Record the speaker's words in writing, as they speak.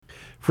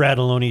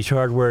Fratelloni's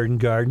Hardware and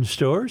Garden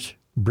Stores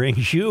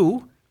brings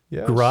you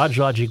Garage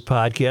Logic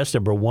Podcast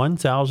number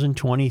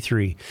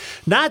 1023.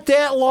 Not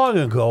that long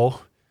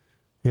ago,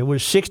 it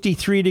was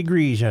 63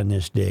 degrees on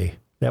this day.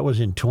 That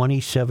was in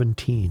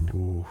 2017.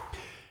 Ooh.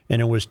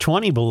 And it was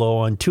 20 below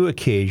on two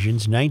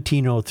occasions,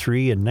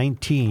 1903 and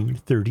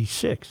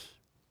 1936.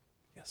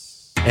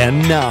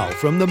 And now,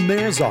 from the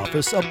mayor's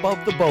office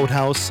above the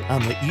boathouse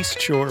on the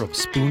east shore of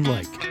Spoon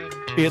Lake,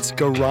 it's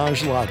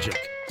Garage Logic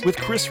with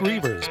Chris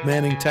Reavers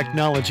manning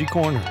Technology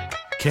Corner,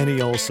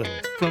 Kenny Olson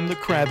from the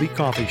Krabby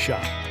Coffee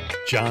Shop,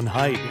 John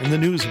Haidt in the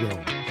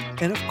newsroom,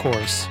 and of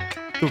course,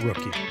 the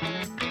Rookie.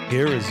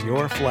 Here is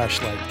your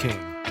flashlight king,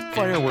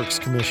 fireworks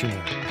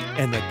commissioner,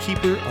 and the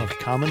keeper of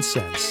common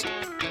sense,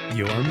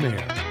 your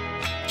mayor,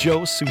 Joe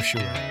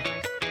Soucheray.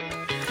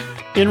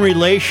 In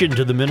relation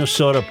to the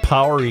Minnesota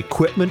power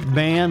equipment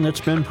ban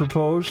that's been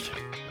proposed,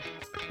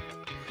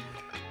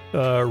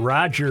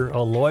 Roger,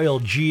 a loyal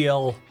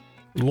GL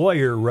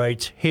lawyer,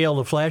 writes, "Hail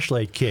the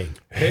Flashlight King."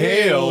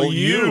 Hail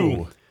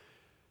you!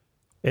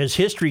 As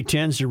history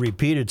tends to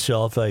repeat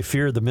itself, I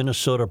fear the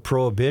Minnesota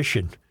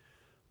prohibition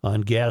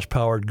on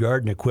gas-powered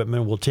garden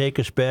equipment will take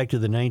us back to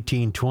the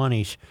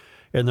 1920s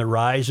and the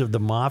rise of the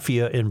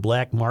mafia and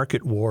black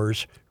market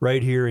wars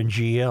right here in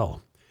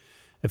GL.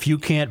 If you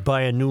can't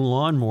buy a new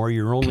lawnmower,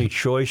 your only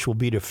choice will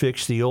be to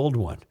fix the old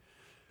one.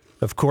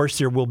 Of course,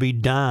 there will be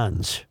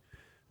Dons.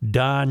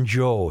 Don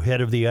Joe,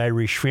 head of the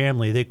Irish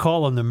family. They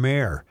call him the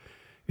mayor,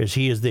 as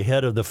he is the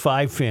head of the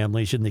five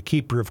families and the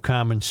keeper of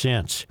common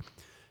sense.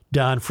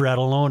 Don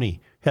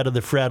Fratelloni, head of the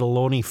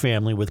Fratelloni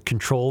family with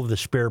control of the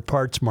spare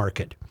parts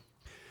market.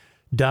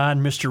 Don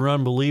Mr.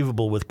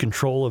 Unbelievable with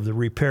control of the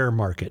repair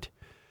market.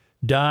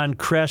 Don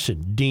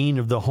Crescent, dean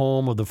of the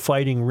home of the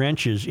Fighting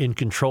Wrenches, in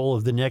control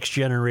of the next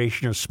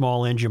generation of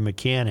small engine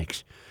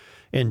mechanics.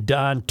 And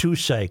Don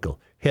Two-Cycle,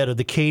 head of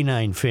the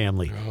Canine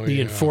family, the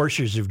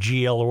enforcers of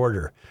GL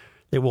order.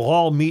 They will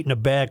all meet in a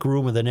back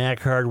room of the Knack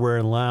Hardware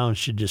and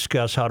Lounge to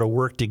discuss how to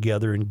work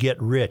together and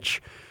get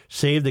rich.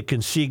 Save the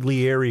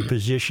consigliere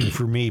position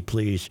for me,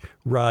 please.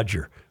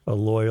 Roger, a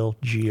loyal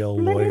GL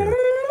lawyer.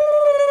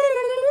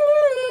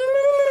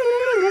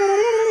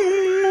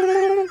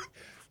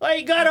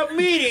 I got a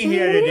meeting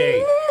here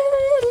today.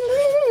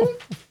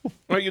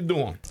 How you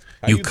doing?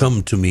 You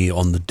come to me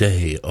on the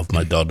day of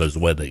my daughter's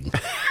wedding.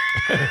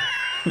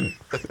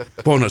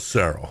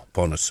 Buonasera,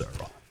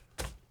 buonasera.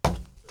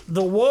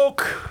 The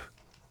woke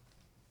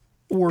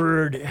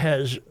word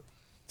has...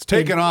 It's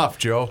taken off,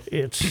 Joe.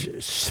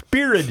 It's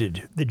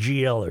spirited the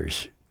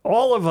GLers.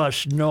 All of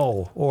us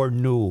know or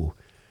knew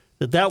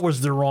that that was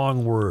the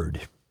wrong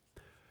word.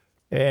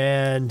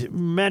 And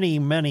many,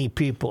 many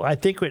people, I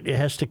think it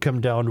has to come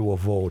down to a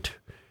vote.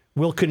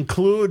 We'll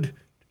conclude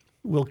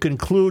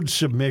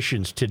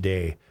submissions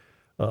today.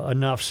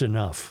 Enough's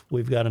enough.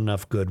 We've got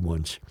enough good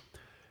ones.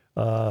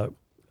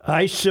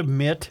 I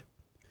submit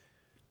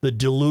the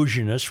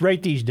delusionists.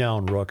 Write these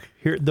down, Rook.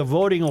 Here, the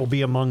voting will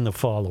be among the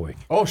following.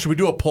 Oh, should we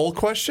do a poll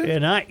question?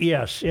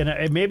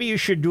 And maybe you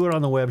should do it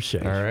on the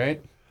website. All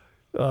right.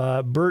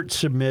 Bert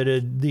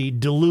submitted the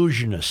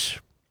delusionists.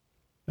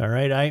 All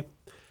right,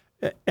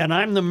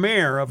 I'm the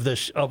mayor of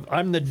this.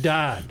 I'm the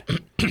Don,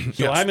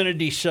 so I'm going to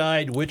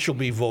decide which will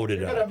be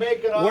voted on.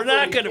 We're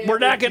not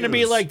going to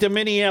be like the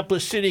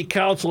Minneapolis City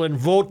Council and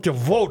vote to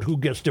vote who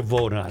gets to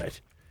vote on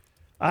it.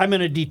 I'm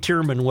going to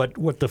determine what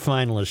the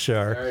finalists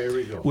are. All right, here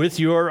we go. With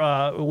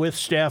your with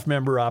staff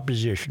member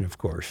opposition, of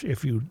course.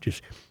 If you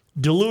just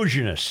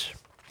delusionists.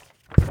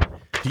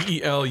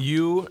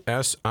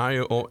 DELUSIONITS.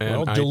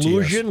 Well,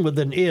 delusion with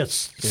an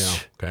is. Yeah.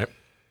 Okay.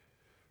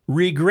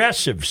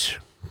 Regressives.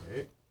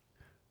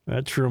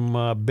 That's from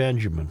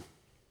Benjamin.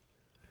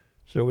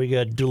 So we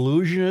got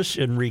delusionists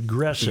and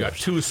regressives. We got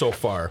two so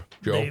far,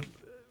 Joe.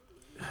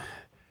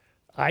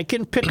 I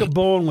can pick a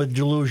bone with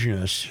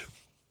delusionists,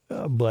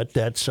 but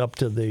that's up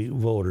to the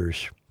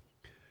voters.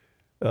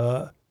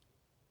 The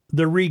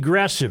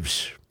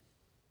regressives.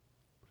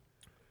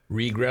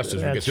 Regressives.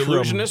 We got That's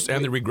delusionists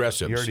and the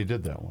regressives. You already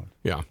did that one.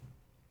 Yeah.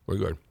 We're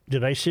good.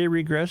 Did I say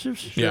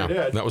regressives? Yeah.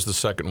 That was the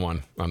second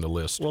one on the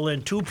list. Well,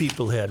 then two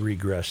people had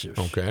regressives.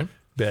 Okay.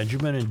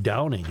 Benjamin and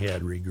Downing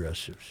had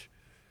regressives.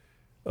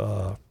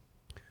 I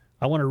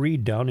want to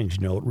read Downing's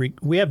note.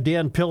 We have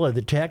Dan Pilla,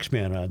 the tax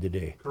man, on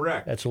today.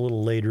 Correct. That's a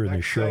little later in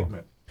the show.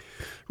 Segment.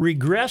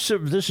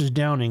 Regressive, this is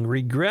Downing.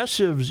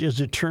 Regressives is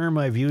a term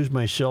I've used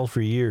myself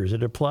for years.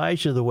 It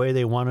applies to the way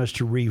they want us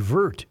to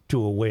revert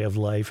to a way of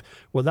life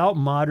without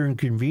modern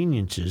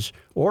conveniences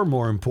or,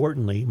 more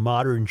importantly,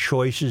 modern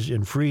choices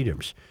and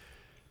freedoms.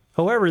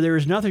 However, there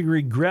is nothing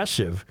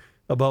regressive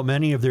about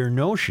many of their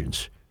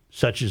notions,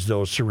 such as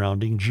those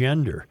surrounding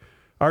gender.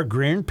 Our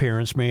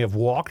grandparents may have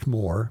walked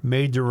more,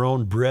 made their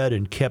own bread,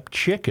 and kept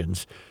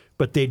chickens,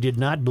 but they did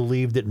not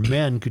believe that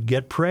men could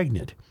get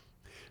pregnant.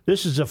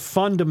 This is a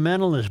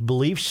fundamentalist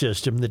belief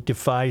system that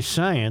defies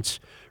science,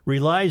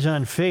 relies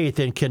on faith,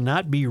 and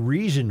cannot be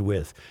reasoned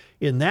with.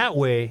 In that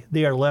way,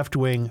 they are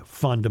left-wing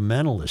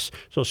fundamentalists.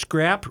 So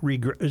scrap, add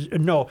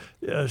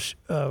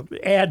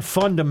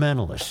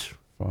fundamentalists.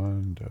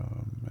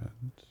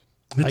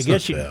 It's I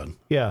guess not bad.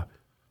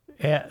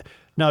 Yeah.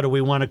 Now, do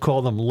we want to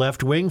call them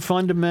left-wing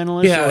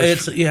fundamentalists?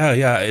 Yeah,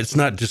 or it's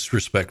not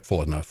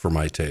disrespectful enough for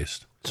my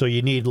taste. so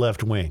you need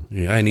left-wing.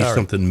 Yeah, I need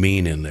something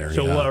mean in there.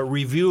 So yeah.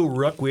 review,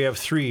 Rook, we have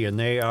 3, and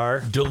they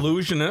are?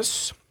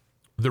 Delusionists,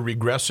 the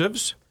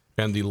regressives,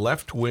 and the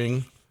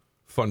left-wing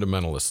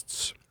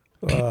fundamentalists.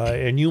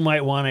 And you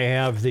might want to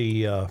have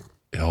the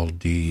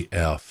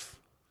LDF.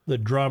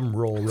 drum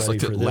roll ready It's like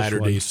for the this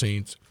Latter-day one.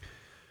 Saints.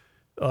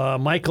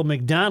 Michael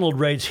McDonald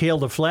writes, "Hail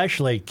the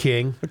Flashlight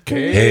King.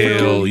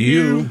 Hail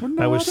you.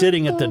 I was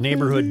sitting at the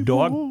neighborhood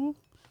dog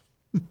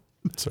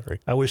Sorry.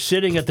 I was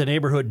sitting at the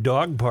neighborhood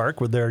dog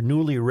park with our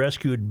newly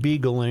rescued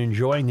beagle and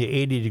enjoying the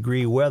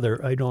 80-degree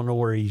weather." I don't know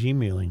where he's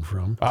emailing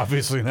from.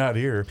 Obviously not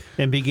here.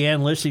 "And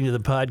began listening to the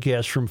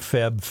podcast from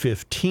Feb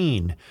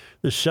 15.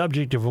 The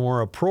subject of a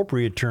more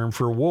appropriate term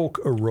for woke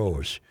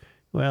arose."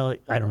 Well,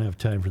 I don't have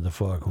time for the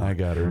foghorn. I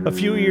got her. A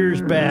few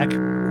years back,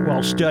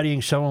 while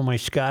studying some of my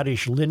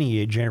Scottish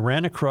lineage, I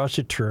ran across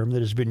a term that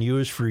has been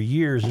used for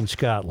years in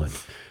Scotland.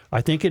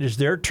 I think it is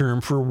their term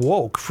for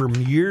woke from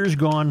years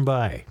gone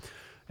by.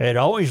 I had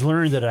always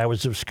learned that I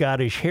was of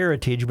Scottish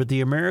heritage, but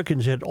the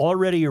Americans who had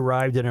already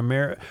arrived in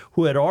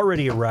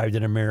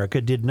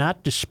America did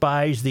not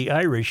despise the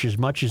Irish as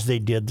much as they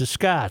did the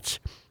Scots.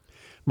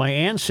 My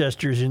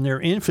ancestors, in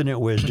their infinite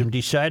wisdom,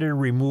 decided to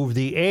remove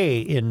the A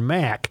in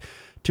Mac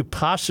to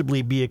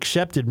possibly be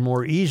accepted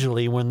more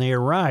easily when they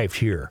arrived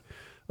here.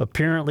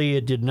 Apparently,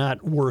 it did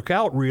not work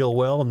out real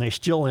well, and they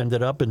still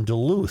ended up in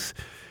Duluth.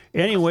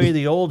 Anyway,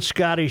 the old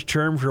Scottish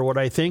term for what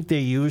I think they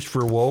used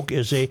for woke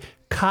is a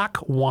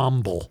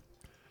cockwomble.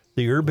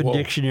 The Urban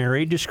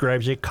Dictionary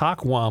describes a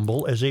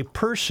cockwomble as a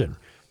person,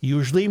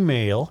 usually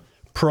male,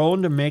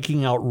 prone to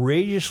making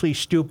outrageously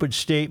stupid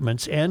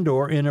statements and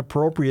or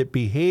inappropriate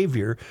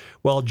behavior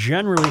while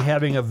generally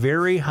having a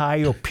very high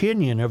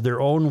opinion of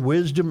their own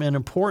wisdom and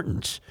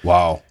importance.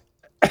 Wow.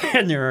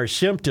 And there are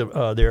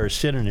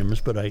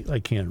synonyms, but I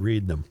can't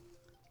read them.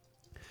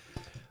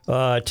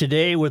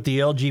 Today, with the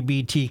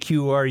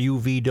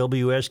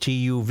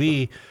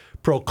LGBTQRUVWSTUV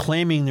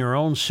proclaiming their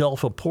own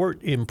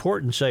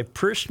self-importance, I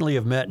personally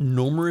have met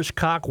numerous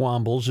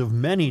cockwombles of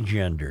many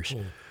genders.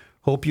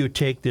 Hope you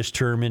take this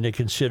term into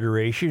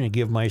consideration and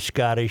give my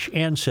Scottish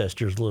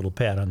ancestors a little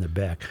pat on the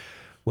back.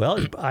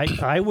 Well,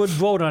 I would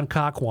vote on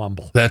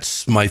cockwomble.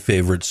 That's my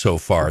favorite so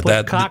far.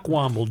 Put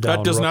cockwomble down.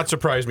 That does Rook. not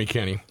surprise me,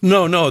 Kenny.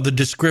 No, the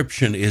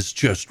description is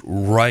just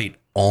right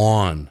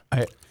on.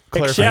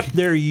 Except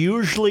they're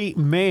usually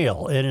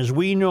male, and as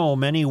we know,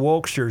 many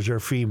wokesters are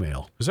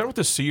female. Is that with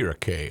a C or a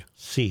K?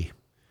 C.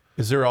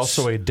 Is there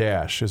also a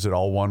dash? Is it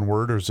all one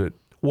word or is it?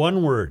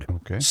 One word.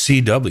 Okay.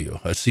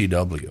 CW, a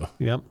CW.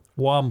 Yep.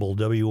 Womble,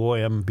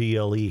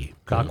 W-O-M-B-L-E,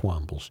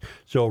 cockwombles.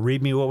 So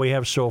read me what we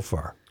have so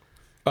far.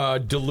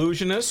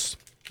 Delusionists,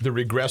 the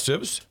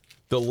regressives,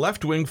 the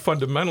left-wing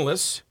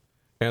fundamentalists,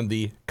 and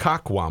the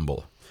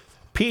cockwomble.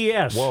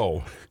 P.S.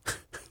 Whoa.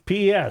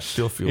 P.S.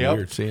 Still feel Yep.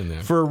 weird seeing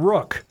that. For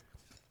Rook,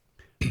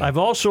 I've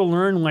also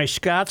learned why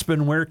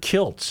Scotsmen wear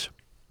kilts,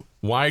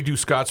 Why do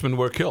Scotsmen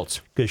wear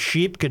kilts? because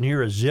sheep can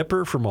hear a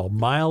zipper from a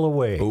mile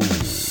away.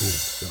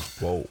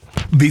 Whoa.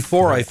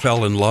 Before I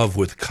fell in love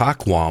with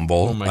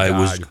cockwomble, Oh, my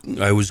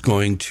I was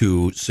going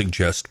to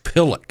suggest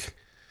pillock,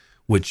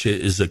 which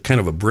is a kind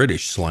of a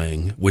British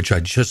slang, which I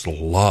just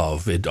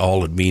love.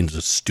 All it means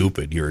is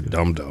stupid. You're a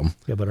dum-dum.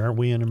 Yeah, but aren't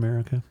we in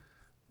America?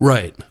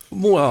 Right.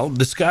 Well,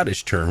 the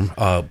Scottish term,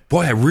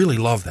 boy, I really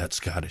love that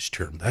Scottish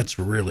term. That's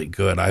really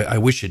good. I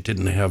wish it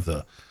didn't have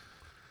the...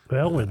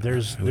 Well,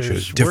 there's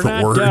different we're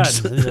not words.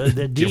 done.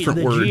 The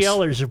Different words.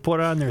 GLers have put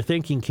on their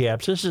thinking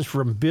caps. This is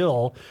from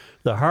Bill,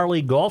 the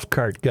Harley golf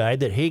cart guy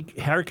that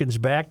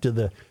harkens back to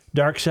the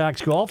Dark Sox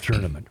golf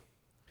tournament.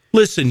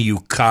 Listen,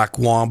 you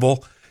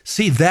cockwomble.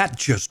 See, that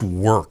just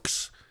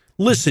works.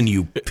 Listen,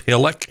 you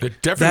pillock.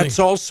 It definitely- That's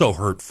also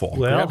hurtful.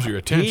 Well, Grabs your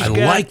attention.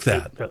 he's I like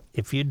that.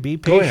 If you'd be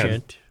Go ahead.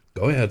 patient,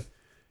 Go ahead.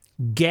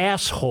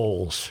 gas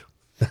holes.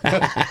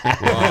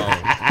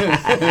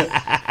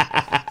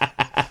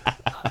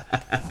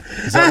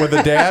 Is that with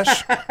a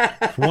dash?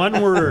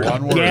 One word,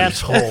 One word.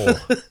 gas hole.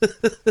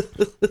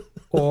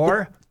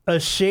 Or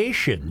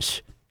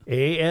assations,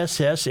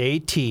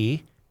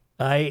 A-S-S-A-T-I-A-N-S,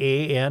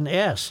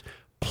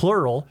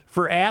 plural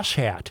for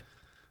asshat.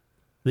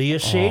 The Oh,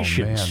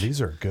 assations. man,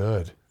 these are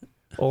good.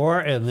 Or,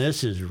 and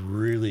this is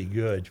really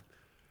good,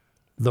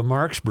 the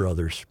Marx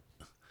Brothers,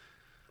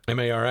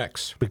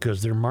 M-A-R-X.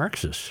 because they're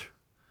Marxists.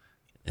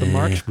 The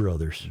Marx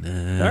Brothers.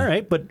 All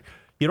right, but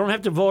you don't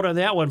have to vote on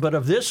that one. But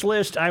of this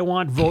list, I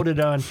want voted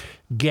on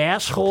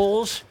gas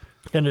holes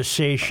and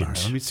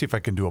assations. Let me see if I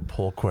can do a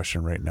poll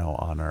question right now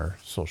on our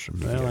social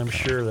media. Well, I'm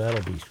account. sure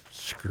that'll be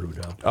screwed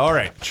up. All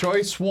right,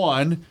 choice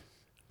one.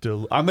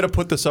 I'm going to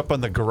put this up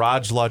on the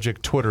Garage Logic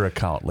Twitter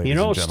account, ladies You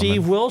know, and gentlemen.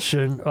 Steve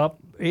Wilson up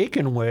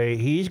Aiken Way,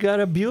 he's got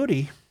a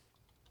beauty.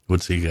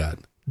 What's he got?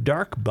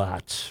 Dark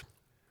bots.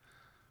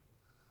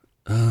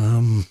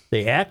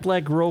 They act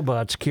like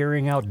robots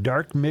carrying out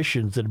dark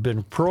missions that have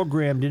been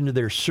programmed into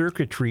their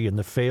circuitry in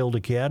the failed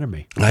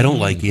academy. I don't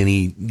like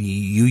any.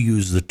 You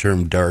use the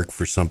term dark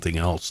for something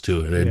else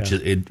too.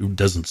 It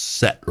doesn't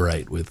set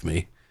right with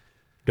me.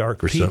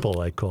 Dark people,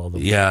 I call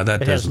them. Yeah,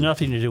 that it has doesn't.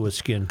 nothing to do with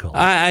skin color.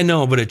 I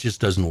know, but it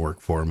just doesn't work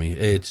for me.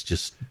 It's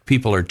just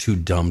people are too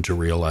dumb to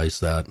realize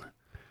that.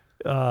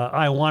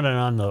 I want it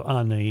on the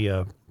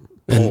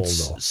And pole,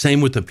 though.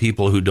 same with the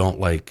people who don't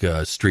like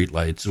street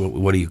lights.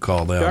 What do you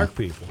call them? Dark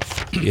people.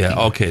 Yeah,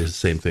 okay, it's the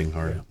same thing.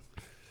 All right.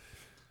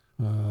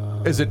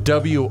 Is it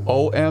WOMBLE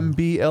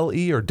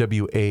or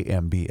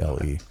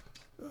WAMBLE?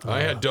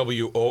 I had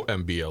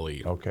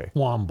WOMBLE. Okay.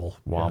 Womble.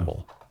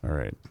 Womble. All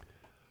right.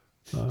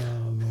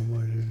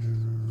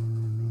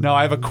 Now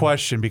I have a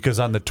question because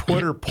on the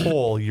Twitter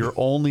poll, you're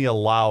only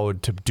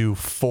allowed to do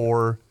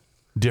 4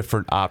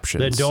 different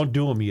options. Then don't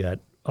do them yet.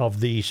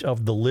 Of the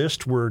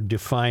list we're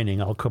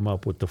defining, I'll come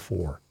up with the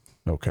 4.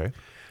 Okay.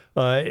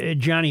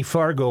 Johnny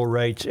Fargo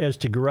writes, as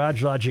to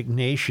Garage Logic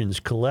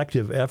Nation's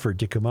collective effort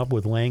to come up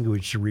with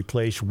language to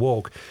replace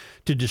woke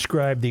to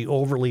describe the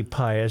overly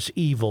pious,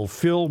 evil,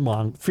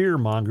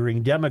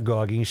 fear-mongering,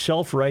 demagoguing,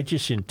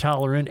 self-righteous,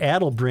 intolerant,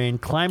 addle-brained,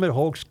 climate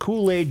hoax,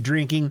 Kool-Aid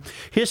drinking,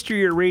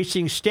 history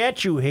erasing,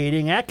 statue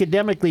hating,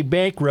 academically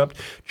bankrupt,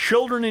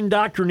 children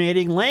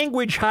indoctrinating,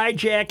 language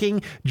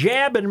hijacking,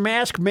 jab and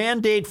mask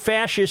mandate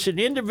fascists, and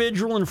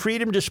individual and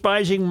freedom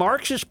despising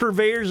Marxist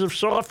purveyors of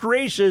soft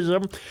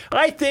racism,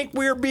 I think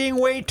we're being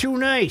way too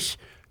nice.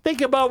 Think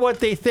about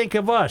what they think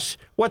of us,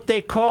 what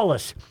they call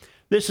us.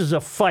 This is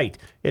a fight,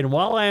 and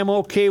while I am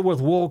okay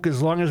with woke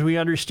as long as we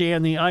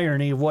understand the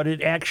irony of what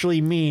it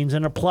actually means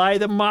and apply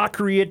the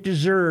mockery it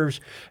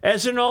deserves,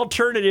 as an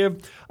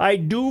alternative, I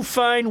do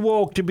find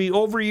woke to be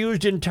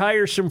overused and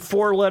tiresome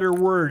 4-letter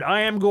word.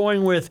 I am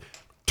going with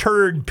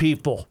turd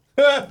people.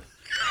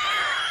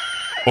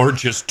 Or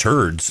just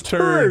turds.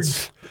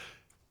 Turds.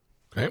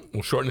 Okay,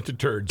 we'll shorten it to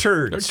turds.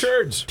 Turds.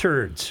 They're turds.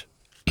 Turds.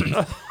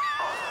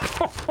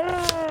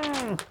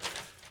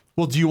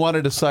 Well, do you want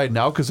to decide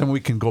now? Because then we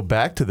can go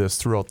back to this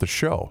throughout the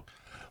show.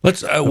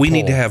 Let's. We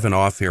need to have an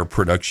off-air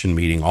production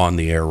meeting on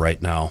the air right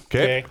now.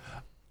 Okay.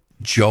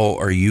 Joe,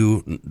 are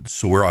you?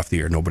 So we're off the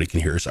air. Nobody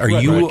can hear us. Are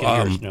Right, you? I can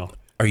hear us now.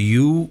 Are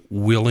you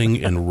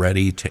willing and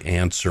ready to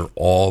answer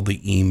all the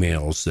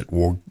emails that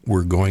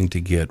we're going to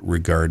get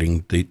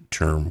regarding the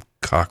term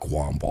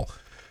cockwomble?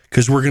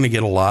 Because we're going to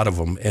get a lot of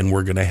them, and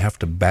we're going to have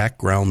to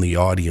background the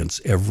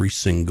audience every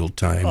single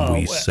time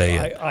we say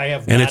it. I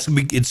have and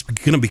not, it's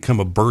going to become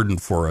a burden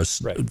for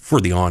us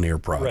for the on-air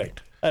product.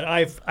 right. And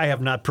I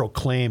have not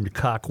proclaimed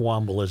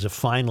Cockwomble as a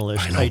finalist.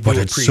 I know, do but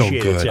it's so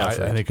appreciate its good.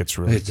 effort. I think it's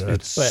really It's, good.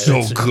 it's But so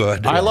it's-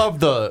 good. I love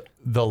the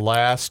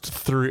last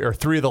 3 or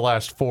 3 of the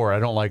last 4. I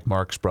don't like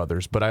Marx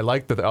Brothers, but I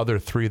like the other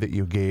 3 that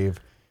you gave.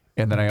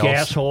 And then I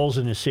Gas also holes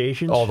and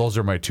assations. oh, those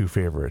are my 2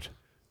 favorite.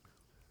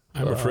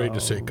 I'm afraid to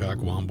say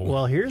cockwomble.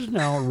 Well, here's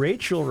now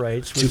Rachel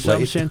writes with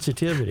some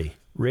sensitivity.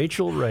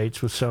 Rachel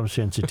writes with some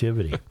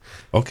sensitivity.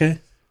 Okay.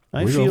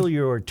 I We feel will.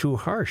 you're too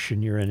harsh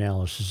in your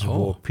analysis of Oh.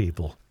 woke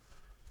people.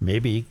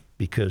 Maybe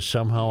because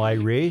somehow I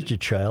raised a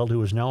child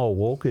who is now a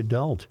woke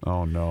adult.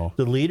 Oh no.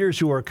 The leaders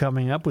who are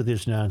coming up with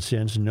this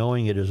nonsense,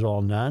 knowing it is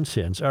all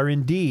nonsense, are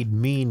indeed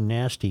mean,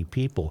 nasty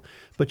people.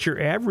 But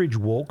your average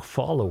woke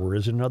follower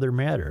is another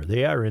matter.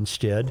 They are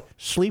instead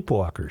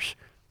sleepwalkers.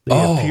 They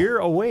appear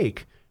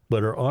awake,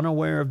 but are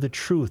unaware of the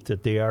truth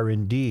that they are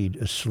indeed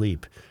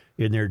asleep.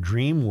 In their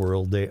dream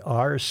world, they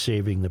are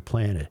saving the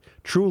planet,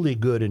 truly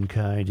good and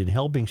kind, and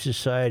helping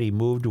society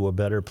move to a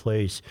better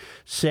place.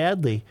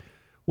 Sadly,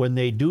 when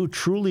they do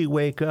truly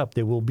wake up,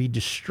 they will be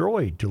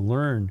destroyed to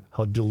learn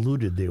how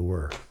deluded they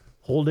were.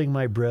 Holding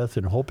my breath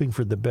and hoping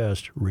for the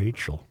best,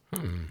 Rachel.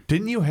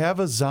 Didn't you have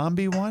a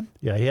zombie one?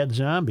 Yeah, I had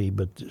zombie,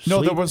 but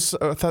No, there was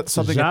I thought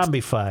something.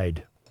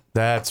 zombified.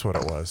 That's what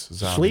it was.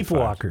 Zombie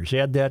Sleepwalkers.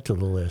 Add that to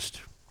the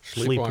list.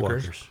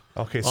 Sleepwalkers.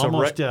 Okay, so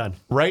Almost right, done.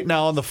 right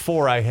now on the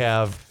 4, I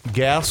have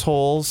gas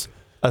holes,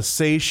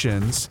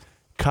 assations,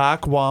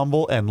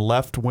 cockwomble, and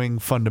left-wing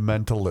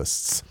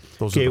fundamentalists.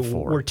 Those Okay, are the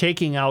 4. we're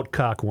taking out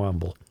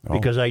Cockwomble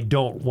because I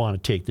don't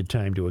want to take the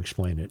time to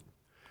explain it.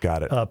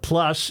 Got it.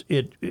 Plus,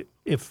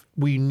 if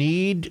we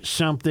need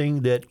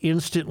something that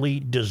instantly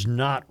does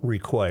not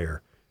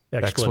require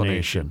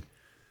explanation,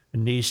 it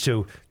needs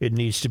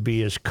to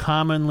be as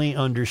commonly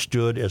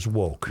understood as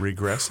woke.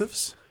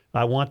 Regressives?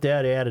 I want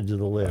that added to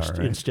the list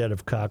right. instead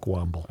of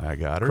Cockwomble, I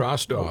got her.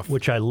 Crossed off.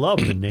 which I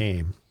love the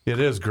name. It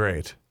is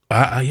great.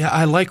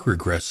 I like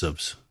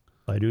regressives.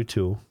 I do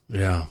too.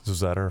 Yeah. So is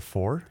that our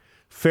 4?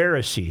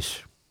 Pharisees.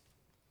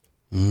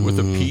 With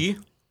a P?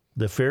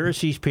 The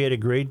Pharisees paid a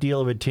great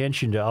deal of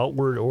attention to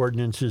outward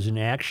ordinances and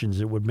actions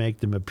that would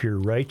make them appear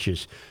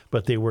righteous,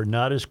 but they were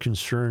not as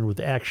concerned with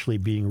actually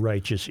being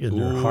righteous in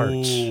their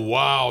hearts. Ooh,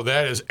 wow,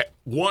 that is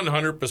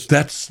 100%.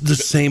 That's the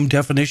same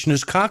definition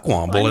as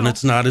cockwomble, and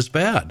it's not as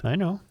bad. I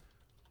know.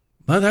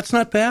 No, that's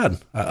not bad.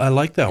 I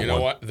like that You one.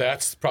 know what?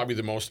 That's probably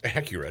the most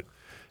accurate.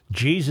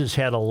 Jesus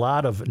had a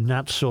lot of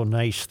not so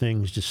nice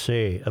things to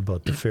say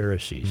about the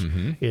Pharisees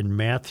in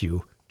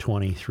Matthew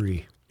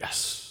 23.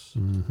 Yes.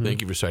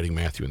 Thank you for citing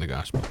Matthew in the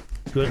gospel.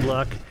 Good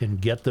luck and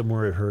get them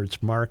where it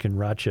hurts. Mark in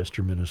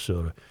Rochester,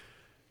 Minnesota.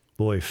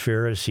 Boy,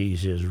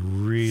 Pharisees is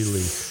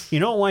really... You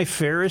know why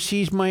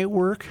Pharisees might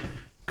work?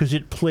 Because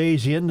it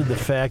plays into the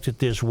fact that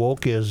this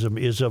wokeism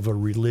is of a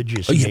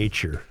religious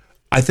nature.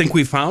 I think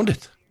we found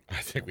it. I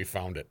think we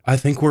found it. I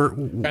think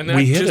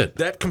we hit it.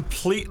 That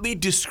completely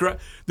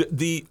describes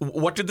the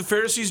what did the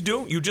Pharisees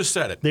do? You just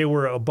said it. They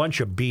were a bunch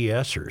of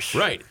BSers.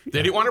 Right.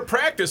 They didn't want to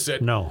practice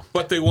it. No.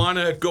 But they want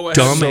to go ahead.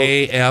 Dumb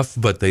AF,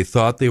 but they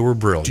thought they were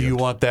brilliant. Do you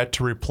want that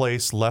to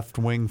replace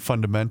left-wing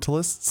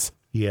fundamentalists?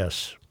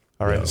 Yes.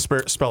 All right,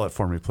 spell it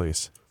for me,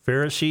 please.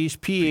 Pharisees,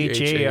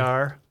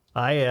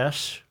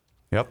 Pharisees.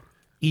 Yep.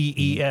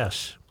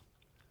 EES.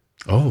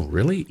 Oh,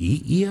 really?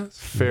 EES?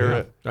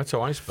 That's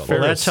how I spell Well,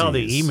 it. that's how the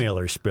Pharisees.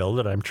 emailer spelled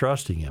it. I'm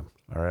trusting him.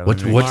 All right.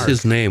 What's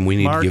his name? We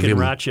need Mark to give in him.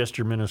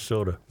 Rochester,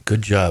 Minnesota.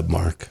 Good job,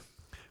 Mark.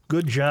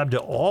 Good job to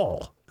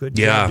all. Good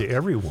Yeah. job to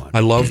everyone. I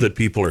love that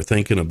people are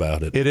thinking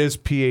about it. It is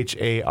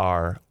Pharisee.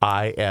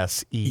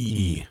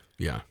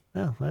 Yeah.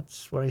 Oh,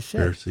 that's what I said.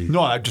 Pharisees.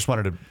 No, I just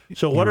wanted to.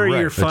 So what are You're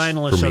your right.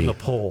 finalists for on me. the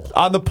poll?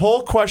 On the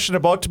poll question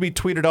about to be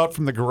tweeted out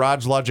from the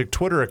Garage Logic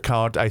Twitter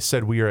account, I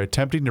said we are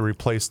attempting to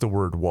replace the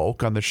word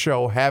woke on the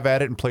show. Have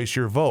at it and place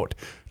your vote.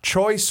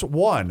 Choice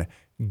 1,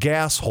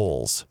 gas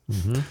holes.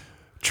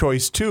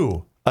 Choice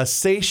 2,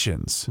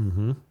 assations.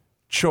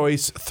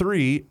 Choice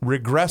 3,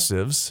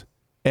 regressives.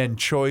 And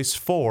choice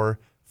 4,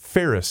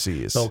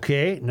 Pharisees.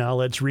 Okay, now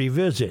let's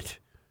revisit.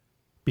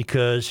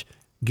 Because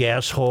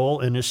gas hole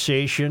and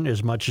assation,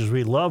 as much as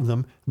we love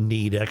them,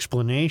 need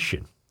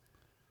explanation.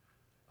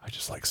 I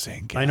just like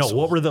saying gas I know. What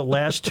holes. were the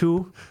last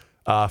two?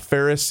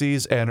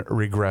 Pharisees and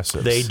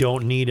regressives. They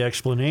don't need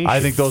explanation. I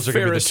think those are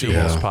going to be the two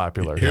Pharisees. most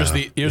popular. Here's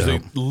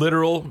the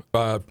literal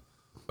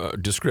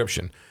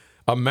description.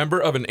 A member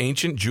of an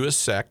ancient Jewish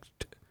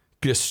sect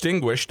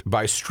distinguished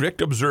by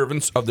strict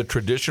observance of the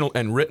traditional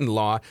and written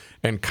law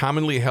and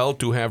commonly held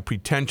to have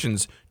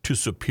pretensions to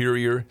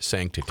superior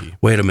sanctity.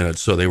 Wait a minute.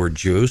 So they were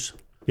Jews?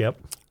 Yep.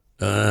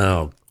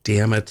 Oh,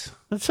 damn it.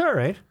 That's all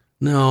right.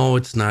 No,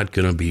 it's not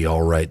going to be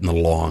all right in the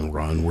long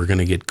run. We're going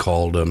to get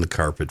called on the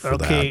carpet for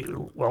Okay.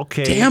 that.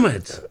 Okay. Damn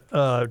it.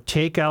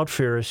 Take out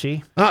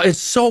Pharisee. It's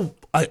so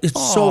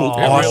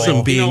awesome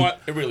You being. know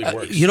what? It really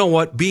works. You know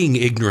what? Being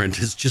ignorant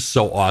is just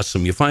so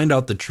awesome. You find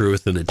out the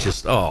truth, and it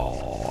just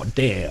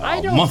damn. I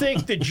don't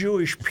think the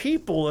Jewish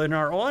people in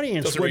our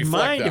audience Doesn't would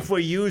reflect mind them. if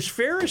we use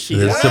Pharisees.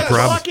 That's We're the not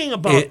problem. talking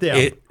about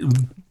them.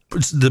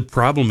 The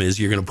problem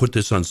is you're going to put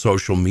this on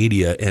social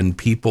media, and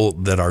people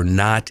that are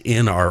not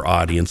in our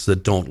audience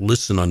that don't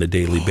listen on a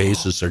daily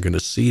basis are going to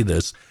see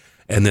this,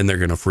 and then they're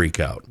going to freak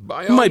out.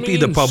 By It all might be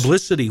the means.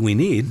 publicity we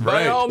need.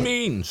 By all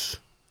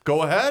means.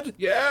 Go ahead.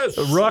 Yes.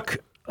 Rook,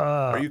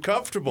 Are you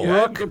comfortable?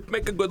 Yeah,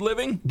 make a good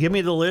living. give me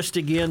the list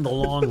again, the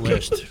long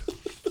list.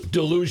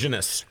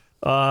 Delusionists.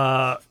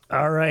 All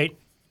right.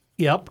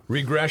 Yep.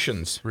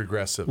 Regressions.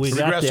 Regressives. We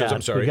got Regressives, that.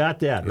 I'm sorry. We got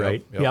that,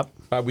 right? Yep.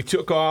 We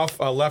took off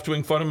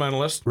left-wing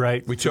fundamentalists.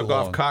 Right. We took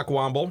off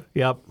cockwomble.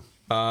 Yep.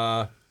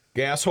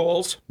 Gas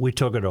holes. We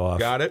took it off.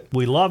 Got it.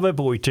 We love it,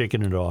 but we're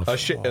taking it off.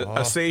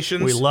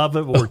 Assations. We love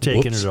it, but we're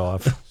taking it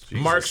off.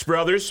 Marx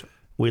Brothers.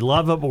 We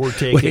love it, but we're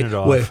taking it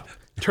off. Wait.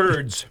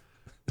 Turds.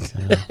 Put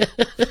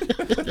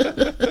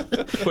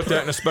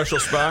that in a special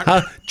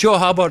spot. Joe,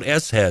 how about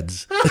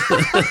S-heads?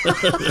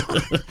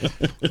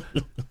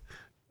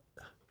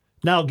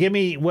 Now, give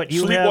me what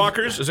you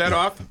Sleepwalkers. Is that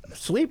off? have.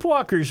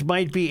 Sleepwalkers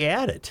might be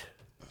added.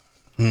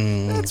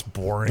 That's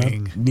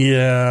boring.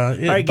 Yeah.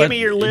 All right, give me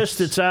your list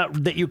that's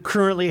out that you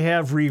currently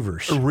have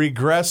reverse.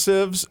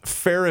 Regressives,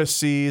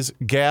 Pharisees,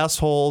 gas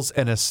holes,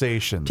 and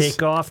assations.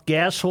 Take off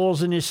gas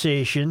holes and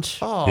assations.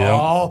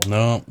 Yeah.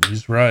 No,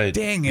 he's right.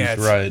 Dang it.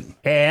 He's right.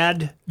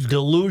 Add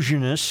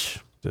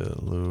delusionists.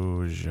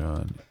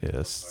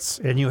 Delusionists.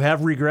 And you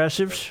have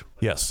regressives?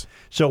 Yes.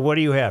 So what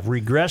do you have?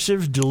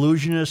 Regressives,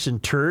 delusionists,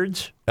 and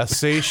turds?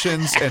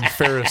 Assations and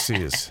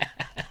Pharisees.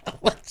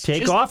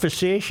 Take off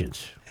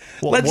assations.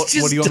 Well, Let's what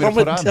just do you want me to dumb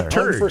put it on there? down.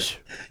 Turds.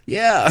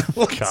 Yeah.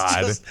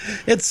 God.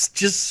 It's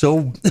just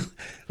so.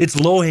 It's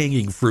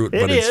low-hanging fruit,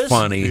 but It it's is.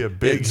 funny. Be a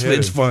big it's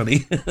hit.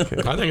 funny.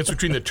 I think it's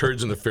between the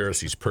turds and the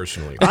Pharisees,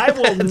 personally.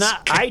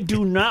 I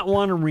do not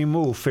want to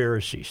remove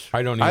Pharisees.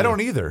 I don't I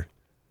don't either.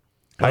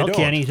 Well, I don't.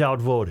 Kenny's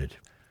outvoted.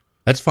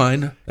 That's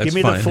fine. That's Give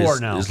me the fine. four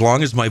as, now. As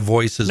long as my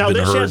voice has Now, been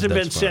this heard. hasn't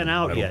been that's sent fine.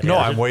 out I yet. don't- No,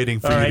 has I'm it? waiting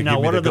for All you right, to now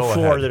give me what the are the go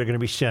four ahead. that are going to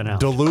be sent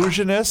out?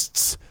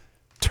 Delusionists,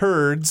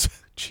 turds,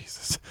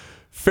 Jesus,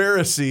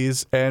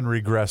 Pharisees, and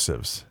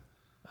regressives.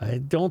 I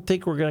don't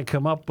think we're going to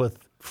come up with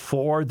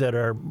four that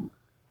are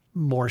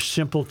more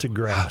simple to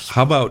grasp.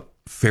 How about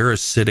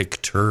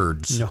Pharisaic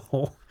turds?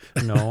 No.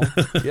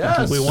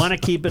 Yes. We want to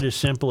keep it as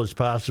simple as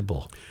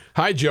possible.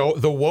 Hi, Joe.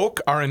 The woke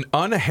are an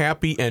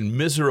unhappy and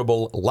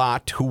miserable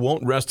lot who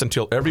won't rest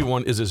until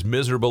everyone is as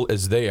miserable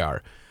as they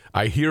are.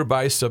 I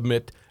hereby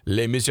submit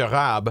Les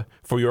Miserables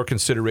for your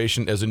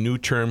consideration as a new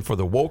term for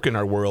the woke in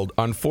our world.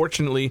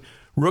 Unfortunately,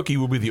 Rookie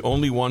will be the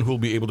only one who will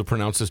be able to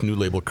pronounce this new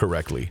label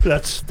correctly.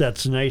 That's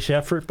a nice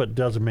effort, but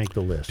doesn't make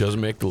the list.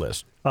 Doesn't make the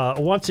list.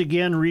 Once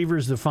again,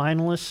 Reavers, the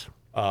finalists.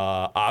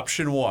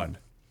 Option 1,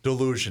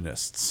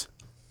 delusionists.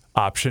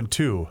 Option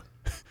 2,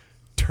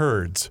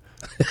 turds.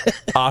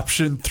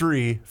 Option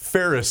 3,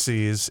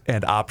 Pharisees.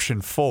 And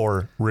option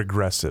 4,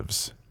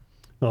 regressives.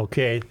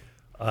 Okay,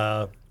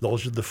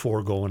 those are the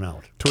 4 going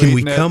out. Can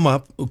we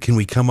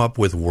Tweeting it. come up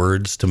with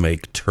words to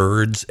make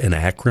turds an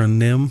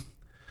acronym?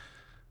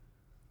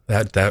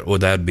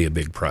 That'd be a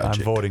big I'm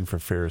project. voting for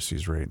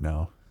Pharisees right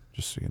now,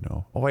 just so you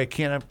know. Oh, I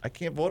can't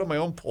vote on my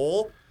own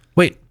poll?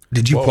 Wait,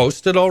 did you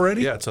post it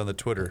already? Yeah, it's on the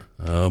Twitter.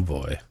 Oh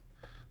boy,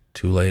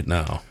 too late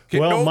now.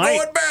 No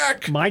going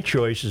back. My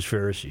choice is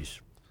Pharisees.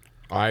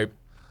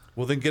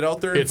 Well, then get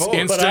out there and It's vote.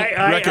 instant But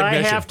I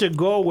recognition. have to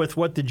go with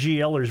what the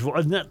GLers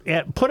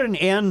vote. Put an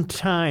end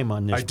time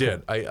on this. I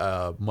did.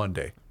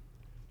 Monday.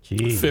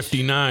 Jeez.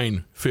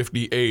 59,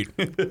 58.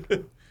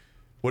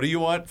 What do you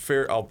want?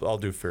 I'll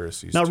do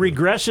Pharisees. Now, too.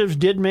 regressives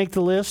did make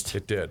the list,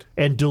 It did.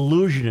 and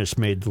delusionists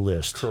made the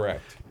list.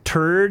 Correct.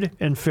 Turd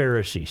and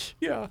Pharisees.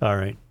 Yeah. All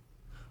right.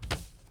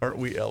 Aren't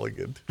we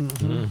elegant?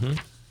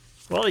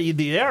 Well,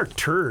 they are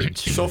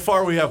turds. So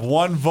far, we have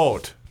 1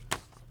 vote.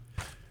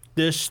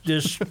 This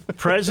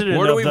president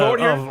Where do of we the, vote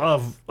here?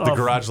 of The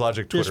Garage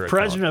Logic this Twitter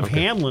president account. of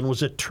Hamlin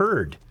was a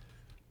turd,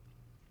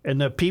 and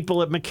the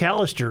people at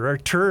McAllister are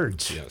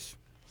turds. Yes.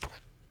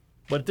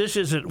 But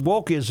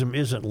wokeism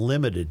isn't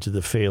limited to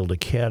the failed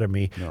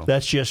academy. No.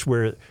 That's just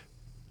where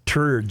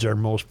turds are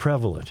most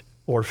prevalent,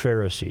 or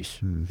Pharisees.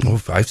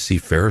 Oh, I see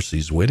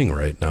Pharisees winning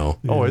right now.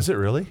 Oh, is it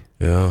really?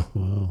 Yeah.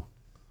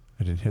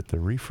 I didn't hit the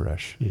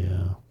refresh.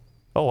 Yeah.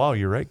 Oh, wow,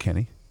 you're right,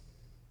 Kenny.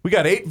 We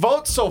got 8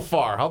 votes so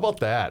far. How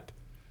about that?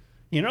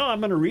 You know, I'm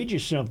going to read you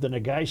something. A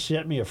guy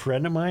sent me, a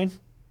friend of mine.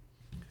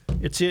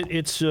 It's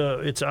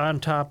on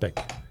topic,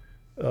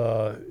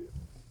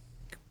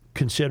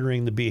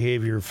 considering the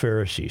behavior of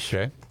Pharisees.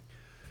 Okay.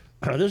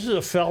 This is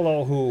a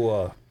fellow who,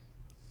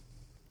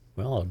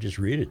 well, I'll just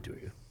read it to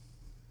you.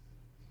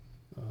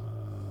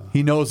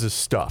 He knows his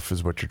stuff,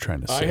 is what you're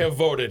trying to say. I have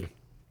voted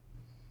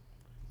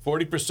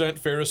 40%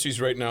 Pharisees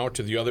right now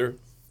to the other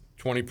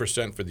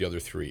 20% for the other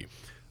 3.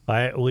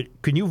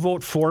 Can you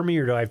vote for me,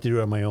 or do I have to do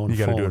it on my own You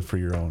got phone? to do it for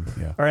your own.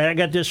 Yeah. All right, I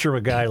got this from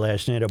a guy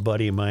last night, a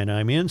buddy of mine.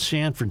 I'm in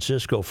San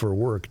Francisco for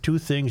work. 2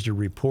 things to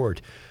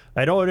report.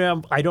 I don't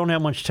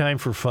have much time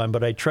for fun,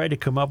 but I tried to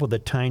come up with a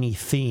tiny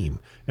theme,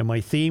 and my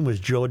theme was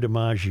Joe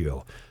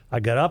DiMaggio. I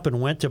got up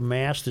and went to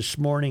Mass this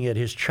morning at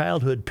his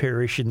childhood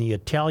parish in the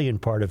Italian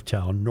part of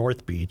town,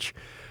 North Beach.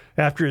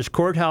 After his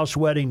courthouse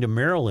wedding to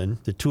Marilyn,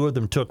 the 2 of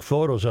them took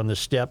photos on the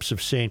steps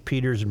of St.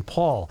 Peter's and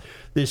Paul.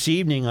 This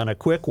evening, on a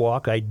quick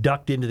walk, I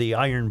ducked into the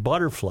Iron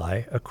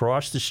Butterfly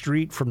across the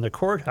street from the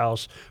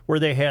courthouse where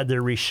they had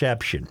their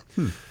reception.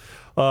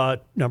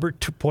 Point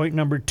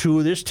number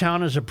 2, this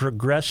town is a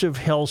progressive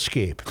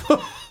hellscape.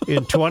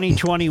 In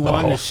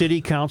 2021, the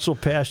city council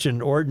passed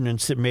an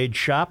ordinance that made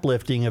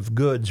shoplifting of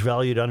goods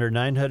valued under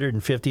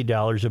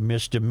 $950 a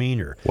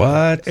misdemeanor.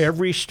 What?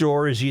 Every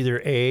store is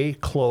either A,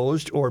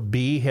 closed, or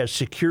B, has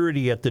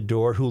security at the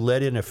door who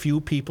let in a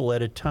few people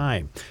at a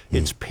time.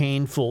 It's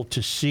painful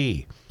to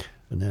see.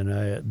 And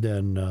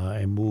then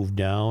I moved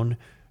down,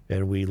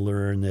 and we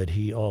learned that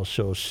he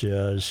also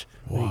says,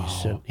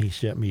 he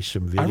sent me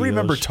some videos. I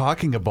remember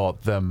talking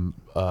about them,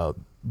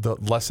 the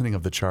lessening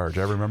of the charge.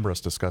 I remember us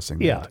discussing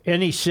that. Yeah,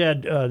 and he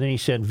said, then he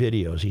sent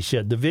videos. He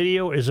said, the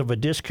video is of a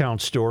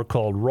discount store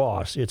called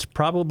Ross. It's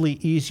probably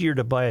easier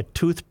to buy a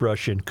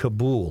toothbrush in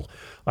Kabul.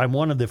 I'm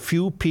one of the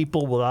few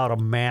people without a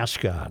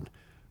mask on.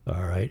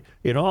 All right.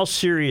 In all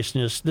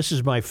seriousness, this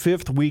is my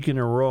 5th week in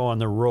a row on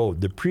the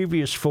road. The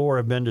previous 4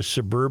 have been to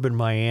suburban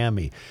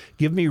Miami.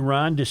 Give me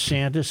Ron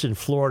DeSantis in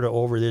Florida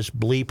over this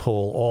bleep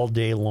hole all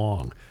day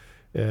long.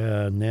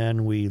 And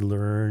then we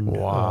learned,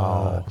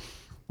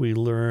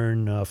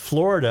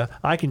 Florida,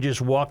 I can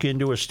just walk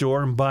into a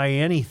store and buy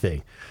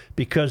anything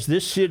because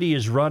this city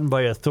is run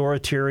by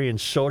authoritarian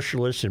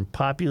socialists and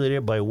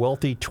populated by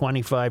wealthy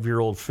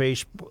 25-year-old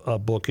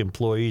Facebook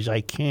employees.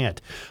 I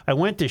can't. I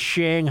went to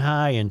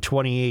Shanghai in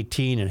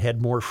 2018 and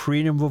had more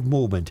freedom of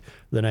movement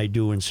than I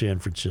do in San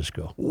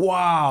Francisco.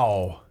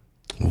 Wow.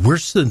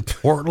 Worse than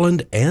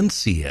Portland and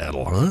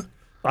Seattle, huh?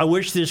 I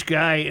wish this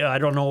guy, I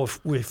don't know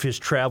if his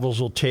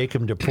travels will take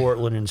him to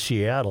Portland and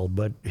Seattle,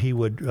 but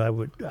I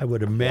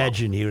would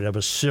imagine he would have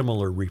a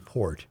similar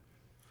report.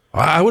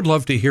 I would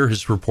love to hear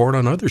his report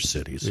on other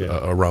cities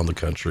around the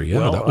country.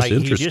 Yeah, that was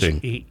interesting.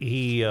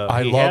 He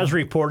has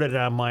reported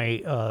on my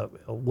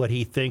what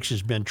he thinks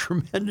has been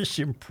tremendous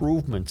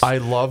improvements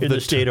in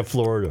the state of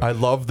Florida. I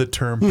love the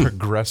term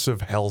progressive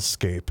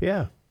hellscape.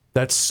 Yeah.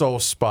 That's so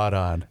spot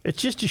on.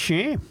 It's just a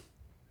shame.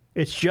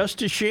 It's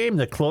just a shame.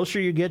 The closer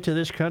you get to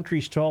this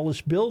country's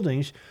tallest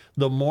buildings,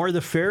 the more the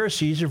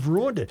Pharisees have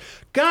ruined it.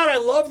 God, I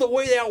love the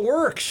way that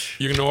works.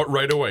 You know it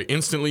right away.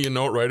 Instantly, you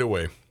know it right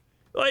away.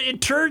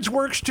 It turds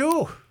works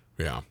too.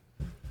 Yeah.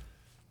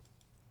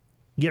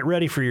 Get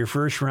ready for your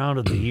first round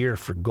of the year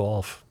for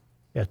golf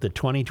at the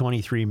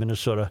 2023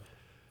 Minnesota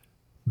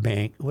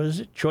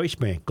Choice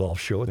Bank Golf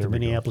Show at the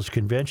Minneapolis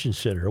Convention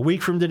Center. A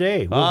week from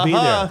today, we'll be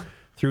there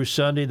through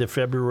Sunday, the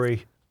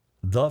February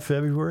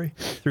February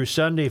through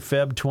Sunday,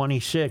 Feb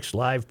 26.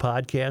 Live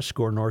podcast.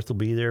 Score North will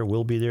be there.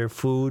 We'll be there.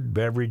 Food,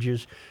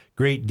 beverages,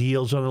 great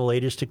deals on the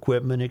latest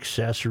equipment,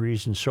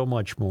 accessories, and so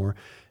much more.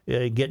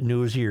 Get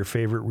news of your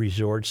favorite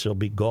resorts. There'll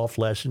be golf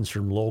lessons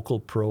from local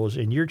pros,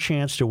 and your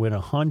chance to win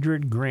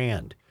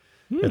 $100,000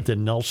 at the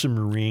Nelson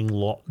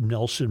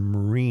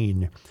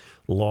Marine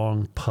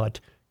Long Putt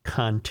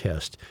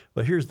Contest.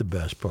 But here's the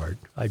best part.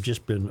 I've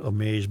just been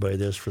amazed by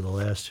this for the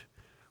last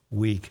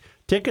week.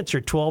 Tickets are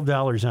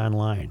 $12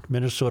 online,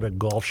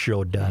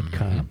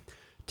 MinnesotaGolfShow.com.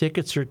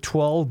 Tickets are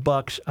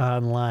 $12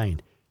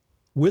 online.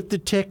 With the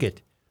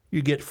ticket,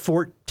 you get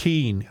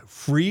 14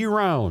 free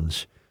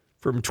rounds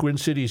from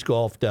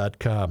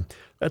TwinCitiesGolf.com.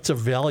 That's a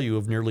value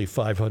of nearly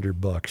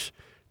 $500,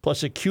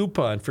 plus a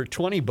coupon for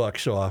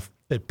 $20 off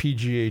at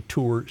PGA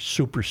Tour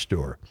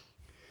Superstore.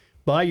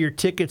 Buy your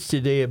tickets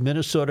today at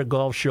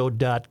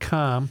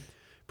MinnesotaGolfShow.com,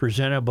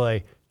 presented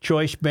by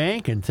Choice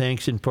Bank, and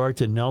thanks in part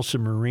to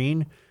Nelson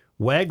Marine,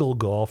 Waggle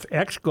Golf,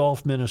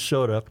 X-Golf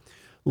Minnesota,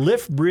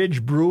 Lift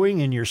Bridge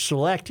Brewing, and your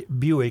select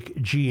Buick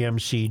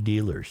GMC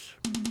dealers.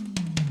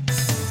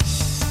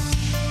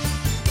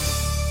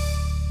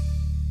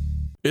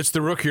 It's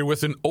the Rook here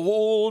with an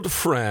old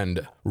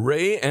friend,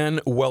 Ray and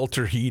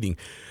Welter Heating.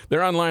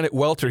 They're online at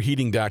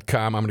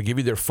welterheating.com. I'm going to give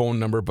you their phone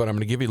number, but I'm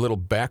going to give you a little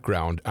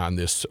background on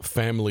this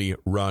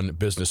family-run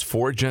business,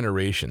 4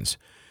 generations.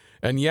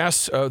 And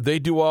yes, they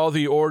do all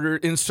the order,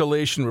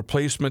 installation,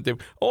 replacement,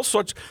 all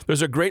sorts.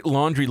 There's a great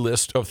laundry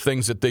list of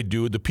things that they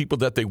do. The people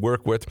that they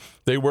work with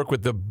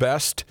the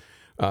best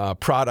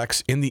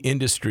products in the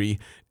industry.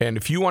 And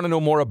if you want to know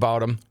more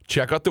about them,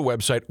 check out the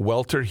website,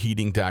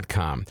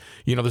 welterheating.com.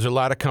 You know, there's a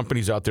lot of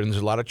companies out there and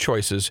there's a lot of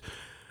choices.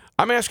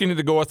 I'm asking you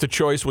to go with the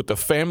choice with the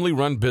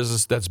family-run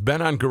business that's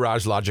been on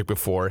Garage Logic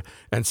before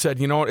and said,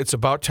 you know what, it's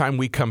about time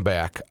we come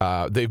back.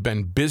 They've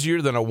been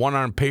busier than a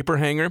one-arm paper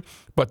hanger,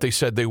 but they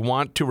said they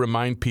want to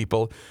remind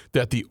people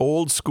that the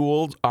old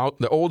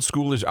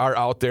schoolers are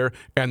out there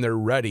and they're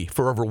ready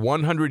for over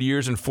 100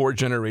 years and 4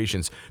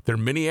 generations. They're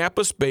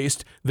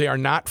Minneapolis-based. They are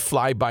not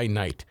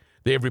fly-by-night.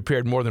 They have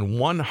repaired more than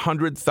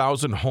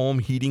 100,000 home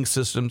heating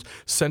systems,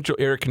 central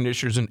air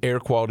conditioners, and air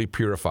quality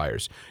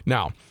purifiers.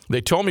 Now,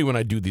 they told me when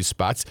I do these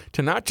spots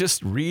to not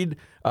just read,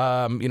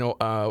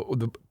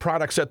 the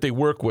products that they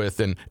work with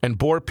and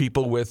bore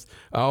people with,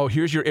 oh,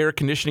 here's your air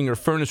conditioning or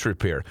furnace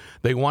repair.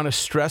 They want to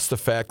stress the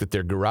fact that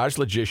they're garage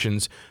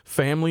logicians,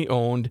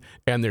 family-owned,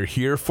 and they're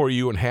here for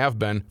you and have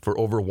been for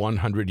over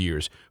 100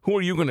 years. Who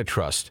are you going to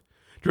trust?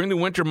 During the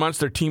winter months,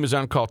 their team is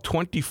on call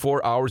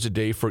 24 hours a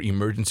day for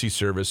emergency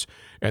service,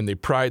 and they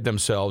pride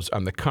themselves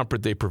on the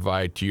comfort they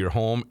provide to your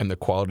home and the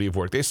quality of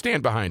work. They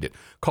stand behind it.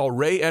 Call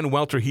Ray and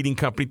Welter Heating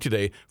Company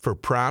today for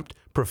prompt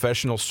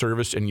professional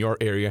service in your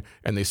area,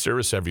 and they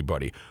service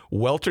everybody.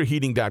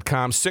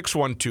 WelterHeating.com,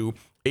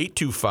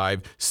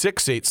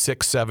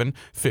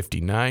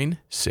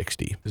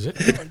 612-825-6867-5960. Is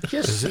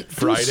it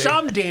Friday? Do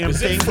some damn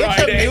Is it thing. Get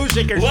Friday? the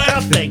music or Let's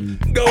something.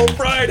 Go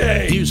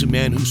Friday! Here's a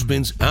man who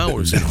spends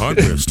hours in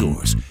hardware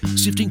stores,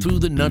 sifting through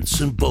the nuts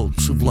and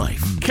bolts of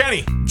life.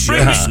 Kenny,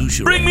 Yeah.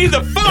 bring me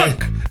the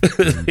funk!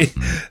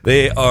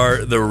 They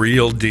are the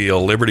real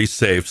deal. Liberty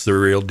Safe's the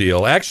real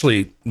deal.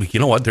 Actually, you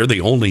know what? They're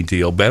the only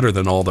deal, better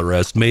than all the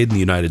rest, made in the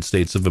United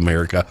States of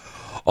America,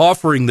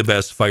 offering the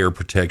best fire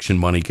protection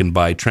money can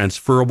buy,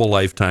 transferable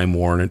lifetime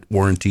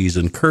warranties,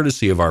 and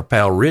courtesy of our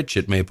pal Rich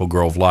at Maple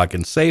Grove Lock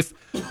and Safe,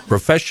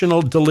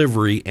 professional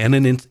delivery and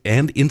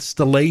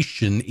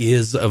installation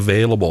is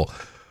available.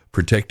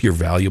 Protect your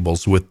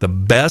valuables with the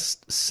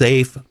best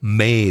safe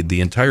made.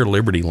 The entire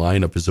Liberty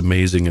lineup is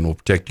amazing and will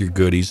protect your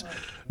goodies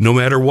no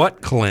matter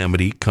what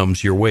calamity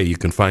comes your way. You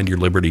can find your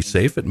Liberty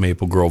Safe at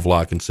Maple Grove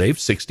Lock and Safe,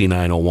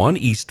 6901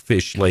 East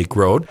Fish Lake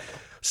Road.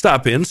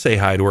 Stop in, say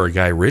hi to our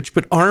guy Rich,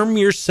 but arm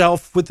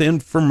yourself with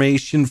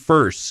information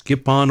first.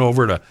 Skip on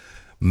over to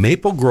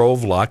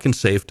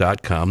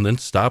MapleGroveLockandSafe.com, then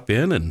stop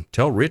in and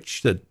tell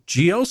Rich that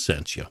Gio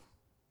sent you.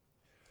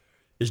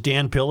 Is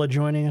Dan Pilla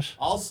joining us?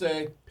 I'll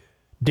say.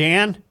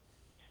 Dan,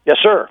 Yes,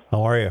 sir.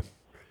 how are you?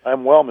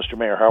 I'm well, Mr.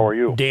 Mayor. How are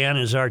you? Dan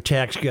is our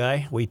tax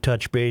guy. We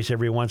touch base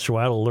every once in a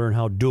while to learn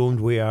how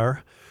doomed we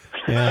are.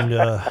 And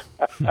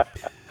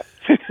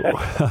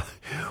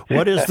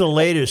what is the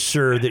latest,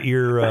 sir, that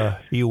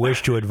you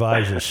wish to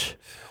advise us?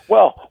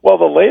 Well,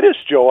 the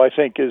latest, Joe, I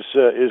think is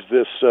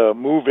this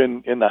move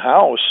in the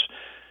House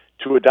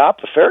to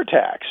adopt the fair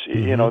tax.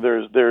 Mm-hmm. You know,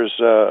 there's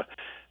the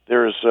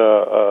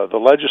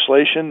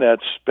legislation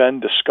that's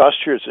been discussed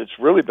here. It's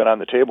really been on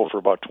the table for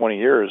about 20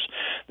 years.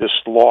 This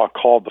law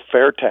called the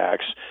fair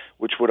tax,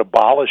 which would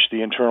abolish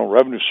the Internal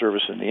Revenue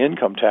Service and the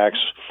income tax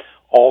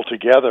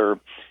altogether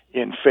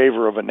in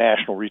favor of a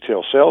national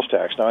retail sales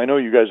tax. Now, I know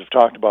you guys have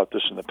talked about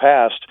this in the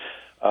past.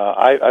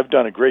 I've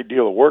done a great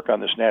deal of work on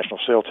this national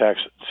sales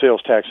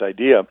tax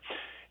idea,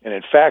 and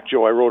in fact,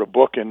 Joe, I wrote a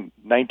book in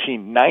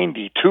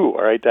 1992.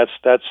 All right, that's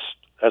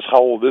how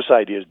old this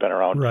idea has been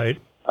around. Right.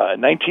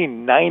 In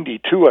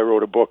 1992, I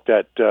wrote a book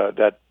that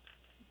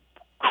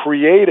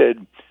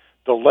created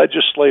the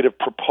legislative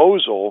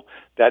proposal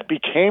that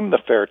became the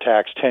fair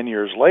tax 10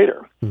 years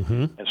later.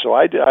 Mm-hmm. And so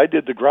I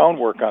did the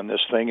groundwork on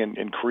this thing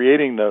in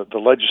creating the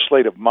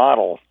legislative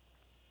model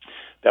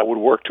that would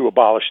work to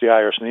abolish the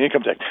IRS and the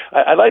income tax.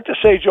 I'd like to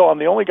say, Joe, I'm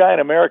the only guy in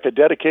America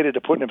dedicated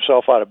to putting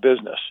himself out of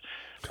business,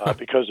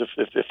 because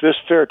if this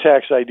fair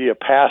tax idea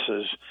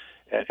passes,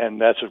 and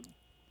that's a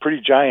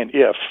pretty giant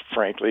if,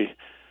 frankly,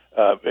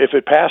 if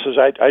it passes,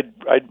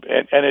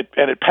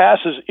 it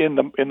passes in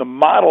the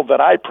model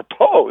that I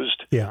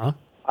proposed, Yeah.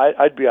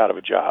 I'd be out of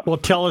a job. Well,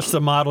 tell us the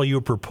model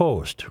you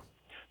proposed.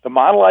 The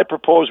model I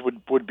proposed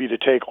would be to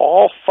take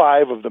all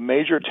 5 of the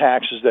major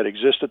taxes that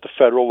exist at the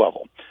federal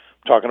level.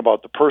 I'm talking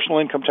about the personal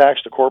income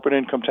tax, the corporate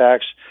income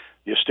tax,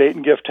 the estate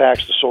and gift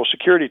tax, the Social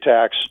Security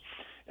tax,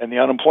 and the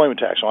unemployment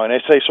tax. When I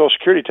say Social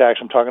Security tax,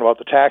 I'm talking about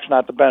the tax,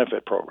 not the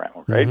benefit program,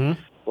 right? Mm-hmm.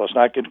 Well, let's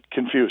not get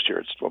confused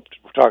here. We're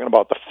talking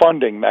about the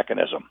funding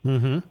mechanism.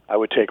 Mm-hmm. I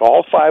would take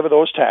all 5 of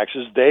those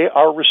taxes. They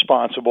are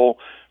responsible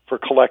for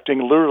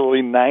collecting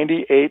literally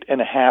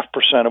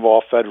 98.5% of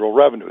all federal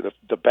revenue.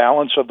 The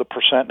balance of the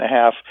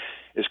 1.5%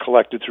 is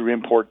collected through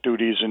import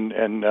duties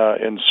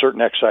and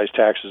certain excise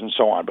taxes and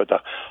so on. But the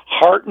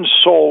heart and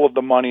soul of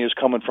the money is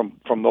coming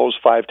from those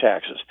 5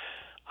 taxes.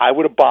 I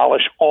would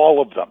abolish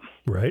all of them.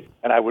 Right.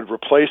 And I would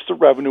replace the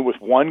revenue with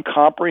one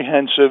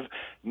comprehensive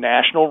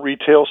national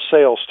retail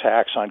sales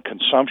tax on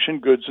consumption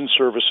goods and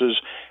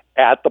services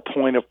at the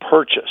point of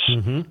purchase.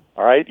 Mm-hmm.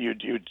 All right?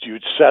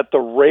 You'd set the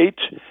rate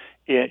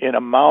in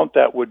amount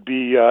that would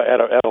be at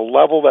a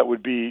level that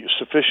would be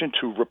sufficient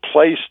to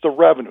replace the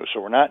revenue. So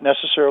we're not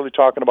necessarily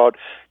talking about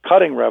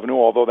cutting revenue,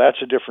 although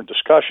that's a different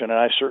discussion, and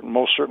I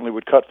most certainly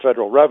would cut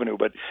federal revenue,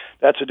 but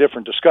that's a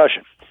different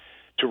discussion.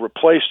 To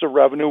replace the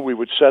revenue, we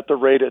would set the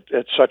rate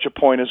at such a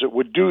point as it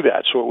would do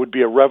that, so it would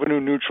be a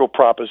revenue-neutral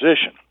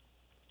proposition.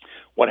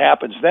 What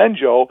happens then,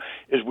 Joe,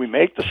 is we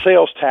make the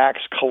sales tax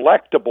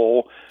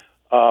collectible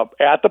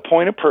at the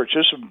point of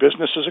purchase.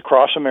 Businesses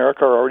across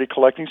America are already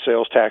collecting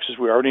sales taxes.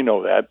 We already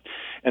know that.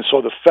 And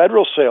so the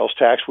federal sales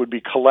tax would be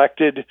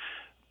collected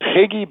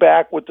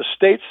piggyback with the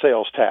state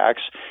sales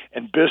tax,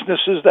 and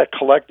businesses that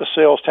collect the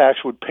sales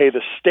tax would pay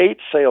the state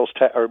sales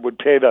tax, or would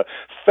pay the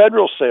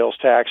federal sales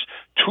tax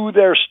to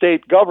their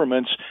state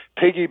governments,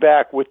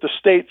 piggyback with the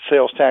state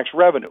sales tax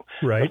revenue.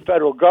 Right. The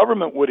federal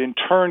government would in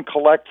turn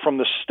collect from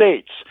the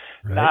states,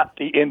 Right. not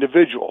the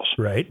individuals.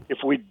 Right. If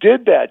we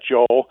did that,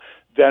 Joe,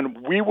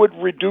 then we would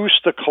reduce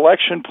the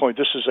collection point.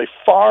 This is a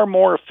far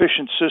more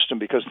efficient system,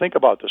 because think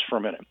about this for a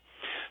minute.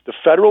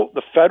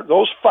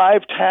 Those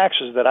 5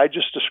 taxes that I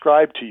just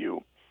described to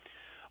you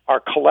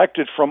are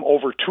collected from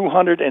over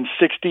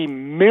 260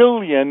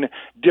 million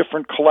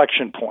different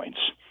collection points.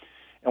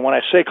 And when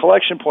I say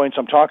collection points,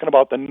 I'm talking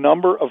about the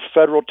number of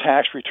federal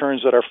tax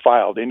returns that are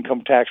filed: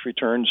 income tax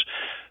returns,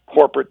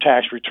 corporate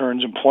tax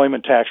returns,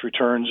 employment tax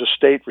returns,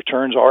 estate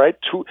returns. All right,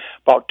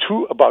 about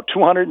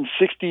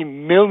 260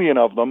 million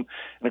of them,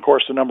 and of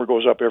course the number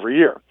goes up every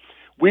year.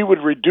 We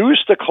would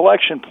reduce the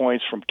collection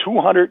points from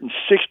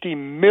 260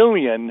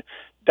 million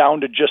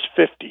down to just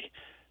 50.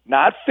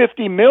 Not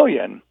 50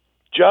 million,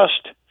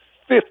 just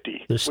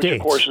 50. The which states.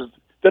 of course is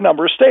the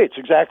number of states,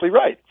 exactly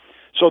right.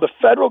 So the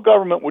federal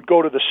government would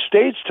go to the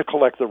states to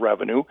collect the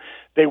revenue.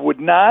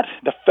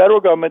 The federal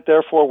government,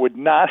 therefore, would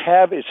not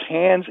have its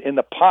hands in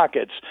the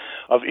pockets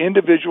of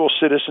individual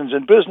citizens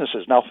and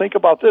businesses. Now, think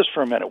about this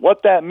for a minute.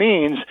 What that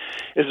means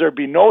is there'd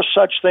be no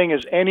such thing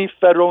as any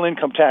federal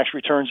income tax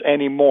returns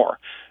anymore.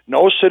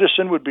 No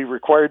citizen would be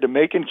required to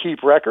make and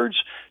keep records,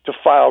 to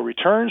file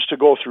returns, to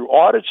go through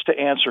audits, to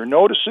answer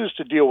notices,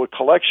 to deal with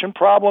collection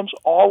problems.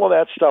 All of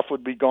that stuff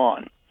would be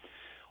gone.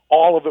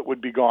 All of it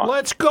would be gone.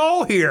 Let's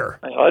go here.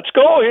 Let's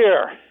go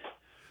here.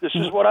 This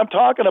is what I'm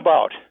talking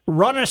about.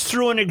 Run us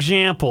through an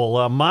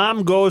example.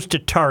 Mom goes to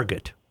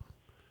Target.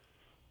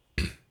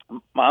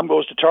 Mom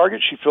goes to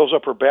Target. She fills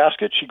up her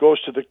basket. She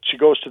goes to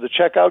the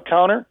checkout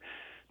counter.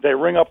 They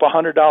ring up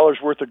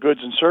 $100 worth of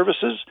goods and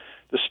services.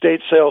 The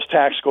state sales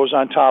tax goes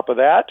on top of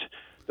that.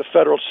 The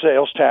federal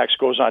sales tax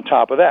goes on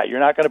top of that. You're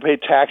not going to pay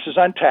taxes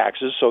on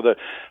taxes, so the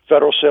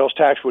federal sales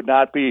tax would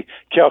not be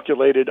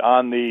calculated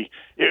on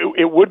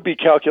it would be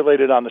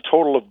calculated on the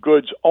total of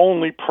goods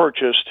only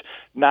purchased,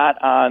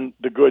 not on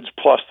the goods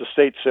plus the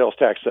state sales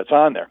tax that's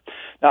on there.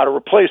 Now, to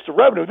replace the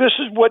revenue, this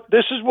is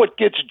what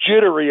gets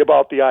jittery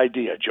about the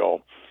idea,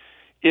 Joe,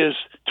 is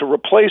to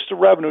replace the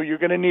revenue, you're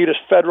going to need a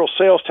federal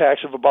sales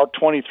tax of about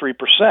 23%.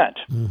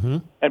 Mm-hmm.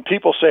 And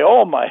people say,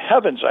 "Oh my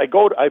heavens! I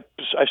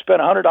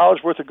spent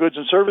 $100 worth of goods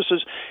and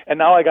services, and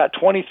now I got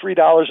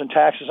 $23 in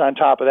taxes on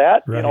top of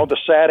that." Right. The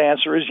sad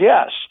answer is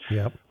yes.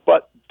 Yep.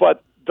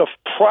 But the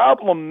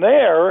problem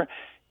there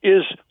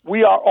is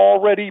we are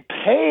already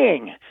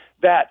paying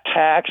that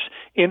tax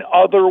in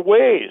other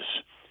ways.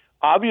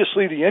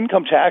 Obviously, the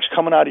income tax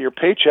coming out of your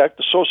paycheck,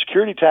 the Social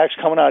Security tax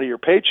coming out of your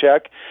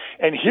paycheck.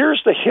 And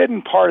here's the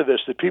hidden part of this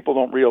that people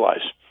don't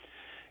realize.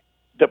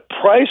 The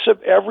price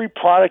of every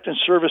product and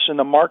service in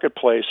the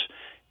marketplace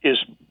is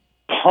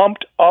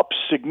pumped up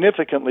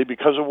significantly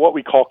because of what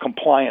we call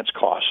compliance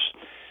costs.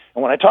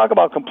 And when I talk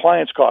about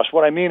compliance costs,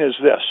 what I mean is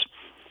this.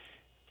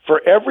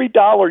 For every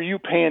dollar you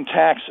pay in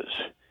taxes,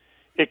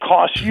 it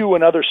costs you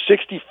another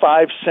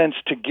 65 cents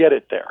to get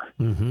it there.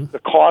 The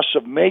costs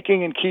of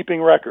making and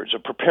keeping records,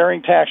 of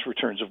preparing tax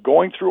returns, of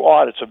going through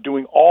audits, of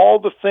doing all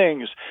the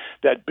things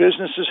that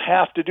businesses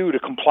have to do to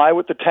comply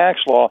with the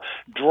tax law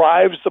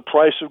drives the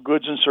price of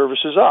goods and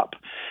services up.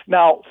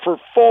 Now, for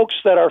folks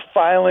that are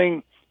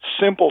filing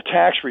simple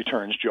tax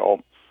returns,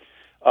 Joe,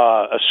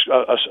 a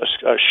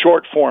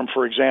short form,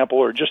 for example,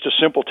 or just a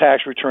simple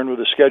tax return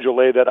with a Schedule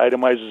A that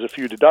itemizes a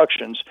few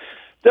deductions,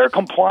 their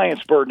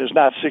compliance burden is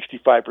not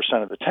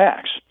 65% of the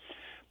tax.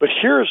 But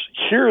here's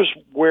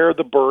where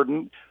the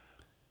burden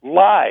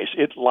lies.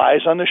 It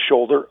lies on the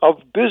shoulder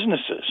of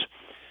businesses.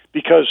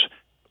 Because,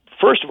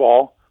 first of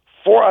all,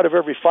 4 out of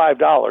every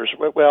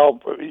 $5, well,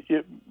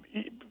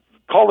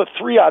 call it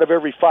 3 out of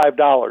every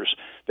 $5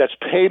 that's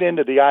paid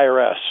into the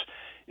IRS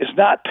is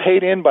not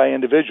paid in by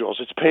individuals.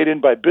 It's paid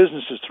in by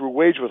businesses through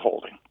wage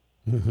withholding.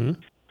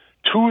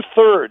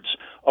 2/3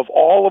 of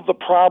all of the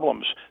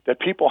problems that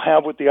people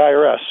have with the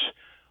IRS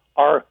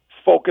are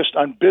focused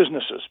on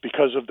businesses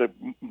because of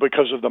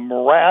the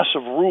morass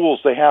of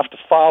rules they have to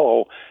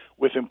follow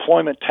with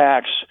employment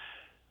tax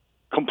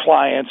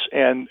compliance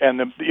and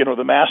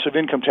the massive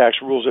income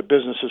tax rules that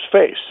businesses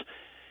face.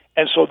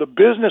 And so the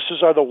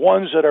businesses are the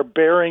ones that are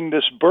bearing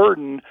this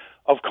burden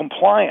of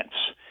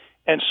compliance.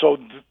 And so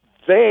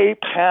they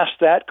pass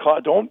that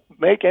cost. Don't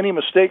make any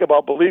mistake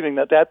about believing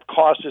that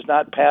cost is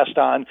not passed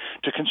on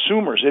to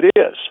consumers. It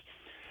is.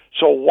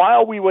 So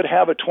while we would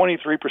have a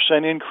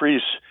 23%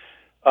 increase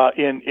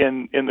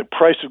in the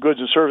price of goods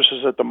and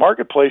services at the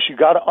marketplace, you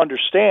got to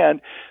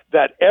understand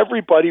that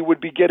everybody would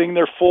be getting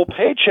their full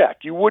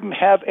paycheck. You wouldn't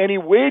have any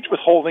wage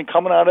withholding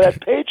coming out of that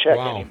paycheck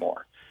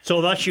anymore.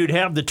 So thus you'd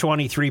have the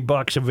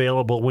 $23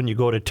 available when you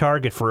go to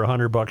Target for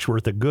 $100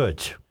 worth of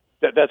goods.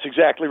 That's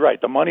exactly right.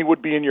 The money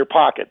would be in your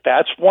pocket.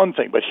 That's one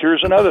thing. But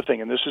here's another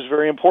thing, and this is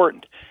very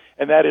important,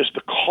 and that is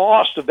the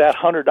cost of that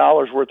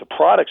 $100 worth of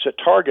products at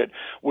Target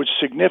would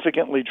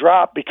significantly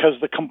drop because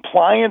the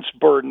compliance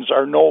burdens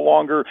are no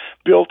longer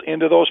built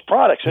into those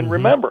products. And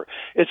remember,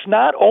 it's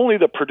not only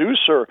the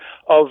producer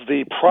of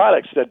the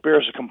products that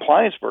bears a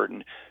compliance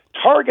burden.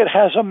 Target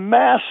has a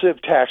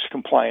massive tax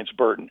compliance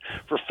burden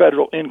for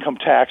federal income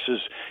taxes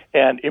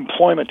and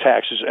employment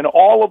taxes, and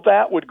all of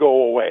that would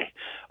go away.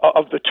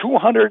 Of the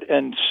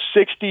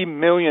 260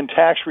 million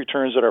tax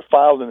returns that are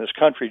filed in this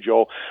country,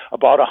 Joe,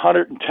 about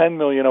 110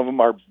 million of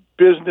them are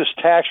business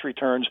tax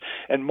returns,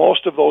 and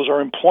most of those are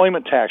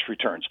employment tax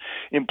returns.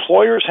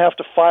 Employers have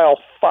to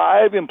file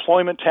 5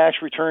 employment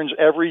tax returns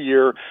every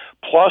year,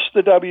 plus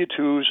the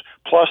W-2s,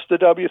 plus the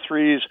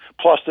W-3s,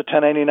 plus the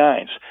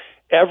 1099s.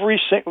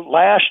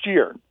 Last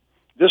year,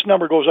 this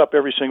number goes up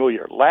every single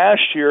year.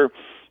 Last year,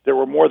 there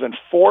were more than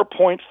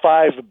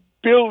 4.5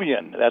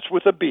 billion, that's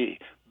with a B,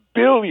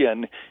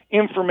 billion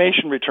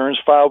information returns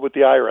filed with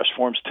the IRS,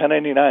 Forms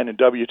 1099 and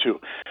W-2.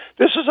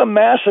 This is a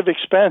massive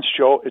expense,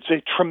 Joe. It's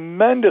a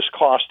tremendous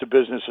cost to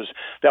businesses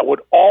that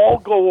would all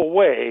go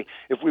away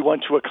if we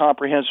went to a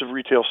comprehensive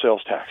retail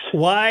sales tax.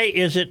 Why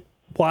is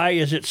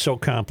it so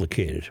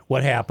complicated?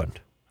 What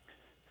happened?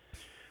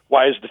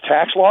 Why is the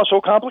tax law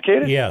so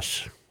complicated?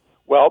 Yes.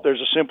 Well,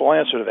 there's a simple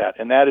answer to that,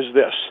 and that is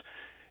this.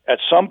 At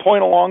some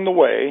point along the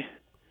way,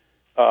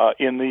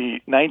 in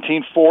the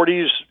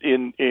 1940s,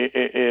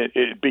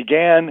 it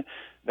began.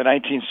 The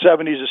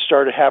 1970s, it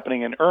started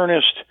happening in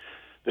earnest.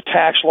 The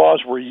tax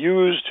laws were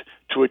used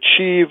to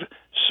achieve,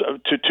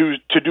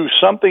 to do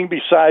something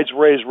besides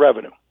raise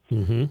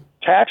revenue.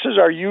 Taxes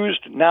are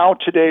used now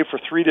today for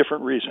 3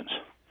 different reasons.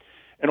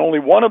 And only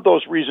one of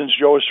those reasons,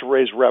 Joe, is to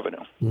raise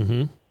revenue.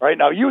 Right?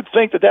 Now, you would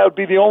think that would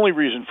be the only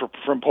reason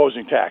for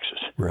imposing taxes.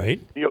 Right.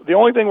 The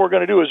only thing we're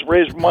going to do is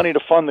raise money to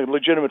fund the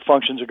legitimate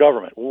functions of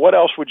government. What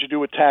else would you do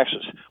with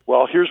taxes?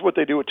 Well, here's what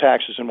they do with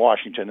taxes in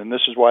Washington, and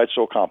this is why it's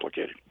so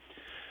complicated.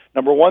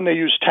 Number one, they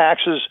use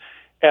taxes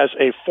as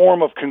a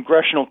form of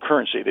congressional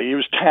currency. They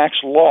use tax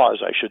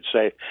laws, I should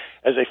say,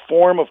 as a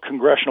form of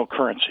congressional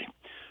currency.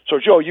 So,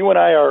 Joe, you and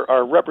I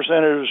are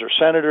representatives or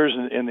senators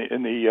in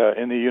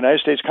the United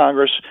States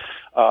Congress.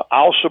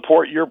 I'll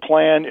support your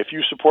plan if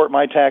you support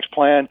my tax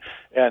plan,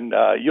 and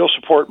you'll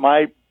support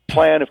my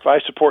plan if I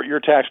support your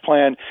tax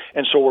plan.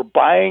 And so we're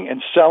buying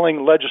and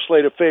selling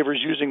legislative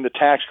favors using the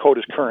tax code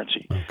as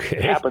currency. Okay.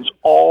 It happens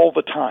all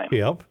the time.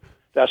 Yep.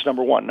 That's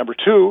number one. Number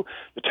two,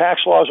 the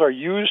tax laws are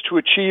used to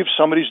achieve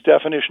somebody's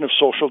definition of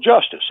social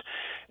justice.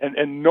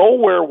 And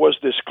nowhere was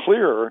this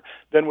clearer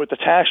than with the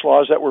tax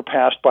laws that were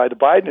passed by the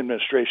Biden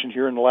administration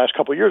here in the last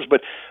couple of years.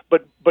 But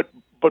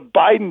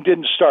Biden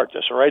didn't start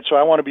this, all right? So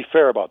I want to be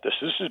fair about this.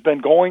 This has been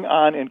going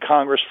on in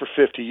Congress for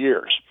 50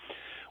 years,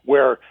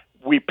 where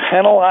we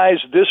penalize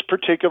this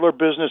particular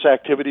business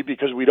activity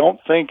because we don't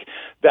think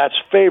that's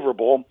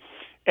favorable,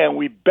 and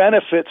we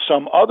benefit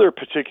some other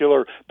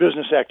particular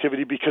business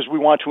activity because we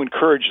want to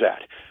encourage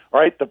that.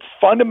 All right? The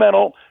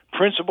fundamental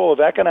principle of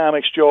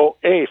economics, Joe,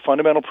 a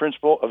fundamental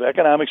principle of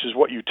economics is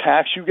what you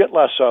tax, you get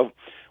less of.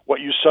 What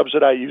you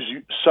subsidize,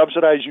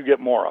 you get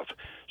more of.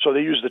 So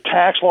they use the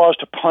tax laws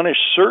to punish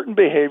certain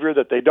behavior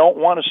that they don't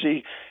want to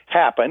see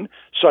happen,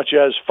 such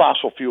as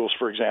fossil fuels,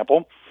 for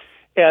example,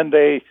 and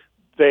they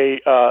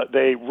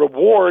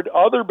reward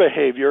other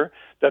behavior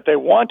that they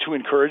want to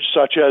encourage,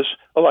 such as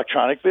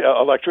electric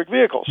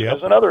vehicles,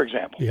 as another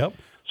example. Yep.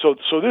 So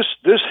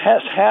this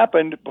has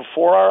happened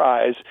before our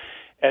eyes,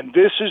 and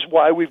this is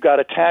why we've got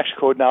a tax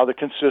code now that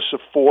consists of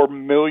 4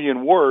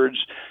 million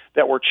words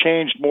that were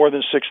changed more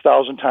than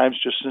 6,000 times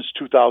just since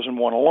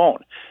 2001 alone.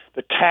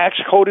 The tax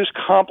code is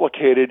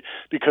complicated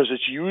because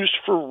it's used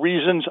for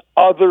reasons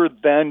other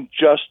than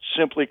just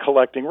simply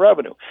collecting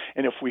revenue.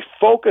 And if we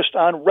focused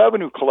on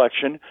revenue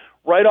collection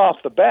right off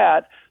the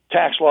bat,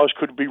 tax laws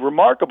could be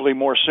remarkably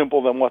more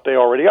simple than what they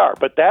already are.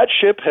 But that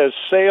ship has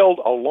sailed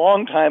a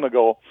long time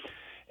ago,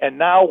 and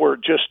now we're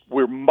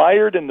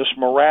mired in this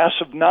morass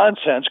of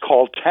nonsense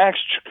called tax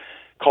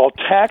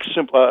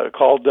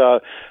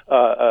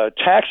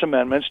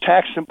amendments.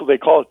 They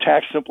call it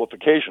tax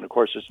simplification. Of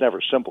course, it's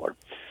never simpler.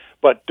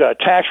 But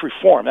tax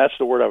reform, that's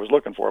the word I was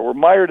looking for. We're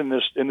mired in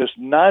this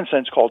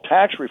nonsense called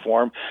tax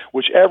reform,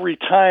 which every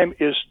time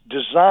is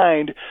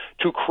designed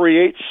to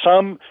create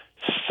some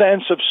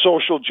sense of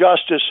social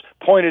justice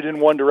pointed in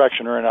one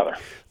direction or another.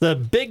 The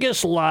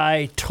biggest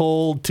lie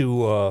told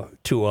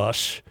to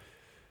us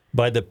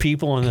by the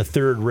people on the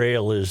third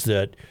rail is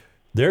that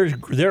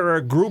there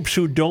are groups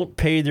who don't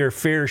pay their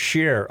fair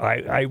share.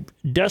 I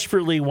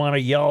desperately want to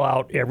yell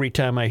out every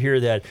time I hear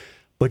that,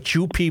 but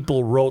you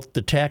people wrote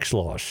the tax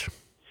laws.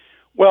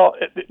 Well,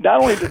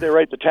 not only did they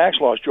write the tax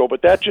laws, Joe,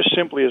 but that just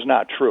simply is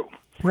not true.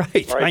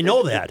 Right, I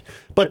know that,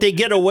 but they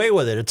get away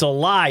with it. It's a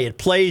lie. It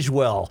plays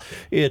well.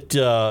 But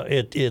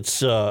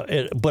it's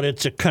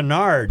a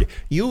canard.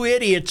 You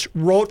idiots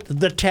wrote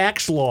the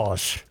tax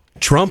laws.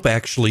 Trump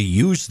actually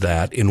used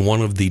that in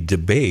one of the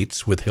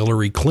debates with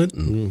Hillary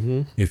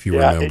Clinton, if you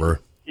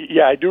remember.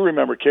 Yeah, I do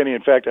remember, Kenny.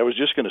 In fact, I was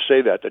just going to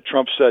say that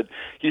Trump said,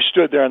 he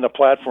stood there on the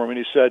platform and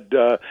he said,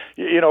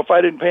 if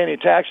I didn't pay any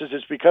taxes,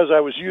 it's because I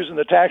was using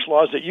the tax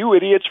laws that you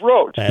idiots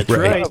wrote. That's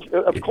right.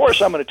 Of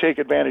course I'm going to take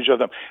advantage of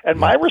them. And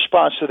my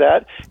response to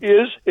that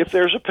is, if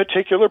there's a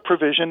particular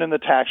provision in the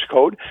tax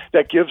code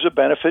that gives a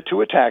benefit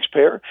to a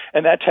taxpayer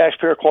and that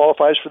taxpayer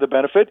qualifies for the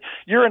benefit,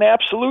 you're an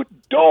absolute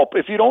dope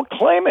if you don't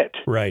claim it.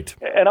 Right.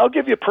 And I'll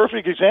give you a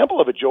perfect example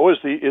of it, Joe, is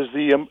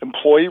the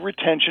employee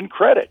retention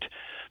credit.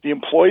 The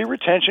employee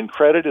retention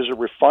credit is a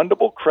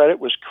refundable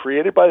credit, was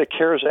created by the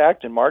CARES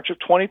Act in March of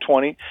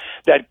 2020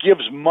 that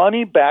gives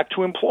money back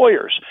to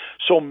employers.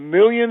 So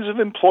millions of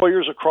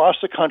employers across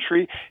the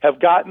country have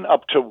gotten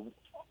up to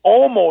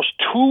almost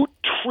 $2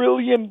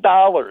 trillion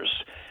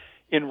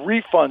in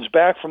refunds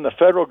back from the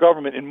federal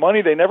government in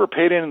money they never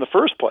paid in the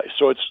first place.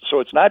 So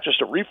it's not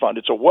just a refund,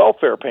 it's a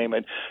welfare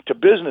payment to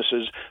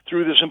businesses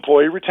through this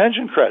employee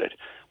retention credit.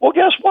 Well,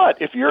 guess what?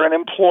 If you're an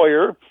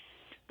employer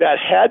that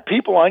had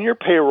people on your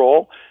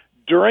payroll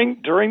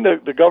during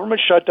the government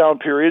shutdown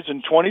periods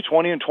in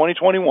 2020 and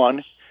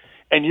 2021,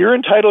 and you're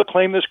entitled to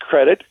claim this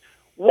credit,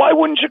 why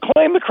wouldn't you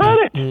claim the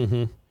credit?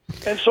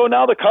 And so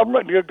now the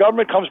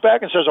government comes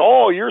back and says,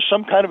 oh, you're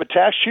some kind of a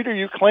tax cheater,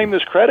 you claim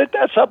this credit?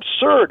 That's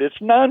absurd.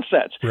 It's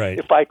nonsense. Right.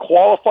 If I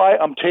qualify,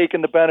 I'm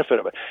taking the benefit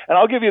of it. And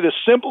I'll give you the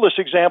simplest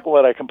example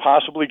that I can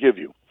possibly give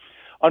you.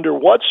 Under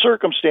what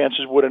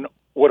circumstances would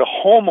a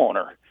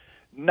homeowner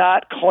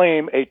not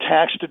claim a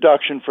tax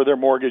deduction for their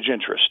mortgage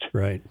interest?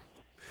 Right.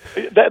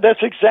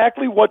 That's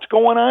exactly what's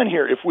going on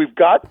here. If we've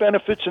got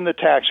benefits in the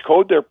tax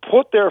code, they're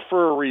put there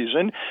for a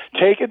reason.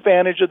 Take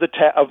advantage of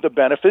the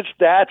benefits.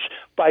 That's,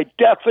 by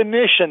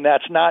definition,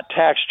 that's not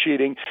tax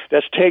cheating.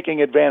 That's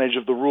taking advantage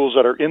of the rules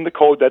that are in the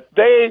code that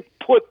they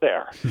put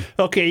there.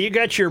 Okay, you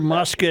got your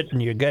musket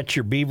and you got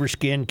your beaver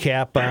skin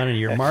cap on, and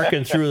you're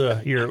marching through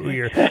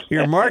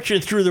you're marching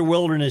through the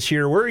wilderness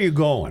here. Where are you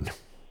going?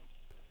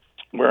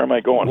 Where am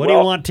I going? What do you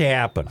want to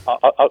happen?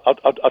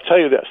 I'll tell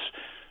you this.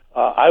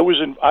 I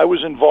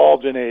was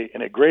involved in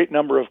a great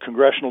number of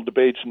congressional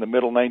debates in the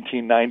middle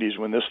 1990s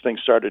when this thing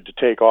started to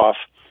take off.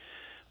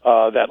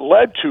 That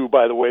led to,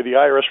 by the way, the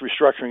IRS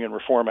Restructuring and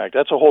Reform Act.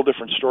 That's a whole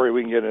different story.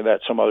 We can get into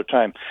that some other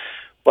time.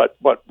 But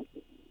what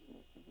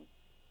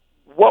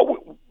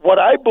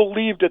I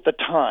believed at the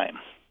time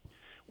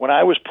when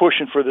I was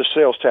pushing for this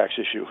sales tax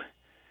issue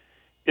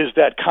is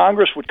that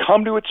Congress would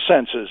come to its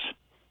senses.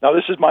 Now,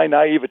 this is my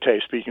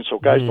naivete speaking, so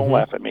guys, don't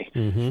laugh at me.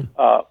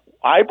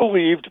 I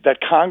believed that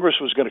Congress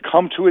was going to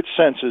come to its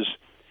senses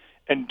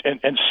and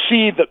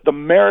see the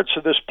merits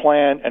of this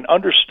plan and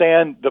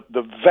understand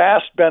the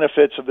vast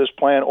benefits of this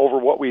plan over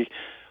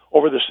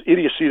this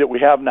idiocy that we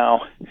have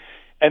now,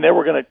 and they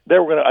were going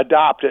to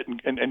adopt it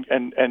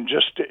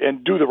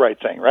and do the right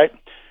thing, right?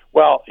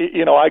 Well,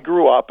 I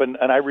grew up and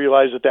I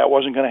realized that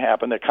wasn't going to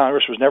happen. That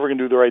Congress was never going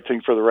to do the right thing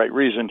for the right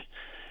reason.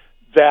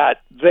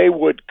 That they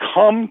would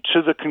come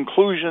to the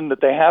conclusion that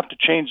they have to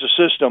change the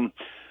system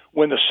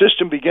when the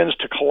system begins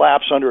to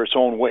collapse under its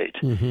own weight.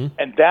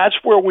 And that's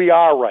where we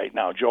are right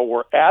now, Joe.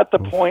 We're at the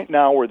point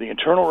now where the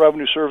Internal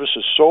Revenue Service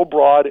is so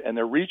broad and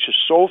their reach is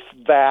so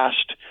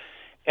vast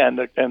and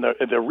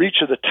the reach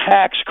of the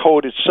tax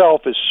code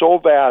itself is so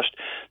vast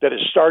that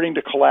it's starting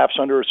to collapse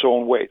under its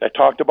own weight. I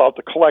talked about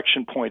the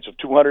collection points of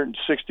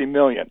 260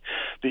 million,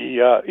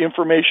 the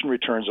information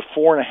returns of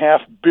 4.5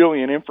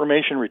 billion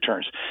information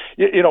returns.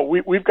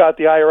 We've got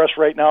the IRS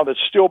right now that's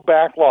still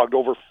backlogged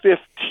over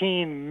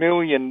 15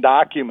 million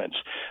documents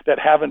that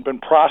haven't been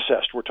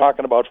processed. We're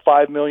talking about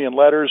 5 million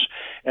letters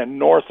and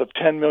north of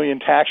 10 million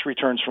tax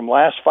returns from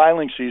last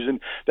filing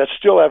season that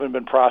still haven't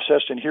been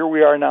processed, and here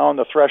we are now on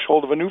the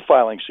threshold of a new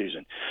filing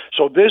season.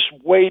 So this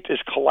weight is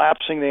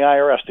collapsing the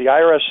IRS. The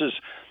IRS's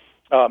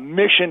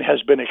mission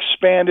has been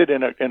expanded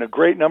in a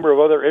great number of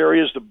other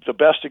areas. The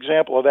best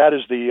example of that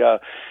is the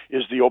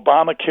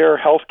Obamacare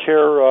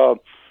healthcare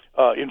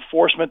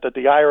enforcement that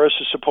the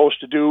IRS is supposed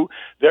to do.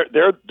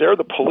 They're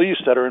the police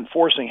that are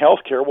enforcing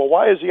healthcare. Well,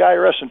 why is the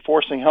IRS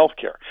enforcing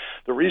healthcare?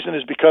 The reason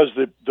is because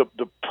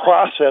the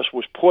process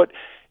was put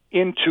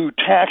into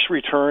tax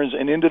returns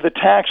and into the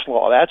tax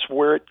law. That's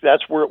where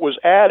it was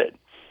added.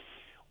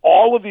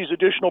 All of these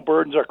additional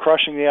burdens are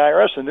crushing the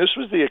IRS, and this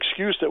was the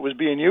excuse that was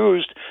being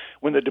used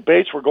when the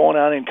debates were going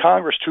on in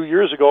Congress 2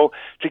 years ago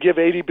to give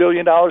 $80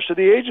 billion to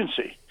the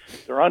agency.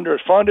 They're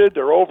underfunded,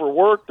 they're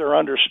overworked, they're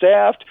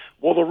understaffed.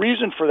 Well, the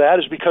reason for that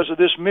is because of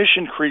this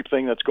mission creep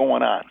thing that's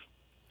going on.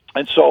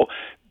 And so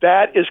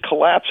that is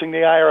collapsing the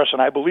IRS,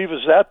 and I believe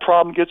as that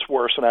problem gets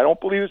worse, and I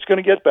don't believe it's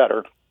going to get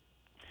better,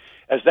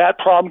 as that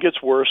problem gets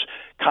worse,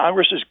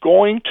 Congress is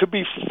going to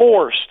be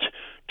forced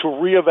to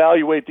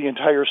reevaluate the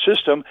entire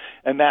system,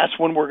 and that's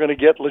when we're going to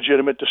get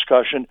legitimate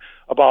discussion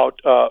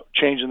about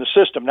changing the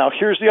system. Now,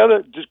 here's the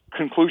other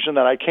conclusion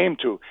that I came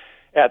to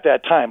at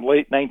that time,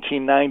 late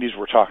 1990s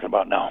we're talking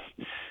about now,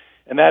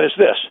 and that is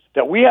this,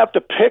 that we have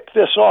to pick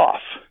this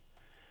off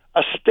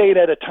a state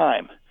at a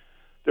time.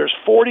 There's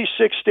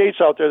 46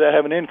 states out there that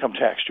have an income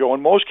tax, Joe.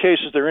 In most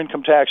cases, their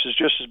income tax is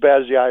just as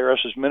bad as the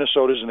IRS's.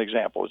 Minnesota is an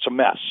example. It's a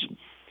mess.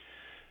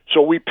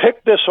 So we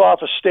pick this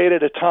off a state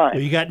at a time.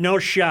 You got no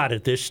shot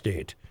at this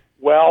state.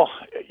 Well,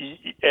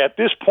 at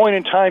this point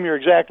in time, you're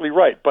exactly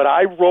right. But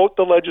I wrote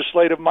the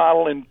legislative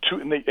model in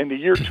the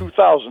year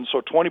 2000,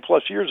 so 20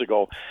 plus years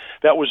ago.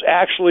 That was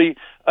actually,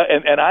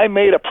 and I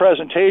made a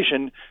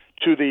presentation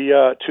to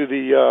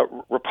the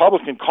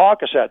Republican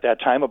caucus at that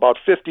time, about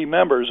 50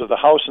 members of the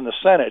House and the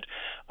Senate,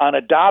 on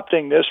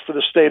adopting this for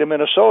the state of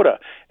Minnesota,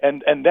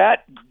 and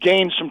that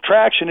gained some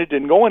traction. It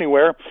didn't go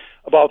anywhere.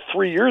 About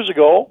 3 years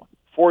ago,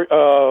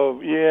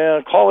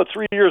 call it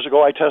 3 years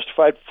ago, I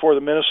testified before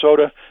the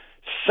Minnesota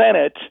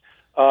Senate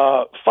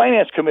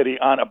Finance Committee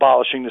on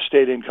abolishing the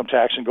state income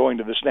tax and going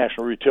to this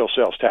national retail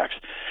sales tax.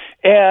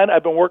 And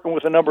I've been working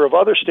with a number of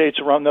other states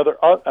around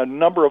a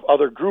number of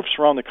other groups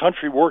around the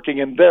country working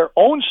in their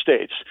own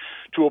states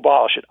to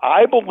abolish it.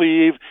 I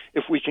believe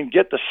if we can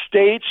get the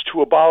states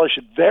to abolish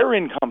their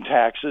income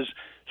taxes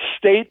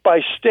state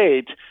by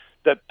state,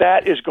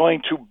 that is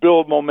going to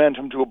build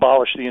momentum to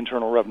abolish the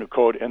Internal Revenue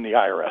Code and the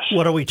IRS.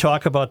 What do we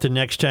talk about the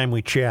next time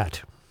we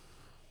chat?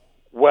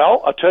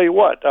 Well, I'll tell you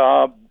what.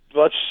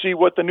 Let's see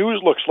what the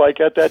news looks like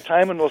at that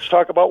time, and let's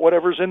talk about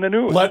whatever's in the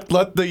news. Let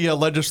the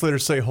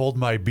legislators say, hold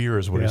my beer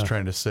is what he's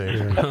trying to say.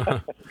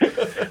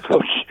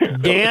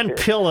 Dan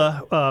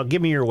Pilla, give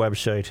me your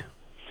website.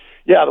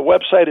 Yeah, the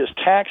website is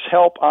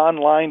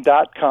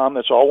taxhelponline.com.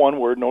 That's all one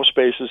word, no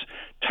spaces,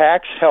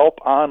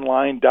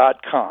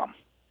 taxhelponline.com.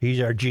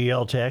 He's our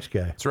GL tax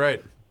guy. That's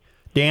right.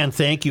 Dan,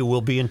 thank you.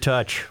 We'll be in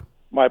touch.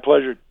 My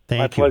pleasure.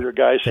 Thank you. Pleasure,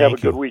 guys. Have a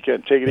good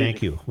weekend. Take it easy.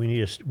 Thank you. We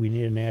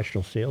need a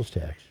national sales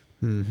tax.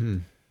 Mm-hmm.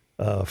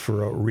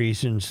 For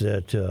reasons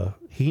that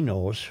he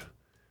knows,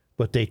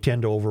 but they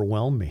tend to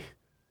overwhelm me.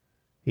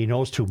 He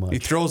knows too much. He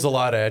throws a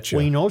lot at you.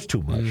 Well, he knows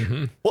too much.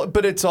 Mm-hmm. Well,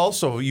 but it's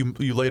also, you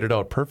laid it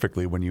out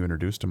perfectly when you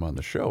introduced him on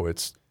the show.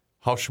 It's,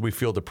 how should we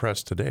feel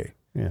depressed today?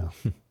 Yeah.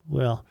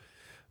 Well,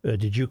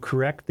 did you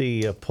correct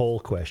the poll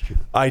question?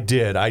 I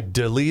did. I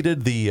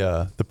deleted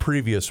the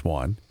previous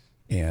one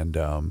and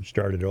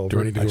started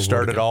over. I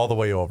started all the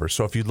way over.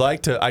 So if you'd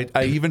like to,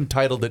 I even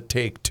titled it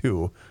Take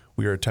Two.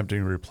 We are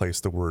attempting to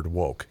replace the word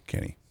woke,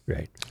 Kenny.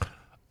 Right.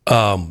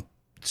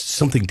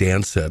 Something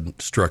Dan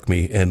said struck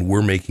me, and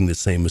we're making the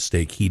same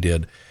mistake he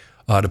did.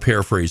 To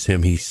paraphrase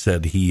him, he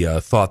said he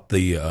thought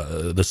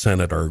the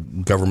Senate or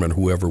government,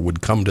 whoever,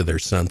 would come to their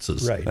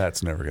senses. Right.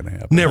 That's never going to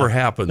happen. Never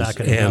happens. Not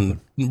gonna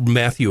and happen.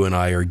 Matthew and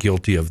I are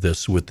guilty of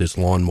this with this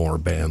lawnmower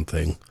ban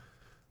thing.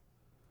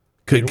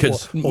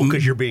 Because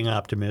you're being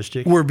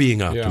optimistic. We're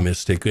being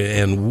optimistic,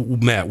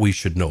 and Matt, we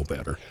should know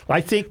better.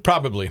 I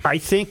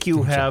think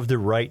you have the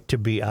right to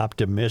be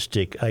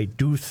optimistic. I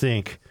do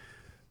think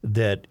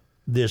that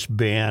this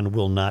ban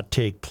will not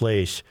take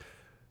place,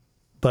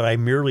 but I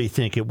merely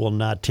think it will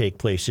not take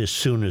place as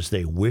soon as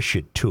they wish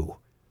it to.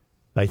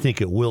 I think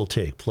it will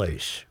take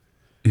place.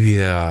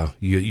 Yeah,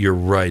 you're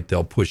right.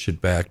 They'll push it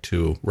back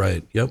to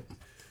right. Yep.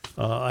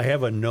 I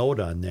have a note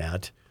on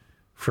that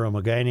from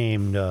a guy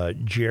named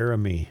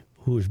Jeremy,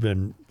 who's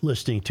been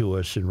listening to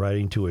us and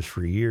writing to us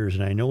for years,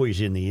 and I know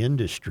he's in the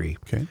industry.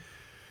 Okay.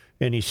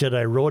 And he said,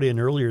 I wrote in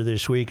earlier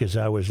this week as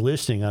I was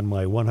listening on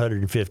my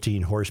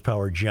 115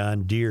 horsepower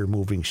John Deere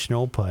moving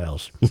snow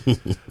piles.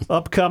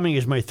 Upcoming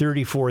is my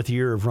 34th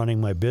year of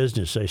running my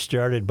business. I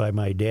started by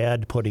my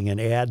dad putting an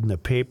ad in the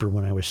paper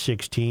when I was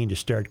 16 to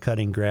start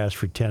cutting grass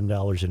for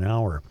 $10 an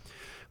hour.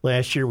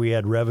 Last year, we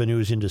had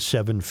revenues into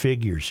 7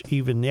 figures.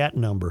 Even that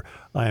number,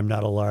 I am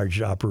not a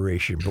large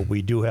operation, but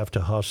we do have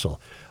to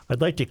hustle.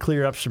 I'd like to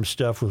clear up some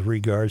stuff with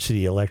regards to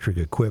the electric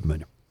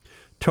equipment.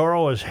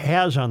 Toro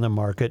has on the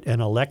market an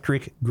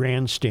electric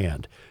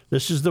grandstand.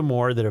 This is the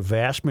mower that a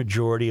vast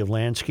majority of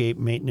landscape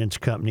maintenance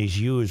companies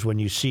use when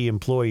you see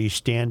employees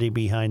standing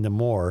behind the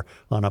mower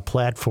on a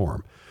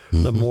platform.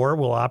 The mower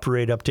will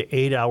operate up to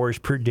 8 hours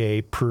per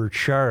day per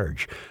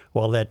charge.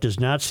 While that does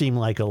not seem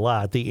like a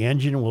lot, the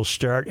engine will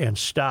start and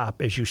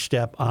stop as you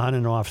step on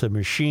and off the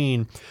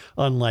machine,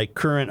 unlike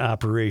current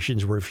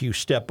operations where if you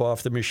step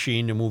off the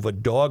machine to move a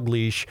dog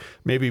leash,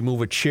 maybe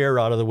move a chair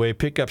out of the way,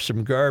 pick up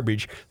some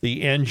garbage,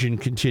 the engine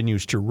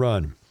continues to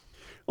run.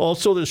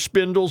 Also, the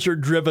spindles are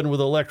driven with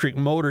electric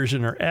motors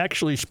and are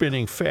actually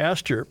spinning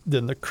faster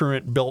than the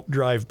current belt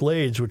drive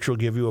blades, which will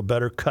give you a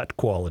better cut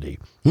quality.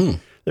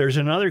 There's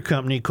another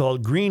company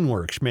called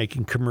Greenworks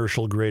making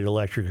commercial-grade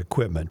electric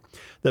equipment.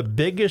 The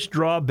biggest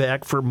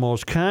drawback for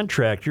most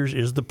contractors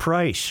is the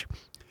price.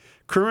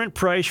 Current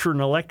price for an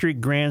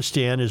electric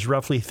grandstand is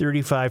roughly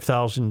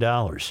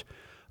 $35,000.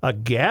 A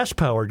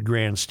gas-powered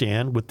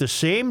grandstand with the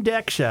same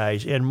deck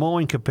size and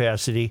mowing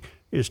capacity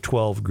is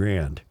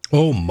 $12,000.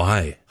 Oh,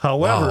 my.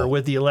 However, Wow.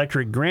 with the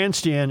electric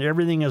grandstand,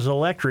 everything is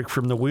electric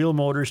from the wheel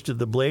motors to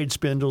the blade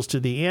spindles to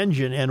the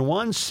engine, and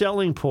one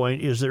selling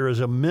point is there is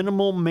a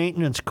minimal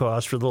maintenance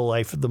cost for the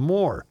life of the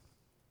mower.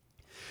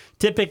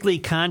 Typically,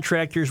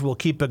 contractors will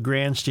keep a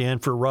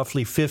grandstand for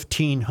roughly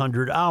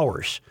 1,500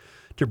 hours.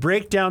 To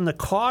break down the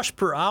cost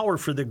per hour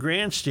for the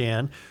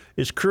grandstand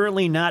is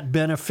currently not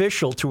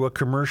beneficial to a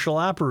commercial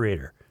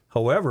operator.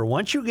 However,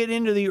 once you get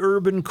into the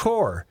urban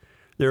core,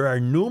 there are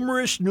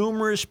numerous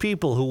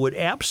people who would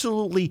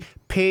absolutely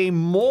pay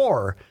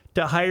more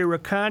to hire a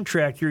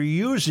contractor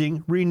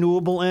using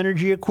renewable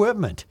energy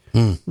equipment.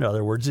 In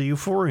other words, the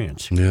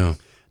Euphorians. Yeah.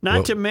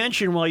 Not to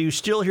mention, while you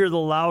still hear the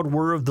loud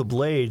whir of the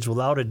blades,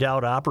 without a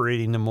doubt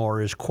operating the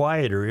mower is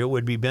quieter. It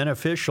would be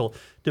beneficial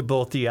to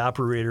both the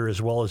operator as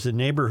well as the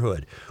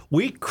neighborhood.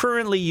 We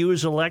currently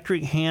use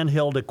electric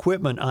handheld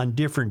equipment on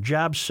different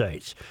job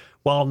sites.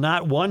 While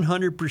not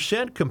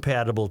 100%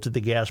 compatible to the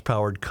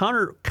gas-powered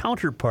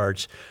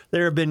counterparts,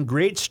 there have been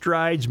great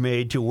strides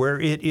made to where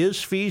it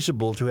is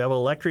feasible to have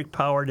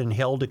electric-powered and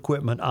held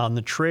equipment on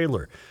the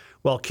trailer.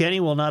 While Kenny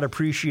will not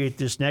appreciate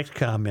this next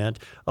comment,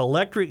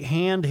 electric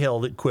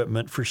handheld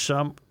equipment for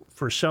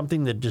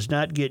something that does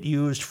not get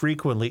used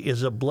frequently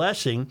is a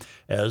blessing,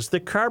 as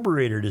the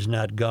carburetor does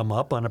not gum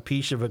up on a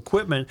piece of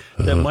equipment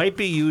that might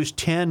be used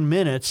 10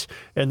 minutes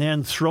and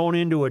then thrown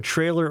into a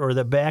trailer or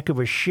the back of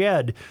a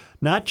shed,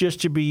 not just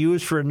to be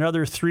used for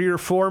another 3 or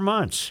 4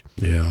 months.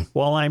 Yeah.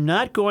 While I'm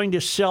not going to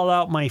sell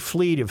out my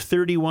fleet of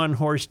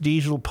 31-horse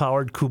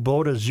diesel-powered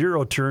Kubota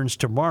zero-turns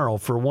tomorrow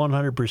for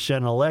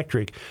 100%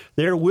 electric,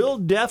 there will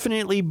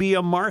definitely be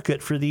a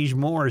market for these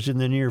mowers in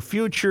the near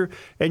future,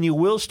 and you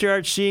will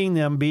start seeing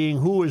them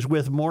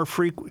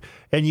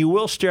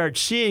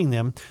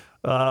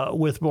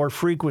with more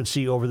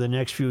frequency over the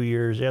next few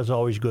years. As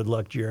always, good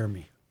luck,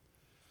 Jeremy.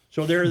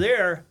 So they're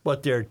there,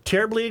 but they're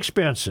terribly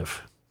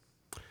expensive.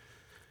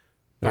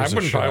 I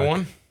wouldn't buy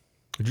one.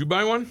 Would you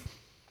buy one?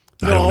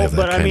 I don't No, have that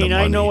but I kind of mean,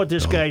 I know money, what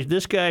this no.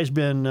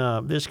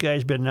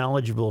 guy's been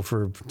knowledgeable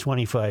for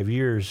 25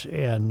 years,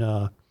 and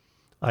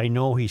I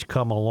know he's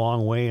come a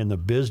long way in the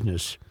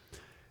business,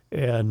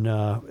 and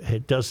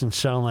it doesn't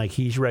sound like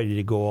he's ready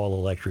to go all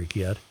electric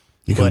yet.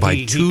 You can But buy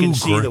he two can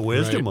see gra- the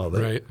wisdom of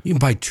it. Right. You can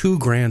buy 2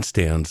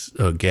 grandstands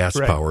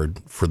gas-powered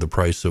for the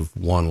price of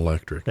 1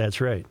 electric. That's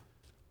right.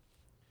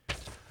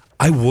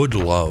 I would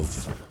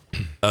love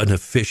an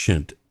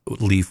efficient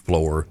leaf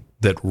blower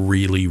that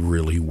really,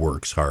 really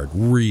works hard,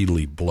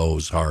 really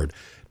blows hard.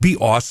 Be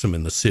awesome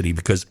in the city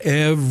because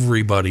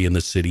everybody in the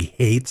city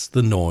hates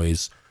the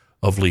noise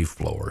of leaf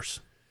blowers.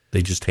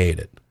 They just hate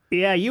it.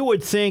 Yeah, you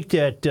would think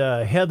that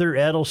Heather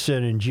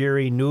Edelson and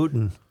Jerry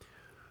Newton,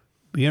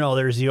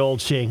 there's the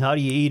old saying, how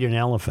do you eat an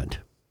elephant?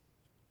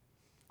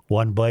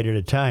 One bite at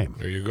a time.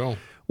 There you go.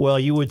 Well,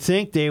 you would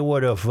think they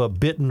would have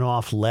bitten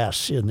off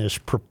less in this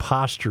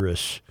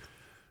preposterous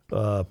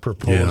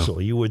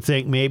proposal. Yeah. You would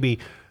think maybe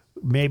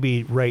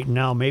right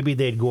now, maybe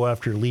they'd go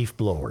after leaf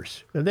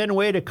blowers and then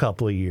wait a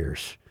couple of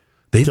years.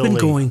 They've till been they-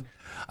 going.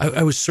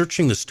 I was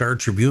searching the Star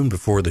Tribune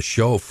before the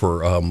show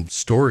for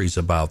stories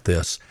about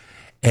this,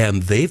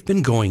 and they've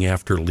been going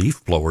after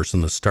leaf blowers in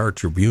the Star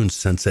Tribune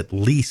since at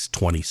least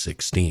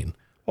 2016.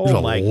 There's Oh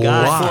a my lot.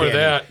 God! Before Kenny.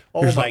 that,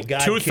 Oh there's my like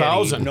God!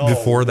 2000. Kenny. No,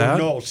 Before that?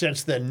 No,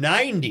 since the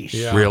 90s.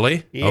 Yeah.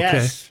 Really?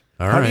 Yes.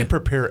 Okay. All How do you right.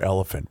 prepare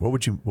elephant? What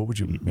would you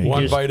make?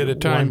 One Just bite at a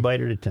time. One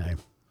bite at a time.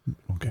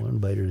 Okay. One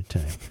bite at a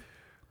time.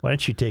 Why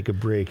don't you take a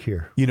break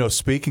here?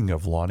 Speaking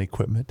of lawn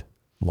equipment,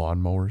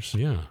 lawnmowers,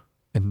 Yeah.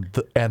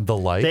 and the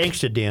like. Thanks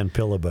to Dan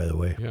Pilla, by the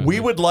way. Yeah. We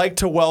would like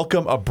to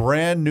welcome a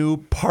brand new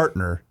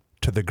partner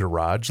to the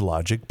Garage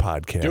Logic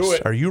podcast. Do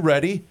it. Are you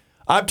ready?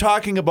 I'm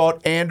talking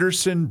about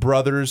Anderson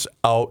Brothers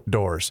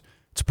Outdoors.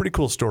 It's a pretty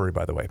cool story,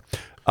 by the way.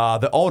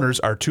 The owners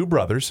are two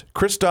brothers,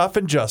 Christoph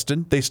and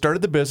Justin. They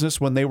started the business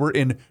when they were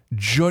in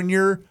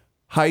junior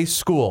high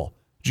school.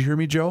 Did you hear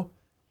me, Joe?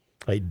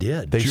 I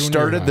did. They Junior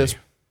started high. this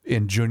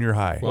in junior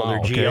high. Well, they're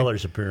Okay.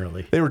 GLers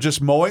apparently. They were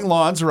just mowing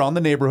lawns around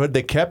the neighborhood.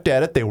 They kept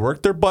at it. They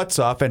worked their butts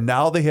off, and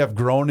now they have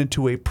grown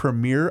into a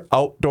premier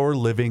outdoor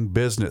living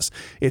business.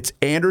 It's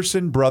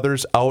Anderson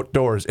Brothers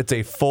Outdoors. It's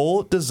a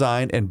full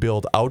design and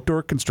build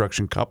outdoor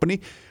construction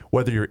company.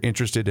 Whether you're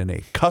interested in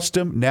a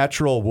custom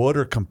natural wood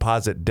or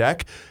composite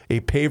deck, a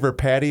paver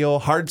patio,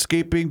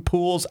 hardscaping,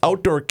 pools,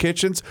 outdoor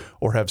kitchens,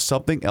 or have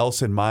something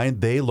else in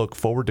mind, they look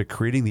forward to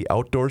creating the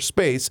outdoor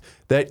space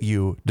that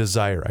you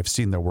desire. I've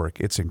seen their work.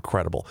 It's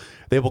incredible.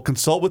 They will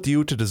consult with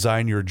you to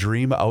design your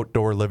dream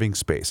outdoor living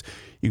space.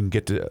 You can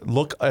get to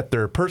look at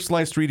their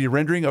personalized 3D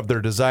rendering of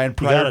their design You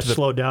prior got to to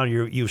slow down.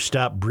 You've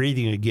stopped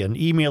breathing again.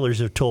 Emailers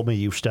have told me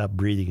you've stopped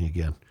breathing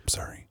again.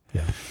 Sorry.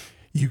 Yeah.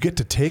 You get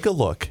to take a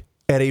look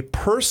at a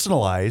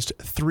personalized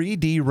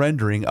 3D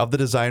rendering of the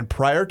design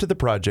prior to the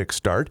project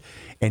start,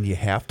 and you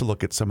have to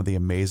look at some of the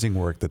amazing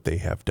work that they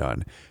have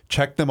done.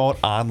 Check them out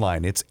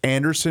online. It's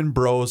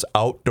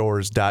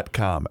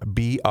AndersonBrosOutdoors.com,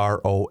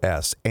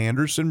 BROS,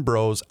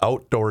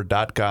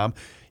 AndersonBrosOutdoor.com.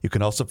 You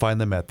can also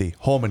find them at the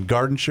Home and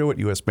Garden Show at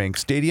US Bank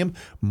Stadium,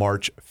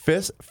 March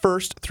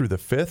 1st through the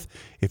 5th.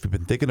 If you've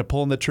been thinking of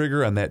pulling the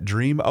trigger on that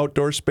dream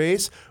outdoor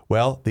space,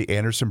 well, the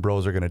Anderson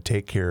Bros are going to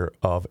take care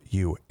of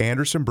you.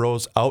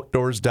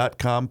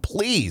 AndersonBrosOutdoors.com.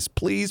 Please,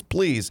 please,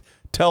 please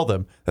tell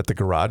them that the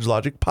Garage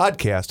Logic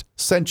podcast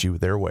sent you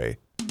their way.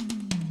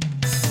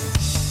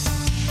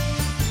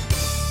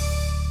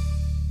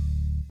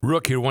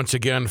 Rook here once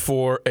again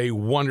for a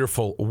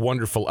wonderful,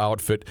 wonderful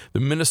outfit, the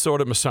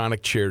Minnesota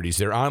Masonic Charities.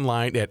 They're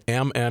online at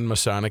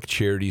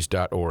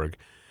mnmasoniccharities.org.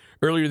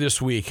 Earlier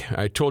this week,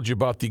 I told you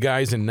about the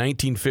guys in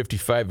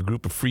 1955, a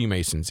group of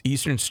Freemasons,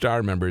 Eastern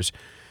Star members,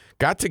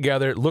 got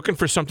together looking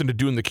for something to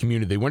do in the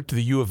community. They went to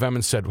the U of M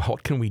and said,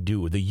 what can we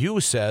do? The U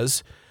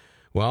says,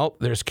 well,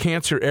 there's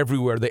cancer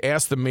everywhere. They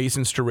asked the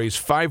Masons to raise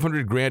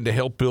 $500,000 to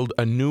help build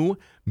a new $1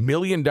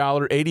 million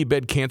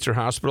 80-bed cancer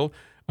hospital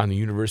on the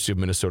University of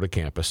Minnesota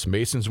campus.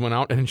 Masons went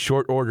out and in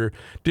short order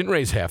didn't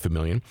raise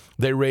 $500,000.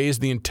 They raised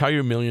the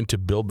entire $1 million to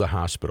build the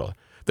hospital.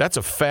 That's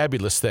a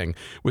fabulous thing.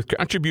 With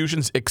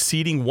contributions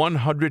exceeding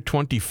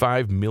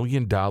 $125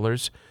 million,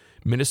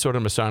 Minnesota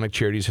Masonic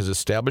Charities has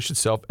established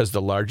itself as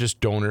the largest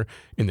donor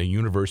in the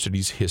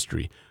university's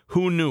history.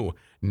 Who knew?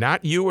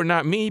 Not you or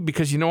not me,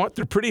 because you know what?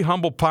 They're pretty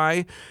humble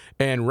pie,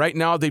 and right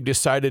now they've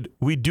decided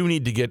we do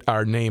need to get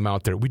our name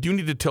out there. We do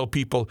need to tell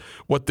people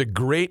what the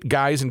great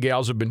guys and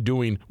gals have been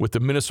doing with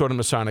the Minnesota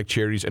Masonic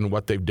Charities and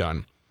what they've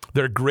done.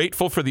 They're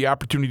grateful for the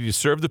opportunity to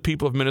serve the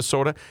people of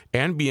Minnesota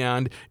and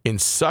beyond in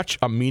such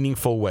a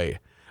meaningful way.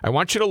 I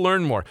want you to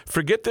learn more.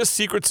 Forget this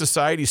secret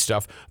society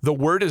stuff. The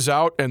word is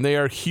out, and they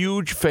are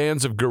huge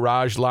fans of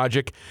Garage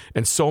Logic,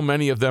 and so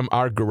many of them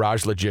are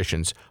garage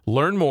logicians.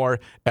 Learn more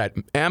at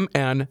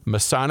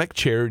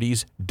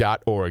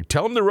mnmasoniccharities.org.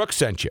 Tell them the Rook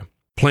sent you.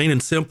 Plain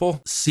and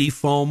simple,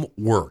 Seafoam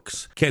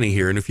works. Kenny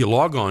here, and if you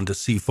log on to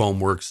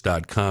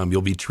seafoamworks.com,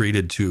 you'll be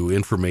treated to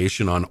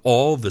information on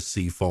all the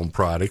Seafoam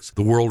products.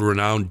 The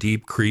world-renowned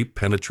Deep Creep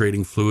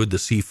Penetrating Fluid, the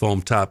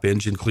Seafoam Top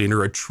Engine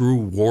Cleaner, a true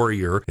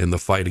warrior in the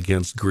fight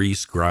against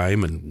grease,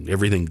 grime, and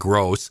everything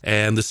gross.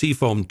 And the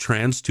Seafoam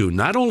Trans-Tune,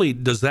 not only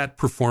does that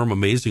perform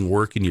amazing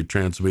work in your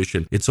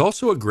transmission, it's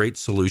also a great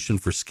solution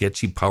for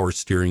sketchy power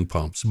steering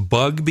pumps.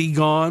 Bug Be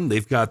Gone,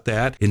 they've got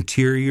that.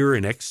 Interior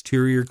and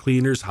exterior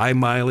cleaners, high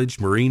mileage,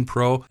 Marine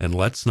Pro, and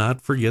let's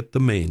not forget the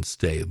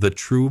mainstay, the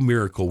true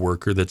miracle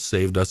worker that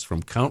saved us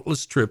from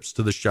countless trips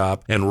to the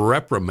shop and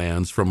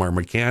reprimands from our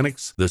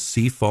mechanics, the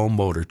Seafoam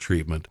Motor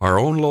Treatment. Our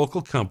own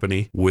local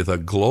company with a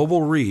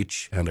global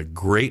reach and a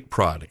great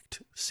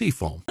product.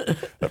 Seafoam.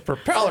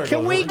 Propeller.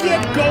 Can we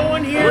get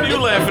going here? What are you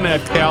laughing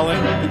at, Alan?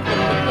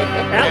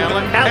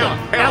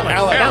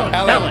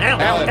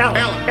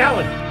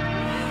 Alan.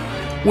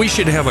 We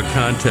should have a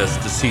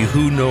contest to see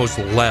who knows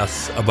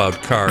less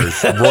about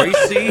cars,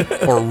 Royce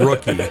or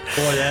Rookie. Boy,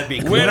 that'd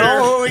be cool. You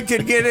know who we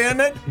could get in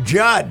it?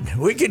 Judd.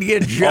 We could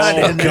get Judd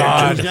in there.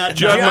 God. Not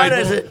Judd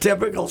is a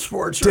typical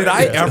sports Did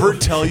I writer. ever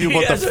tell you He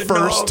about the doesn't know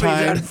first if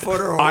he's on time foot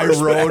or I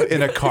horseback. rode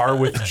in a car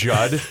with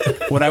Judd?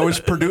 When I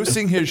was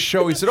producing his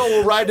show, he said, "Oh,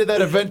 we'll ride to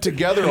that event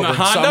together over in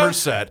Honda?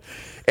 Somerset."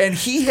 And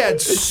he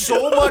had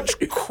so much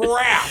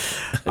crap,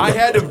 I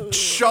had to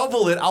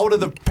shovel it out of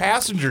the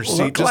passenger seat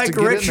Looked just like to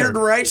get Richard in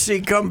there.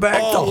 Ricey come back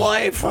to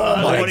life. Oh,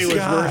 my Nobody was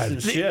worse God. than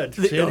Sid.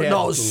 Sid had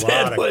No, a Sid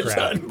lot of was crap.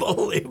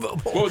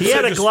 unbelievable. He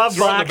had a glove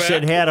box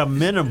that had a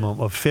minimum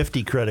of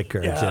 50 credit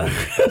cards in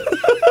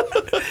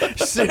it.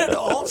 Sid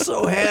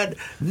also had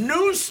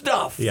new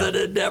stuff that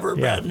had never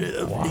been.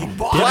 He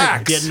bought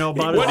Blacks. Didn't know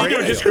about it. What do you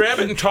do? Just grab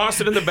it and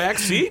toss it in the back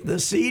seat? the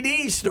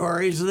CD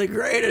stories are the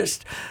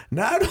greatest.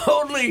 Not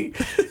only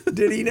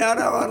did he not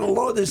know how to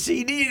load the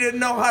CD, he didn't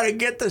know how to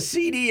get the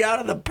CD out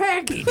of the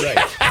package.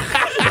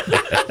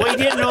 Well, he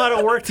didn't know how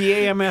to work the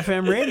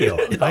AM/FM radio.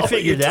 I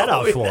figured that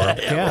out for him.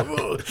 Yeah.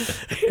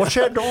 What's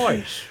that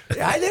noise?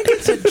 I think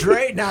it's a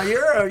trait. Now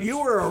you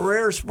were a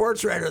rare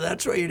sports writer.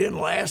 That's why you didn't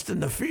last in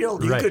the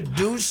field. You Right. could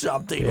do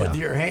something with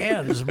your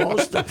hands.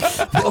 Most of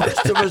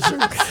us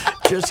are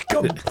just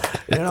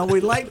we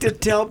like to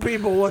tell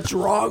people what's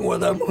wrong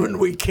with them when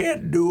we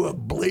can't do a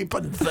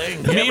bleeping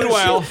thing.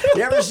 Meanwhile-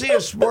 you ever see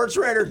a sports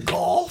writer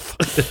golf?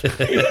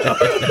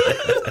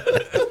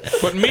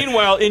 But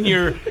meanwhile, in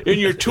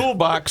your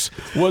toolbox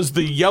was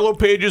the Yellow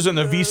Pages and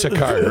the Visa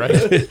card,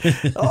 right?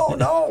 Oh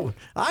no!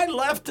 I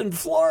left in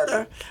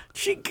Florida.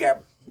 She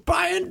kept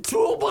buying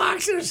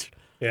toolboxes.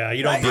 Yeah,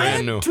 you I don't. Brand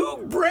had new. 2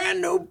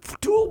 brand new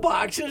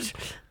toolboxes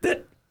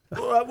that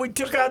we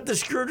took out the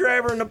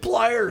screwdriver and the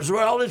pliers.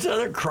 Well, this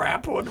other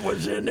crap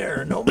was in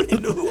there. Nobody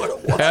knew what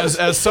it was.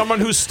 As someone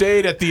who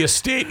stayed at the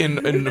estate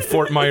in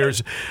Fort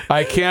Myers,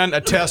 I can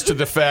attest to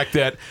the fact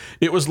that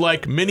it was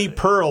like Minnie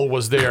Pearl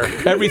was there.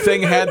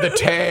 Everything had the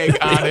tag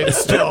on it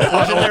still.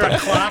 Wasn't there a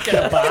clock in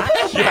a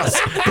box? Yes,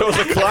 there was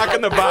a clock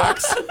in the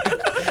box,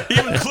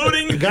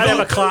 including. gotta have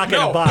a clock in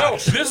a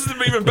box. No, this is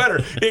even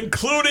better,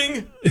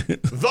 including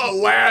the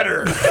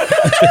ladder.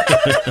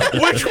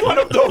 Which one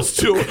of those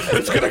two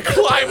is going to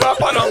climb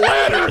up on a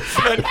ladder?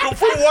 And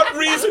for what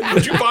reason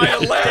would you buy a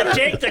ladder?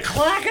 Take the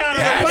clock out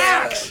of the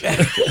box.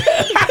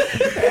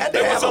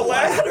 There was a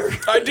ladder.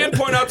 I did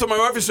point out to my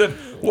wife, I said,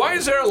 why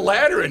is there a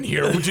ladder in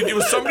here?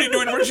 Was somebody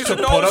doing it? She said,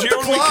 no, put it's up here the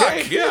when we clock.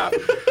 came. Yeah.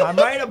 I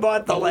might have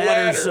bought the ladder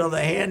ladder. so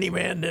the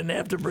handyman didn't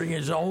have to bring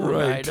his own.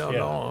 I don't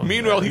know.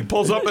 Meanwhile, he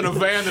pulls up in a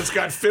van that's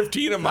got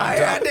 15 of them on I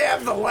top. had to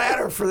have the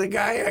ladder for the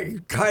guy I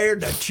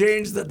hired to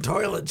change the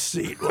toilet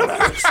seat when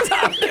I was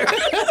down there.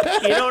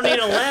 You don't need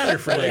a ladder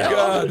for that.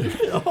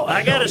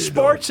 I got a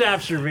sports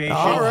observation.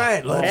 All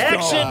right, let's go.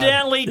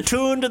 Accidentally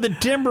tuned to the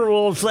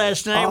Timberwolves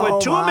last night Oh,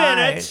 with 2 my.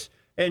 minutes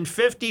and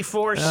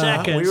 54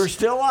 seconds. We were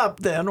still up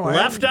then. weren't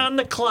left we? on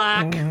the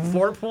clock,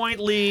 4-point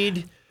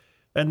lead,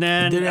 and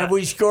then Have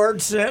we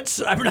scored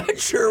since? I'm not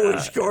sure we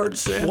scored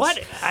since. what?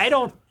 I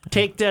don't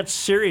take that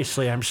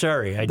seriously. I'm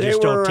sorry. I They just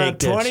were don't take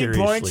that 20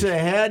 seriously. points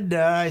ahead,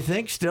 I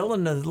think, still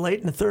late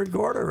in the third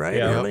quarter, right?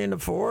 Yeah. Early in the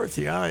fourth.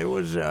 Yeah, it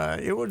was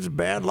a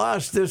bad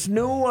loss. This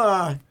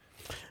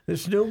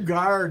new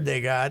guard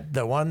they got,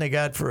 the one they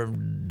got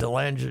from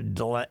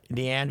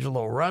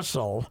D'Angelo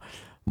Russell,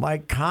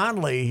 Mike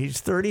Conley, he's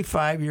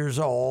 35 years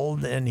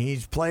old, and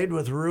he's played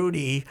with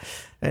Rudy,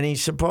 and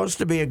he's supposed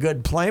to be a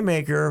good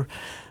playmaker,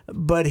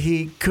 but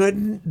he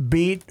couldn't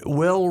beat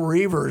Will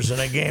Reavers in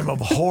a game of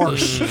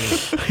horse.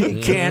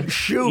 He can't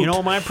shoot. You know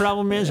what my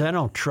problem is? I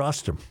don't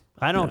trust them.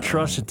 I don't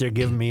trust that they're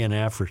giving me an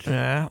effort.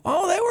 Yeah.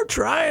 Oh, they were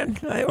trying.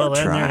 They Well, were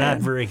then trying. they're not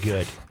very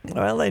good.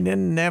 Well, they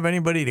didn't have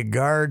anybody to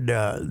guard.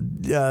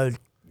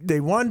 They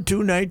won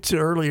 2 nights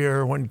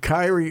earlier when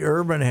Kyrie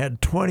Irving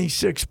had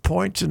 26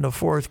 points in the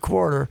fourth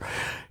quarter,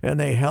 and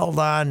they held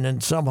on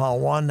and somehow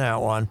won that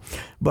one.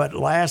 But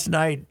last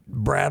night,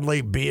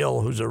 Bradley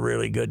Beal, who's a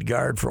really good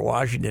guard for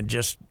Washington,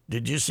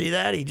 did you see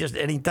that? He just,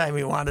 anytime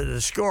he wanted to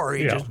score,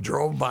 he just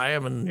drove by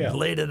him and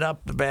laid it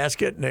up the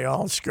basket, and they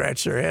all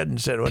scratched their head and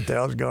said, what the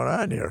hell's going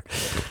on here?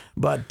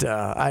 But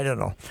I don't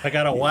know. I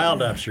got a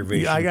wild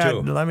observation,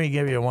 too. Let me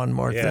give you one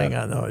more thing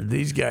on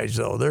these guys,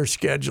 though. Their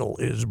schedule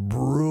is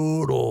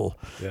brutal.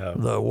 Yeah.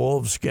 The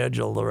Wolves'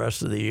 schedule the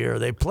rest of the year.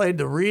 They played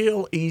the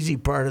real easy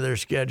part of their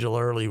schedule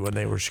early when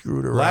they were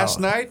screwed around. Last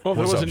night Well,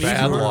 there was was a an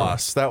bad easy one.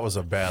 loss. That was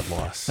a bad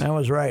loss. That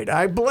was right.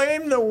 I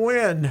blame the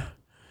win.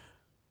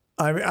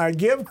 I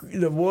give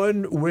the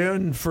one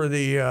win for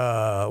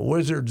the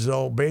Wizards,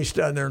 though, based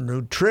on their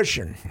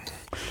nutrition.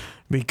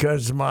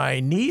 Because my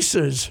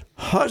niece's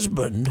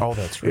husband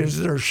that's right. is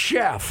their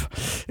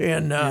chef,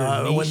 and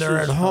when they're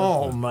at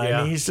home,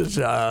 my niece's,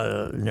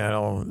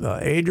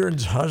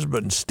 Adrian's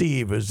husband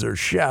Steve is their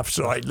chef.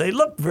 So they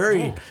look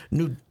very,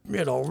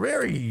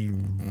 very.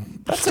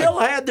 Still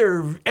had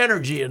their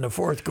energy in the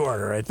fourth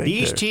quarter. I think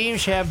These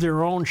teams have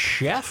their own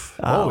chef?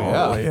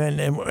 yeah.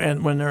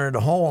 and when they're at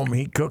home,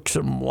 he cooks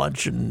them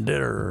lunch and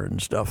dinner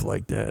and stuff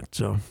like that.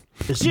 So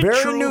Is it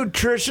very true?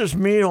 nutritious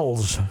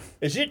meals.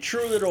 Is it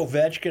true that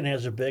Ovechkin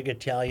has a big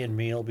Italian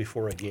meal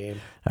before a game?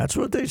 That's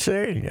what they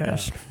say.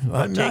 Yes,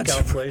 I'm not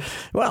Takeout place?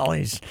 Well,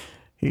 he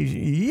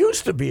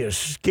used to be a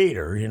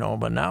skater,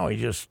 but now he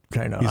just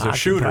kind of a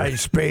shooter.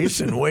 occupies space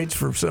and waits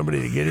for somebody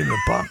to get him the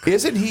puck.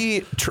 Isn't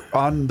he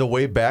on the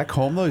way back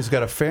home, though? He's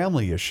got a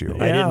family issue.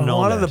 I didn't know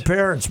one that. of the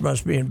parents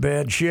must be in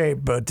bad shape,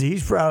 but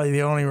he's probably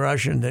the only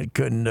Russian that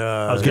couldn't.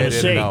 I was going to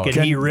say, know.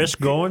 can he risk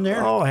going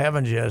there? Oh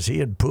heavens, yes!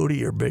 He and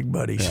Pooty are big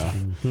buddies.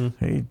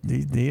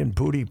 He and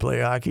Pooty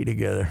play hockey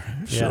together.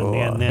 So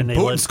and then they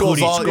Putin let scores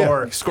Pooty all- yeah,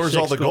 score. scores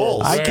 6 all the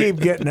goals. I keep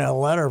getting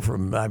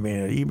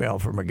an email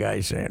from a guy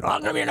saying, "How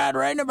come you're not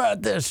writing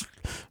about this.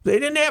 They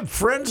didn't have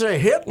friends of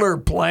Hitler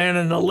playing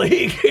in the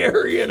league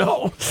here, you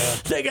know.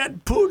 They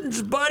got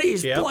Putin's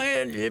buddies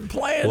playing.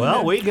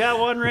 Well, we got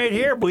one right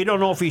here, but we don't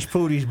know if he's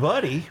Putin's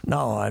buddy.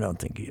 No, I don't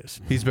think he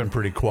is. He's been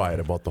pretty quiet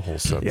about the whole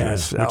subject,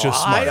 Yes, which is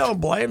smart. I don't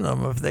blame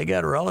them if they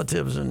got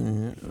relatives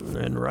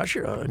in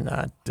Russia.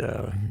 Not,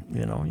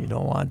 you know, you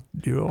don't want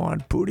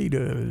Putin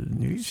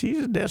to.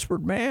 He's a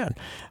desperate man.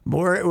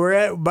 We're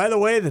at. By the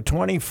way, the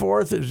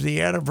 24th is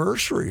the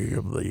anniversary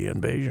of the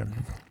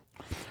invasion.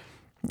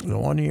 The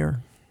 1 year.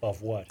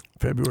 Of what?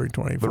 February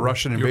 24th. The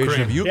Russian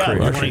invasion of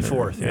Ukraine. Yeah,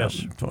 24th, yes.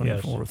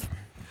 24th.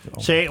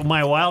 Yes. Say,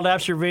 my wild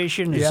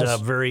observation is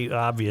Yes. very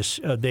obvious.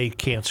 They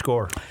can't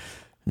score.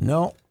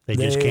 No. They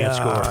just can't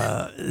score.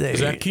 Is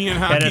that key in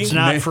hockey? And it's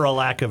not for a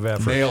lack of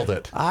effort. Nailed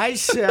it. I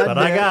said But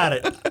I got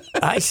it.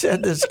 I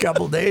said this a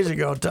couple days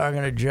ago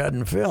talking to Judd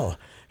and Phil.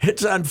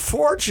 It's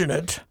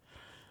unfortunate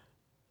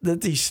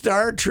that the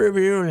Star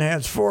Tribune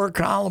has 4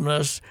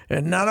 columnists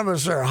and none of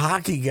us are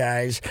hockey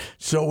guys,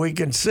 so we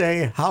can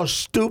say how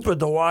stupid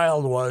the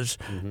Wild was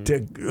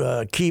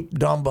to keep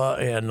Dumba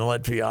and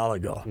let Fiala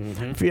go.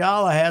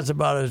 Fiala has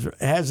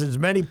as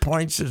many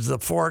points as the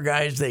 4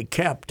 guys they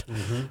kept.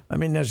 I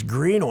mean, this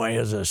Greenway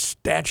is a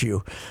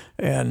statue,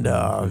 and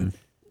you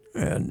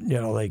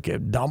know, they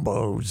kept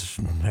Dumba, who's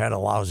had a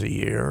lousy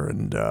year,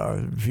 and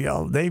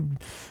Fiala. They,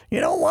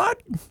 you know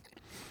what?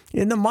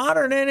 In the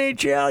modern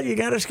NHL, you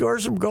got to score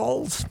some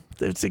goals.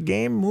 If the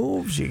game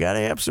moves, you got to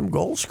have some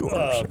goal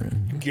scorers.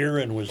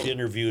 Guerin was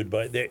interviewed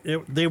by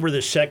they were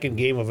the second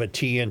game of a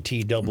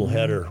TNT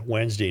doubleheader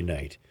Wednesday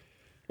night,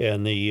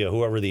 and the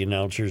whoever the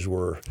announcers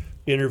were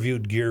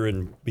interviewed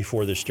Guerin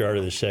before the start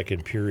of the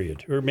second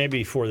period, or maybe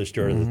before the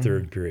start of the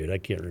third period. I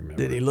can't remember.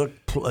 Did he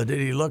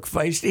look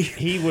feisty?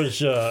 He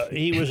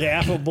was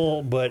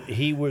affable, but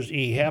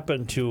he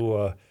happened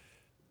to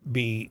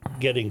be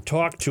getting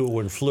talked to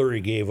when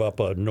Fleury gave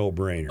up a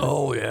no-brainer.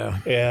 Oh yeah.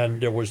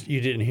 And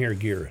you didn't hear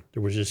Guerin.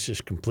 There was just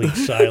this complete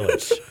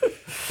silence.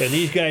 And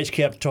these guys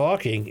kept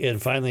talking, and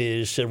finally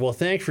they just said, "Well,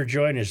 thanks for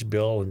joining us,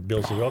 Bill." And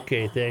Bill said,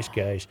 "Okay, thanks,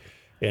 guys."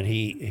 And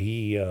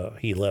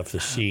he left the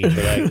scene.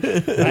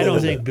 But I don't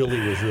think Billy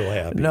was real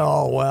happy.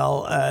 No,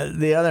 well,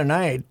 the other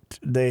night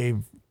they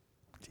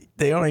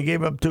only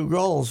gave up 2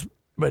 goals,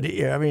 but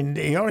he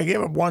only gave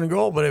up 1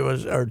 goal, but it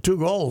was 2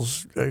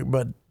 goals,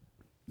 but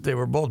they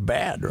were both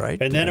bad,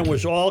 right? And then it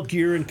was all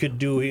Guerin could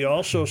do. He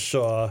also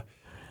saw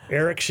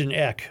Eriksson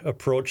Ek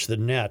approach the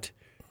net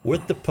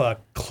with the puck,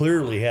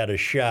 clearly had a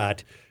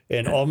shot,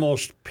 and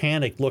almost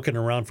panicked looking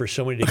around for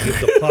somebody to give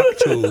the puck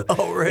to.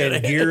 Oh, really?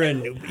 And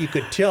Guerin, you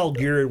could tell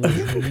Guerin was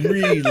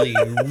really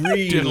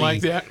Didn't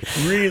like that?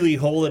 really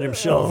holding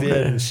himself in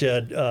and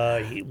said,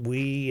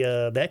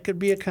 that could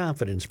be a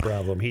confidence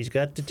problem. He's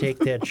got to take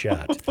that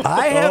shot.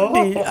 I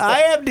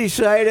have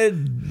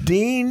decided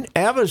Dean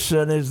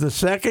Evison is the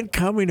second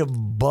coming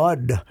of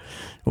Bud.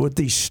 With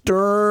the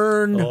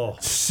stern,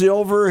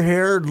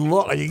 silver-haired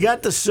look. You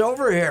got the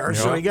silver hair,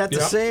 so you got the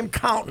same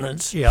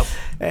countenance. Yep.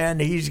 And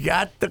he's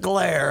got the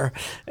glare.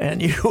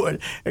 And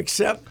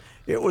except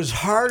it was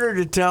harder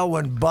to tell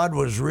when Bud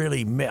was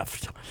really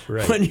miffed.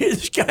 Right. When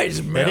this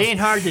guy's miffed. It ain't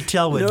hard to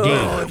tell with No,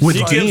 Dean. it's With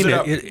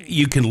not. Dean,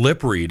 you can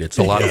lip read. It's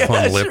a lot of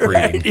fun lip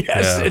Right. reading.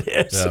 Yes, Yeah.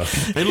 it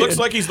is. It looks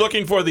like he's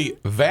looking for the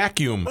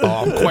vacuum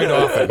quite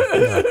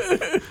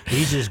often.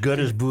 He's as good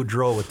as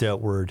Boudreaux with that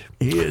word.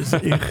 He is.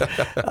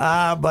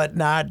 But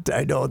not,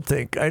 I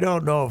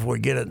don't know if we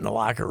get it in the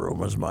locker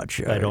room as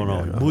much. I don't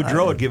know.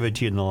 Boudreaux would give it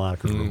to you in the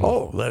locker room.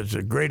 Oh,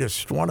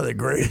 that's one of the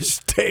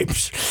greatest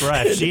tapes.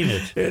 Right, I've seen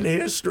it. In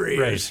history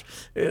Right.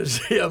 is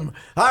him.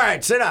 All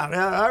right, sit down.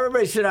 Now,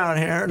 everybody sit down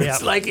here. And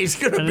it's Yeah. like he's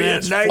going to And be a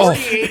that's nice.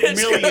 48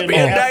 it's gonna million be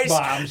a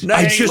F-bombs.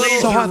 nice I just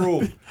little saw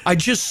room. it. I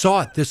just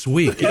saw it this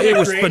week. It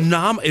was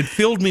phenomenal. It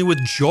filled me with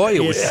joy.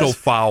 It was so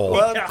foul.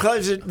 Well,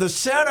 because the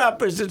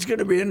setup is it's going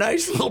to be a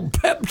nice little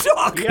pep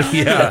talk.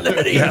 Yeah. And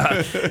then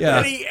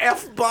Yeah. he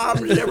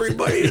F-bombs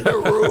everybody in the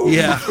room.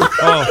 Yeah.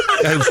 Oh,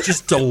 it was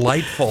just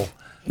delightful.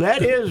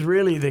 That is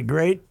really the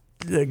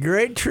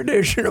great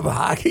tradition of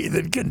hockey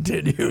that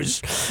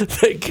continues.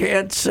 They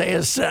can't say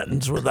a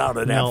sentence without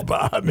an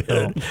F-bomb in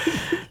it.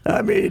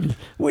 I mean,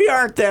 we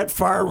aren't that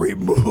far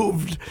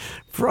removed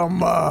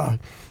from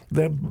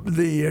the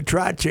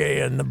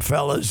Trache and the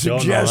fellas No,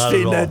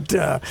 suggesting not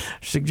at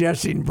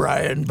suggesting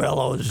Brian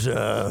Bellows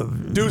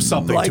Do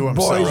something like to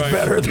himself. boys Right.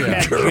 better than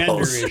Yeah, gender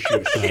girls.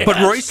 issues. But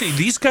Royce,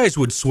 these guys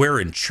would swear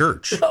in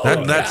church.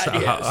 That's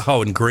God, yes.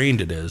 how ingrained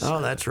it is. Oh,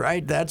 that's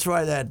right. That's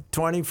why that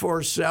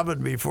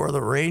 24/7 before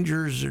the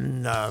Rangers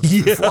and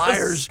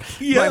Flyers,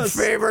 my Yes.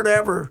 favorite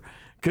ever,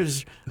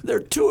 because they're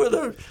 2 of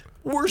the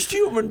worst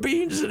human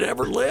beings that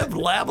ever lived,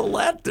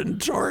 Lavalette and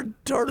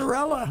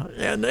Tortorella,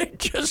 and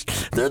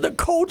they're the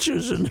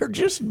coaches, and they're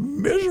just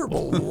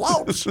miserable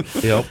louts.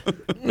 Yep.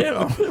 You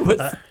know,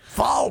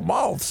 foul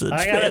mouths. It's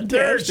I got a third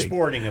fantastic.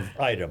 sporting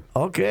item.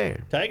 Okay.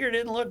 Tiger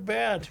didn't look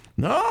bad.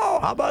 No,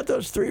 how about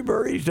those 3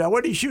 birdies?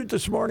 What did he shoot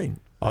this morning?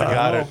 I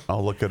got it.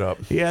 I'll look it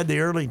up. He had the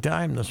early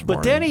time this morning.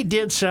 But then he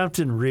did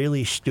something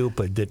really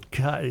stupid that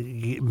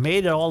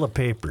made all the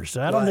papers.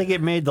 I don't think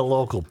it made the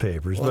local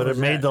papers, but it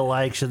made the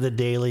likes of the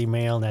Daily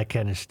Mail and that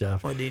kind of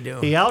stuff. What did he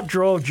do? He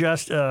outdrove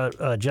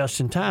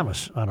Justin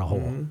Thomas on a hole.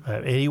 Mm-hmm.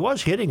 And he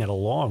was hitting it a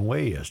long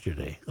way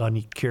yesterday,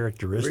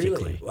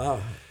 uncharacteristically. Really?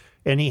 Wow.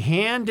 And he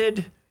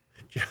handed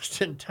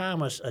Justin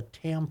Thomas a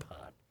tampon.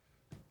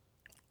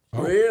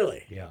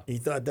 Really? Yeah. He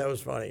thought that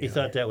was funny. He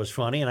thought that was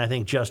funny, and I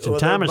think Justin Well,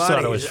 they're Thomas thought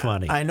it buddies. was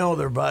funny. I know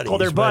they're buddies. Oh,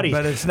 they're buddies.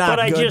 But it's not But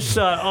I good. just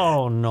thought,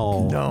 oh,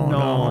 no. No.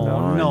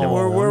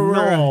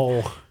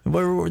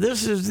 No.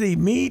 This is the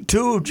Me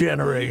Too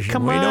generation.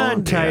 Come We on,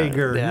 don't-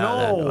 Tiger.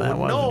 No, that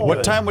wasn't no. good.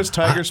 What time was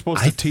Tiger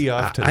supposed to tee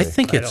off today? I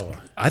think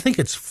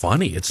it's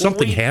funny. It's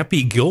something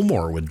Happy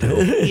Gilmore would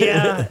do.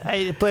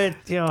 Yeah, but,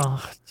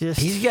 just...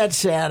 He's got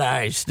sad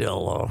eyes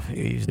still, though.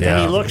 And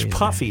he looks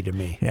puffy to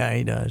me. Yeah,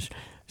 he does.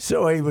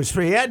 So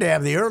he had to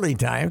have the early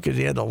time because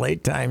he had the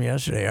late time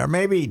yesterday, or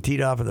maybe he teed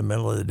off in the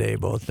middle of the day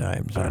both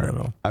times. I don't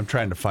know. I'm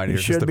trying to find It it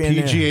here should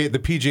because be in the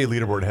PGA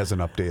leaderboard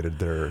hasn't updated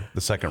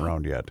the second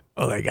round yet.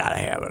 Oh, they gotta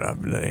have it up.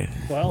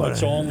 Well,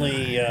 it's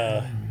only...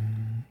 Well,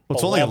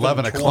 it's only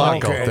 11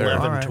 o'clock out there.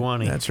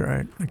 11:20. That's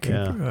right.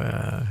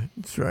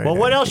 That's right. Well,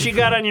 what else you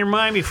got on your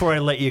mind before I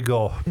let you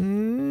go?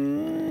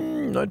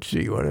 Let's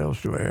see. What else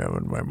do I have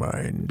in my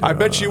mind? I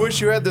bet you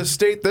wish you had the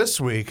state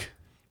this week.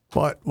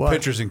 What?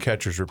 Pitchers and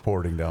catchers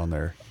reporting down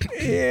there.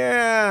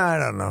 Yeah, I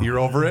don't know. You're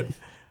over it?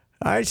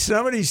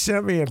 Somebody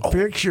sent me a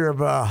picture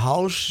of a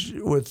house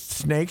with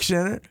snakes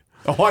in it.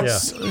 Oh,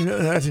 That's,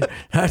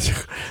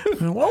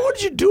 what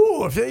would you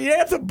do if you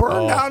have to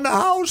burn down the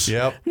house?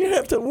 Yep. You'd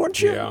have to,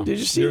 wouldn't you? Yeah. Did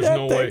you see There's that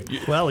no thing? way.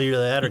 Well,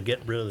 either that or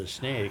get rid of the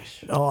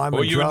snakes. Oh, I'm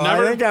Well, in you would trouble.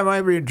 never- I think I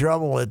might be in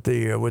trouble with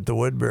the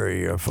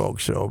Woodbury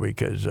folks, though,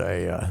 because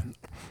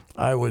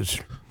I was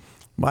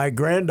my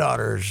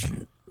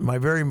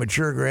very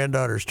mature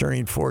granddaughter's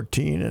turning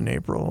 14 in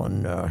April,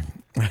 and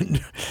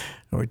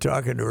we were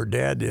talking to her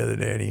dad the other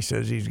day, and he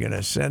says he's going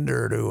to send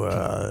her to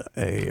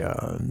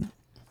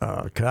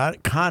a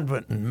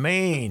convent in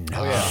Maine.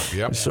 Oh, yeah.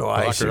 Yep. So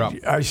Lock her up.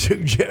 I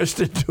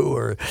suggested to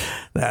her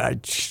that I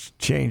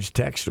changed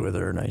text with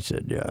her, and I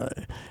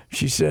said,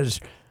 she says,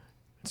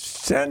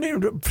 send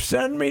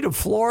me to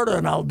Florida,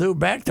 and I'll do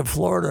back to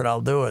Florida, and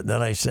I'll do it. And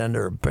then I send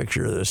her a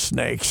picture of the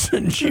snakes,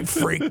 and she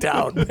freaked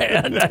out,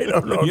 man. I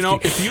don't know.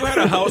 If you had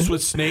a house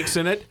with snakes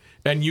in it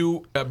and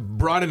you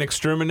brought an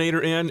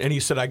exterminator in and he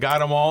said, I got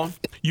them all,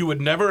 you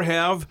would never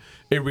have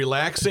a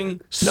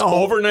relaxing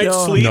overnight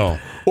sleep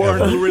or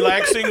a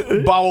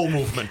relaxing bowel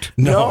movement.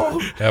 No,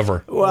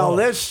 ever. Well,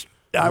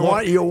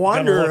 you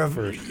wonder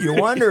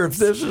look if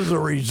this is a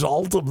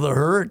result of the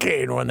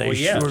hurricane when they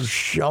were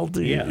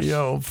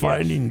sheltering,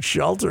 finding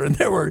shelter, and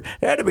there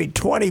had to be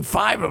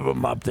 25 of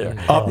them up there.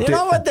 You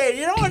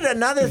know what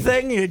another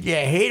thing you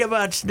hate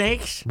about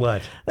snakes?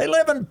 What? They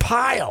live in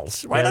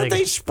piles. Why don't they-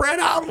 they spread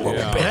out a little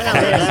bit?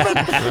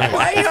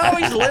 Why are you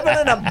always living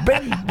in a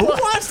big? Who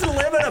wants to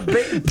live in a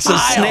big pile? It's a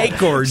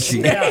snake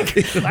orgy. I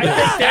think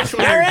that's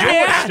what they're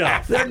doing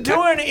stuff. They're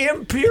doing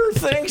impure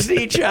things to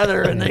each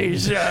other, and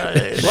these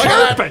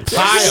serpents.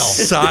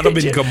 Sodom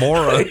and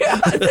Gomorrah. Yeah,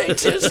 they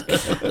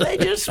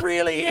just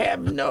really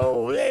have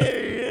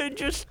they're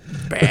just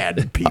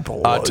bad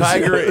people.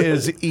 Tiger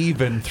is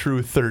even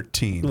through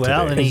 13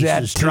 Well, today. and Is he's that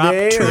just dropped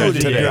today or two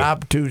did today. he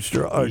drop two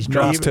straws? He's No,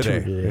 dropped it's today.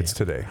 two today. It's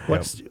today.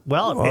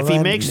 Well, if he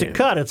then- makes the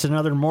cut, it's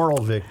another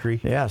moral victory.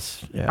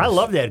 Yes, yes. I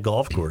love that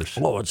golf course.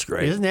 Oh, it's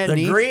great. Isn't that the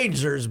neat?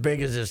 greens are as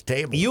big as this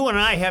table. You and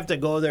I have to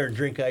go there and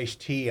drink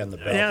iced tea on the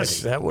balcony.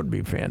 Yes, that would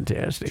be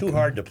fantastic. Too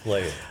hard to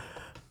play.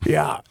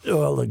 Yeah.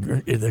 Well,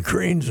 the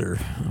greens are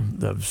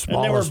the smallest.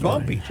 And they were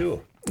bumpy, ones.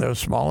 too. The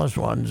smallest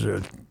ones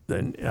are.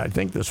 I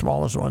think the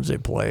smallest ones they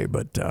play,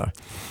 but that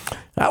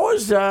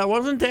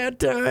wasn't that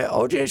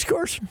OJ's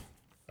course?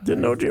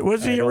 Didn't OJ?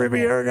 Was he a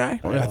Riviera guy?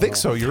 I think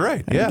so. You're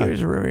right. I think he Yeah.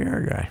 was a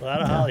Riviera guy. A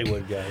lot of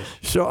Hollywood guys.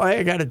 So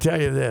I got to tell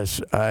you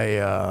this.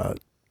 I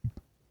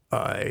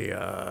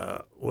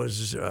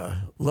was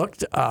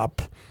looked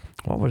up.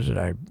 What was it?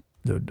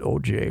 The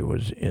OJ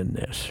was in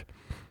this.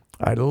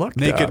 I looked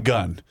Naked up.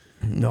 Gun.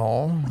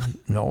 No.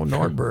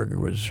 Nordberg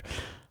was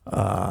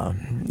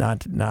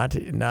not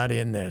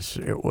in this.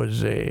 It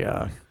was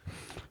the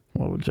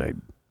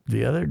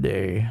other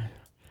day.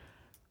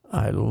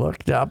 I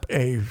looked up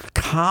a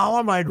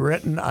column I'd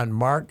written on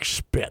Mark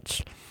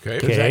Spitz.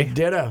 Because I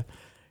did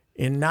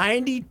in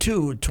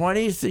 92,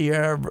 20th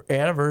year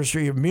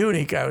anniversary of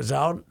Munich, I was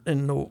out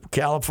in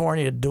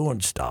California doing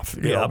stuff,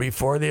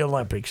 before the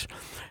Olympics.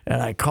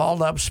 And I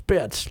called up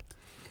Spitz,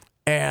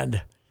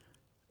 and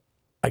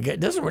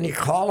this is when you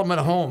call him at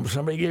home.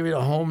 Somebody gave you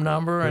the home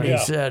number, and he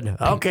said,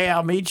 okay,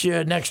 I'll meet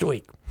you next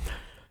week.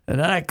 And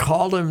then I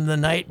called him the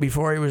night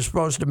before he was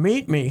supposed to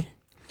meet me,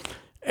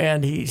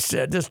 and he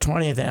said, this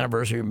 20th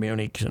anniversary of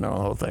Munich, the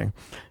whole thing.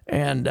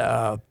 And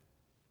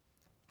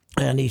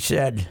he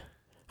said,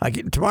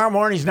 Tomorrow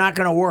morning's not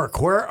going to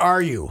work. Where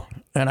are you?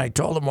 And I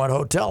told him what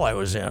hotel I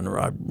was in,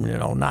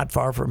 not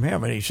far from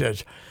him. And he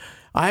says,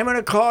 I'm going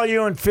to call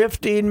you in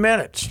 15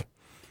 minutes.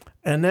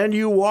 And then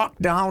you walk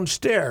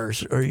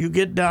downstairs, or you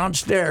get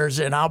downstairs,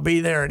 and I'll be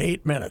there in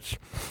 8 minutes.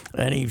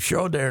 And he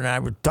showed there, and I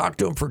would talk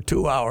to him for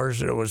 2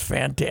 hours, and it was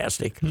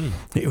fantastic.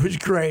 It was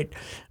great.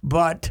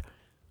 But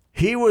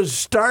he was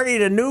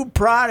starting a new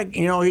product.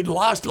 He'd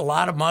lost a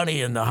lot of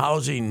money in the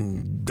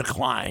housing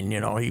decline.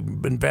 He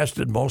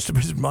invested most of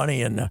his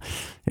money in,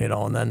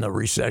 and then the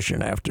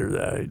recession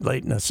after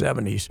late in the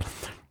 70s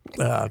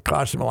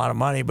cost him a lot of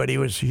money. But he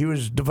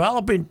was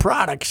developing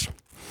products.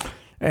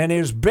 And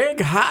his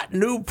big, hot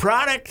new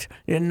product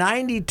in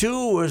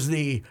 '92 was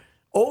the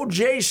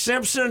O.J.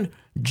 Simpson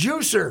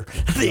juicer,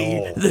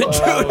 the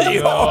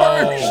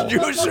orange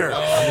juicer.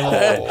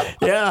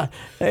 Yeah,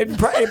 it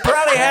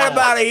probably had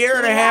about a year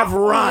and a half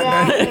run.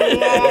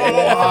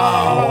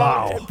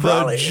 Wow.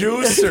 The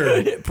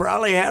juicer. It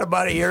probably had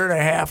about a year and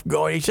a half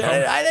going. He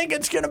said, I think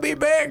it's going to be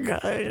big.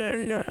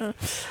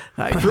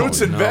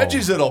 Fruits and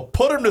veggies that'll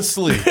put him to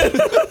sleep.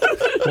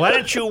 Why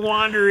don't you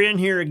wander in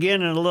here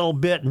again in a little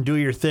bit and do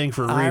your thing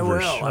for Reavers? I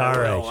will. All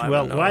right.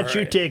 Well, why don't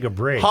you take a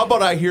break? How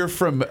about I hear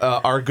from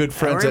our good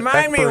friends at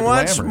Remind me Eckberg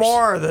once Lammers.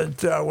 more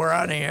that we're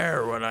on the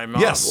air when I'm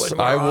Yes,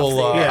 I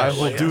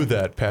will do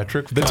that,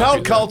 Patrick. The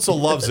town council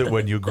loves it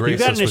when you grace You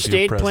got us an with your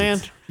estate presence.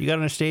 plan? You got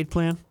an estate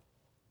plan?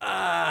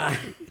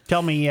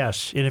 Tell me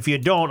yes. And if you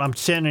don't, I'm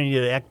sending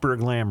you to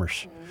Eckberg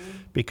Lammers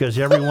because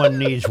everyone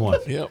needs one.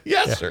 Yep.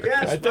 Yes, sir.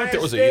 Yes, I think that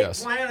was a my yes.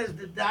 estate plan is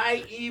to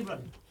die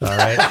even. All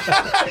right.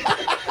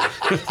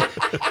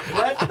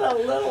 Let the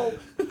little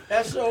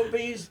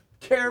SOBs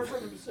care for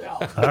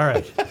themselves. All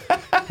right.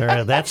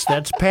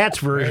 That's Pat's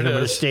version of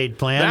an estate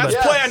plan. That's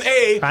but plan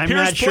A. I'm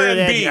Here's not sure plan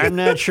that B. I'm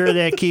not sure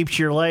that keeps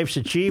your life's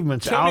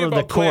achievements Tell out me of the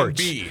about plan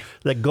courts. B.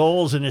 The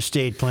goals in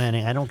estate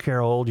planning. I don't care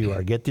how old you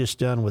are. Get this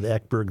done with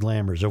Eckberg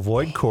Lammers.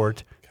 Avoid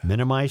court,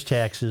 minimize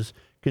taxes,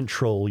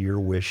 control your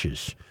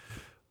wishes.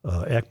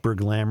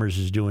 Eckberg Lammers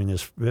is doing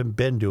this.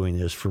 Been doing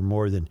this for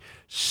more than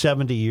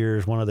 70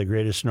 years. One of the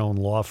greatest known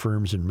law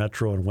firms in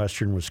Metro and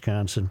Western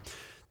Wisconsin.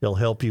 They'll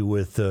help you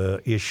with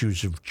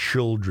issues of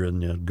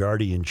children,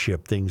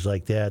 guardianship, things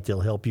like that.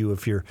 They'll help you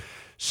if you're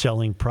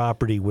selling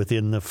property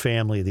within the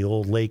family, the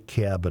old lake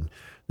cabin.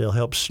 They'll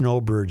help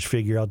snowbirds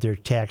figure out their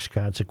tax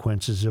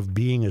consequences of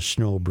being a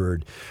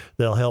snowbird.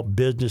 They'll help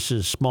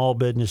businesses, small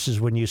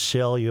businesses, when you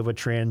sell, you have a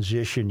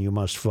transition you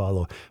must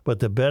follow. But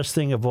the best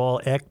thing of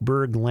all,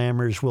 Eckberg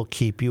Lammers will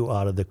keep you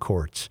out of the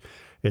courts.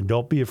 And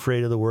don't be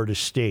afraid of the word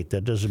estate.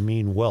 That doesn't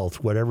mean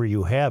wealth. Whatever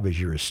you have is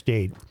your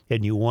estate.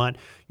 And you want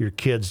your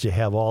kids to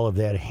have all of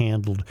that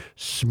handled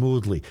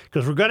smoothly.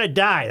 Because we're going to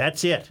die.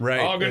 That's it.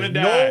 Right. All gonna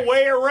There's die. no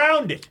way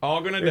around it.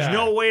 All gonna There's die.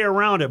 no way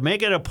around it.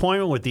 Make an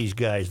appointment with these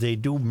guys. They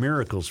do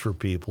miracles for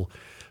people.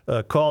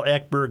 Call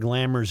Eckberg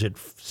Lammers at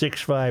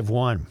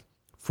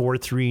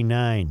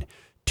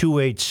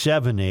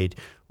 651-439-2878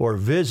 or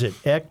visit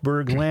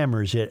Eckberg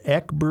Lammers at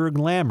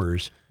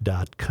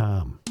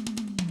eckberglammers.com.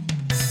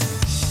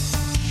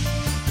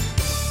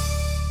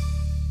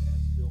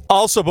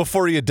 Also,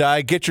 before you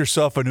die, get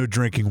yourself a new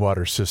drinking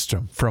water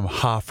system from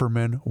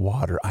Hofferman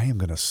Water. I am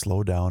going to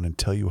slow down and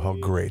tell you how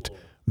great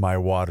my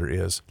water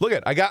is. Look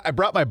at, I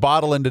brought my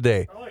bottle in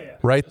today. Oh, yeah.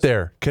 Right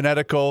there.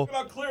 Connecticut Look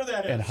how clear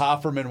that is. and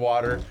Hofferman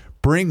Water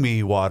bring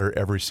me water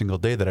every single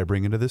day that I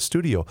bring into this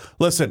studio.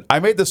 Listen, I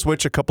made the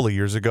switch a couple of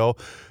years ago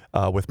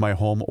with my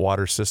home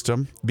water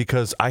system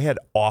because I had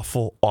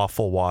awful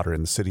water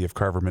in the city of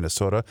Carver,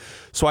 Minnesota.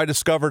 So I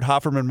discovered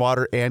Hofferman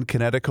Water and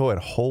Connecticut, and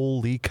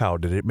holy cow,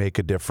 did it make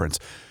a difference.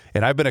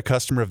 And I've been a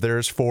customer of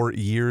theirs for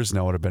years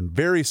now and have been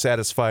very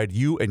satisfied.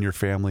 You and your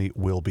family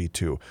will be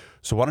too.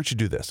 So why don't you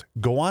do this?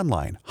 Go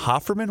online,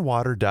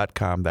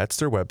 HoffermanWater.com. That's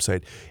their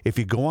website. If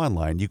you go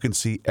online, you can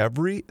see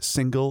every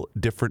single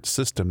different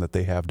system that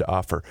they have to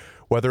offer,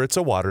 whether it's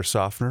a water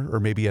softener or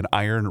maybe an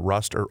iron,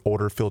 rust, or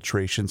odor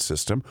filtration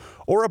system,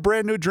 or a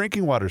brand new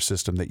drinking water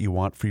system that you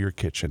want for your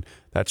kitchen.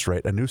 That's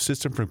right. A new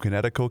system from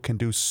Connecticut can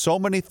do so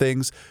many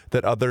things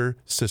that other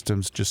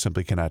systems just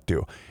simply cannot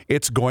do.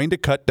 It's going to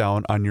cut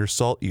down on your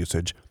salt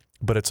usage,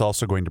 but it's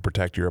also going to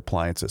protect your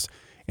appliances.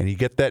 And you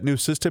get that new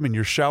system and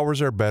your showers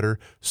are better,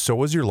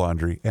 so is your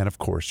laundry, and of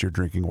course, your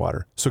drinking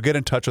water. So get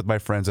in touch with my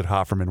friends at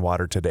Hofferman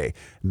Water today.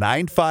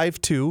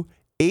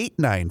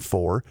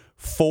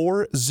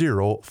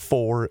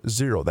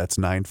 952-894-4040. That's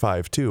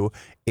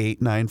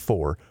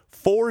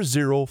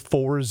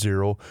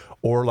 952-894-4040.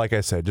 Or like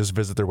I said, just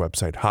visit their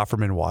website,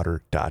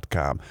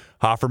 HoffermanWater.com.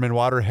 Hofferman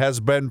Water has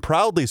been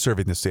proudly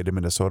serving the state of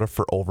Minnesota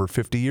for over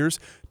 50 years.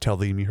 Tell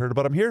them you heard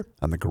about them here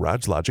on the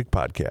Garage Logic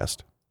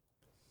Podcast.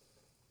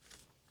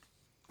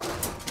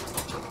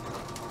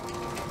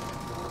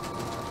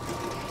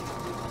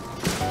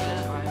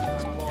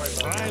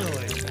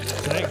 Finally,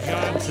 thank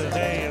God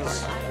today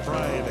is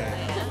Friday.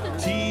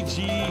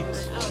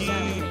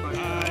 TGTI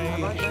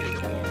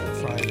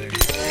Friday.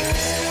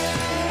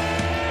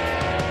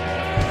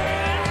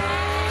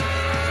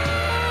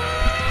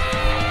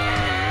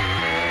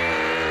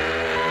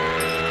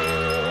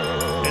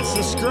 It's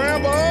the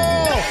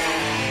scramble!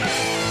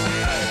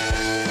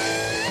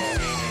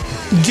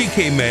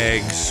 DK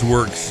Mags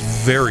works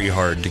very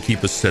hard to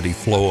keep a steady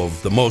flow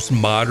of the most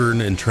modern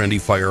and trendy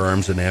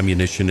firearms and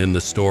ammunition in the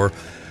store.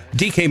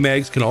 DK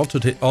Mags can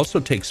also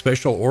take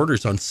special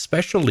orders on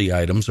specialty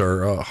items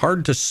or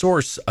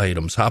hard-to-source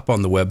items. Hop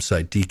on the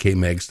website,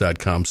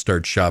 dkmags.com,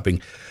 start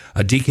shopping.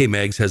 DK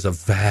Mags has a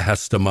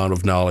vast amount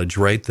of knowledge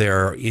right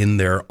there in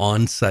their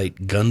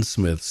on-site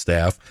gunsmith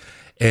staff,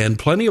 and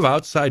plenty of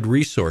outside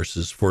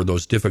resources for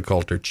those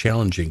difficult or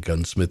challenging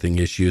gunsmithing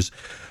issues.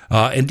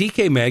 And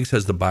DK Mags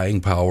has the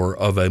buying power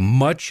of a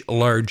much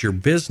larger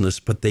business,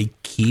 but they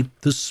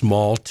keep the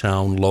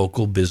small-town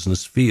local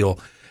business feel,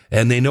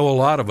 and they know a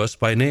lot of us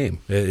by name.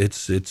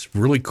 It's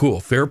really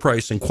cool. Fair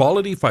price and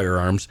quality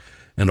firearms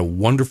and a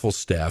wonderful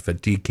staff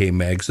at DK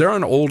Mags. They're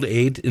on Old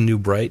 8 in New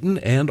Brighton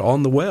and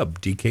on the web,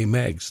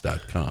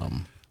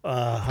 dkmags.com.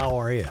 How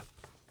are you?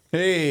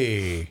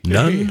 Hey.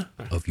 None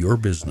of your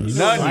business.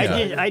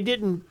 I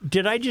didn't.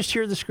 Did I just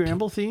hear the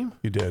scramble theme?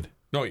 You did.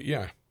 No,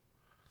 yeah.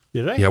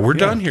 Did I? Yeah, we're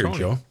done here, Tony.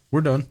 Joe.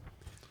 We're done.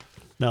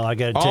 No, I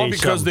got to tell All you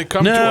because something. they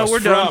come to us we're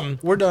from... done.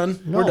 We're done.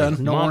 We're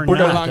done. No, We're we're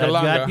done. not.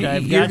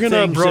 Longa. You're going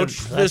to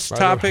broach that, this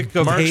topic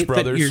of Marx hate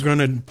Brothers. that you're going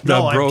to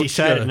No, I've broach.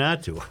 decided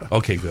not to.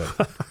 Okay, good.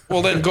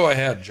 Well, then go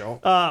ahead, Joe.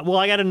 Well,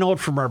 I got a note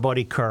from our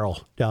buddy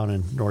Carl down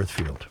in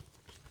Northfield.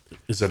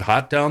 Is it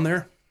hot down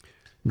there?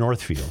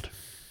 Northfield.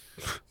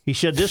 He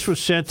said this was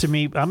sent to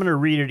me. I'm going to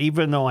read it,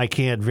 even though I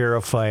can't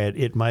verify it.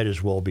 It might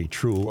as well be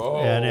true.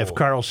 Whoa. And if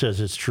Carl says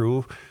it's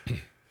true,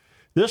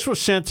 this was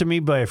sent to me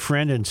by a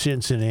friend in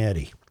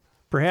Cincinnati.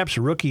 Perhaps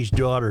a rookie's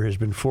daughter has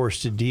been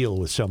forced to deal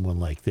with someone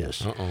like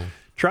this.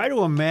 Try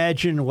to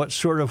imagine what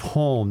sort of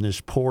home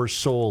this poor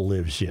soul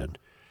lives in.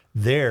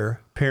 Their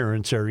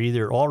parents are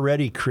either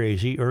already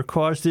crazy or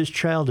cause this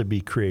child to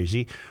be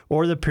crazy,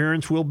 or the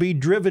parents will be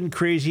driven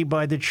crazy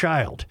by the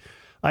child.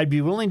 I'd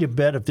be willing to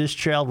bet if this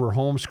child were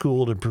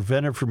homeschooled and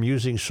prevented from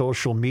using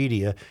social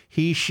media,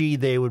 he, she,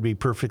 they would be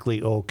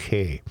perfectly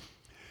okay.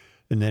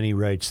 And then he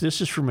writes,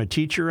 this is from a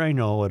teacher I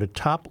know at a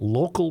top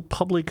local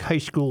public high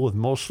school with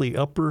mostly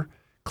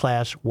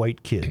upper-class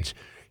white kids.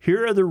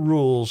 Here are the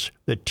rules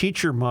the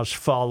teacher must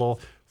follow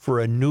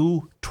for a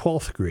new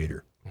 12th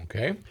grader.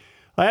 Okay.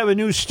 I have a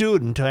new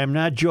student. I am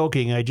not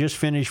joking. I just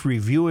finished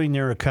reviewing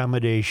their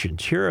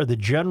accommodations. Here are the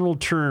general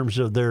terms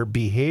of their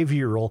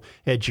behavioral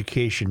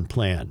education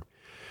plan.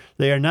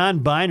 They are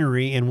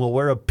non-binary and will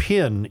wear a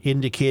pin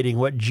indicating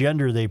what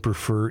gender they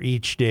prefer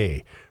each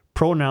day.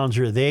 Pronouns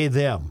are they,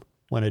 them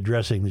when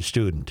addressing the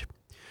student.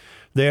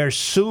 They are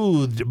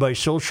soothed by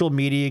social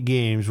media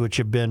games which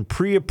have been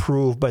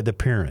pre-approved by the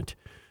parent.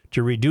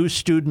 To reduce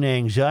student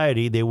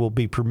anxiety, they will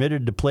be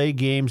permitted to play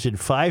games in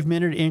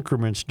 5-minute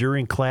increments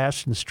during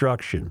class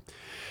instruction.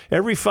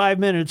 Every 5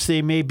 minutes,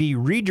 they may be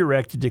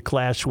redirected to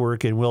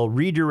classwork and will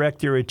redirect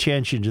their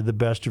attention to the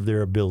best of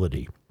their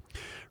ability.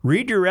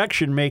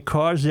 Redirection may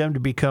cause them to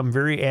become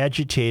very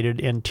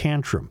agitated and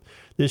tantrum.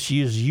 This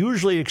is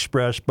usually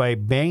expressed by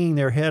banging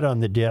their head on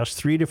the desk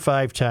 3 to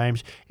 5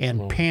 times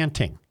and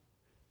panting.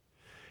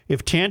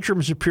 If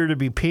tantrums appear to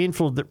be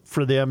painful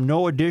for them,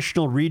 no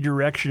additional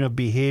redirection of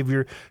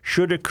behavior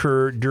should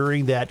occur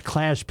during that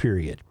class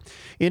period.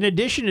 In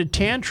addition to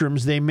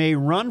tantrums, they may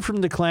run from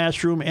the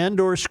classroom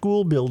and/or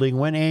school building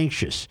when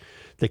anxious.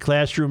 The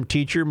classroom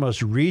teacher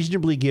must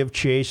reasonably give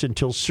chase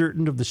until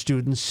certain of the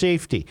student's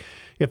safety.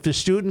 If the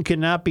student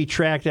cannot be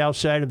tracked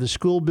outside of the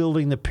school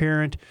building, the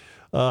parent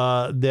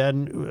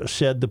then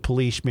said the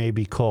police may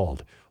be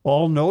called.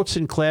 All notes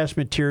and class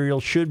material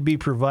should be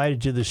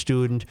provided to the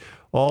student.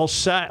 All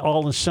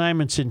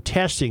assignments and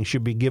testing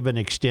should be given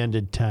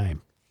extended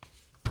time.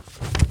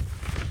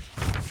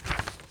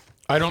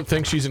 I don't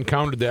think she's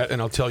encountered that,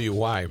 and I'll tell you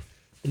why.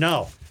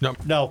 No.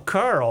 Now,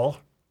 Carl,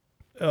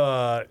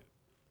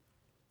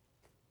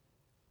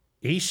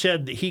 he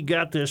said that he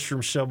got this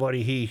from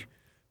somebody he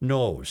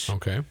knows.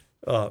 Okay.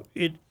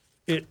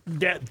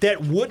 That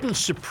wouldn't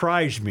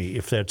surprise me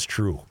if that's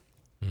true.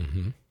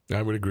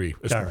 I would agree.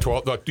 It's All right.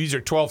 12, look, these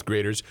are 12th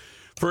graders.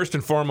 First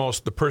and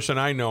foremost, the person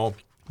I know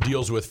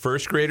deals with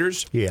first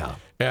graders. Yeah.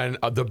 And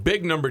the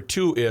big number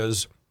 2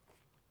 is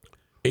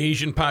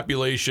Asian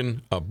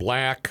population,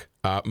 black,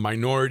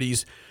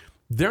 minorities.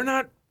 They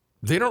don't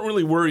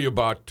really worry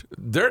about,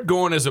 they're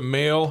going as a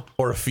male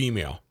or a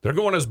female. They're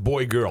going as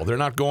boy, girl. They're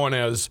not going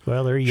as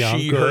Well, they're young.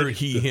 she, Good. her,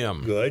 he,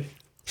 him. Good.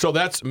 So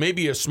that's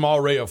maybe a small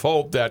ray of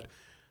hope that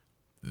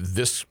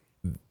these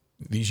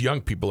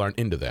young people aren't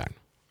into that.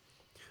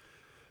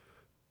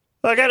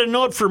 I got a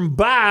note from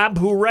Bob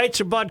who writes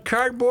about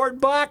cardboard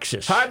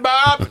boxes. Hi,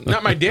 Bob.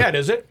 Not my dad,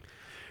 is it?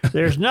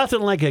 There's nothing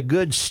like a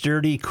good,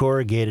 sturdy,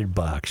 corrugated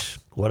box.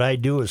 What I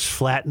do is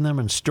flatten them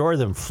and store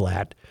them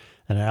flat,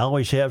 and I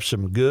always have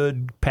some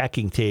good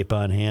packing tape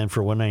on hand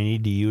for when I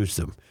need to use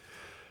them.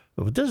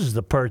 But this is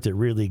the part that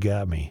really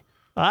got me.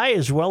 I,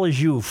 as well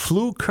as you,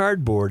 flew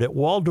cardboard at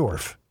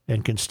Waldorf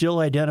and can still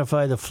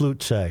identify the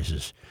flute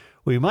sizes.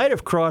 We might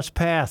have crossed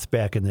paths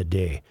back in the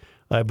day.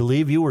 I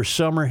believe you were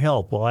summer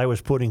help while I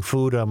was putting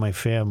food on my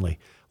family.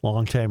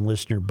 Longtime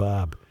listener,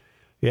 Bob.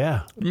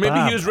 Yeah. Maybe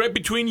Bob. he was right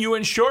between you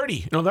and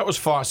Shorty. No, that was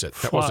Fawcett.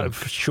 That wasn't.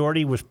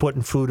 Shorty was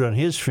putting food on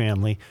his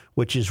family,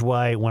 which is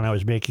why when I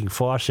was making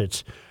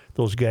faucets,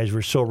 those guys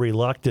were so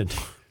reluctant.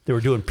 They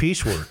were doing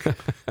piecework,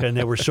 and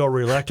they were so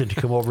reluctant to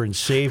come over and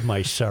save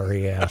my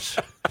sorry ass.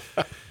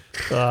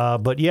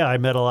 But yeah, I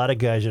met a lot of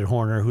guys at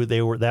Horner who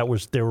they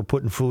were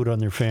putting food on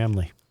their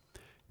family,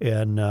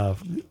 and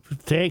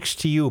thanks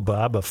to you,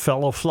 Bob, a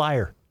fellow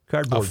flyer,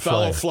 cardboard A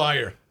fellow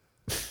flyer.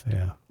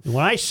 Yeah.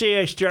 When I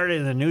say I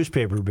started in the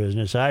newspaper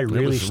business, I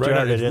really was right on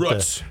started his at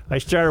roots. I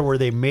started where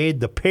they made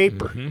the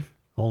paper.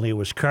 Only it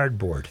was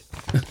cardboard.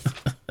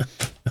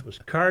 It was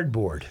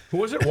cardboard. Who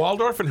was it?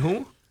 Waldorf and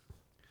who?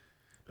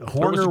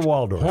 Horner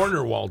Waldorf.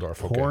 Horner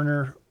Waldorf. Okay.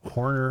 Horner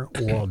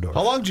Waldorf.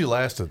 How long did you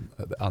last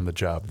on the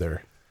job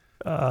there?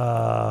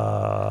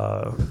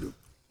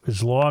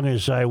 As long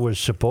as I was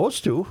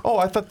supposed to. Oh,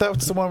 I thought that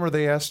was the one where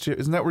they asked you.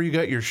 Isn't that where you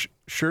got your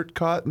shirt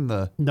caught in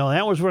the? No,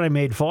 that was when I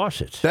made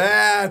faucets.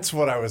 That's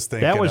what I was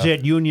thinking. That was of.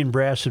 at Union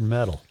Brass and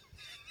Metal.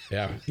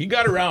 Yeah, he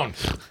got around.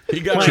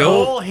 My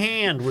whole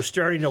hand was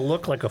starting to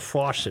look like a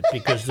faucet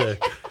because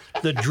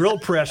the drill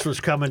press was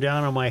coming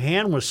down and my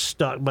hand was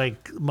stuck. My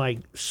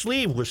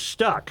sleeve was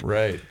stuck.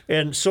 Right.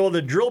 And so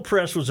the drill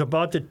press was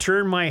about to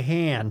turn my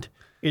hand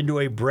into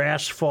a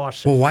brass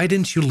faucet. Well, why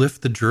didn't you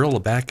lift the drill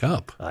back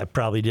up? I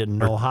probably didn't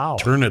know how.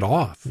 Turn it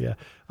off. Yeah.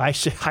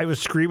 I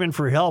was screaming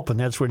for help, and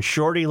that's when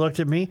Shorty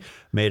looked at me,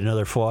 made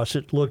another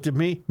faucet, looked at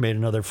me, made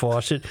another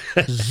faucet,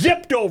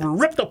 zipped over,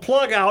 ripped the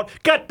plug out,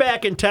 got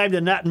back in time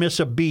to not miss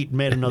a beat,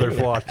 made another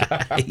faucet.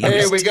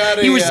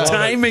 He was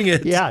timing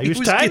it. Yeah, he was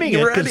timing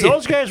getting it because ready.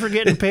 those guys were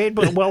getting paid,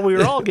 we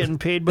were all getting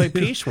paid by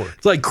piecework.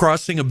 It's like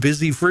crossing a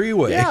busy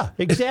freeway. Yeah,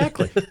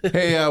 exactly.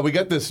 Hey, we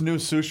got this new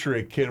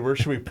sushi kid. Where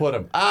should we put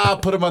him?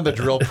 Put him on the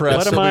drill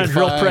press. Put him He'll on be a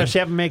drill fine. press,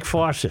 have him make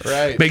faucets.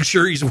 Right. Make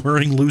sure he's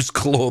wearing loose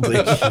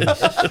clothing.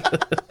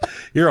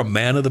 You're a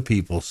man of the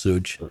people,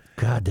 Such.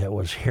 God, that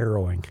was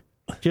harrowing.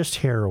 Just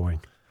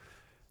harrowing.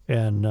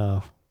 And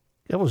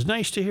it was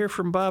nice to hear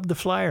from Bob the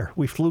Flyer.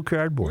 We flew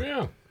cardboard.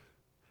 Yeah.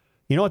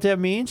 You know what that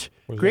means?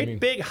 What does Great that mean?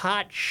 big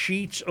hot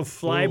sheets of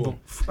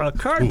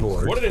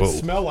cardboard. What did it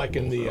smell like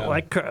in the?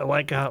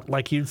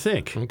 Like you'd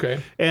think.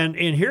 Okay. And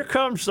here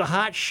comes the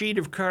hot sheet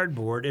of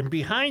cardboard, and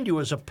behind you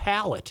is a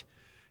pallet.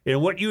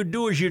 And what you'd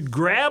do is you'd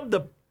grab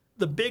the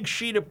big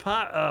sheet of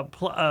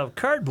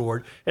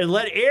cardboard and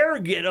let air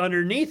get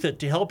underneath it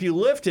to help you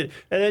lift it,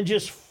 and then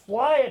just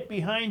fly it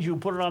behind you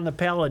and put it on the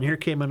pallet. And here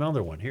came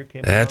another one.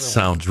 That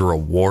sounds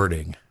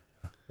rewarding.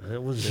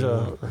 It was.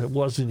 It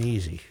wasn't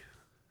easy,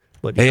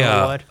 but Hey, you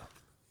know what?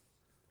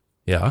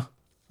 Yeah.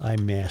 I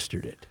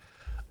mastered it.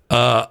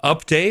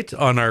 Update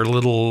on our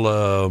little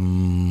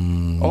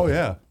Oh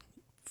yeah.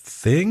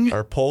 thing.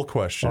 Our poll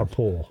question. Our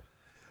poll.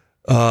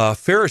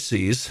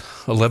 Pharisees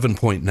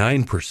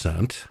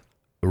 11.9%.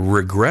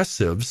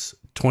 Regressives,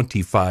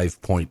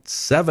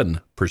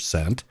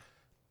 25.7%,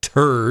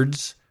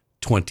 turds,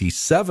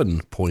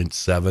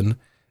 27.7%,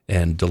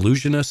 and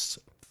delusionists,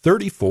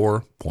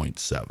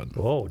 34.7%.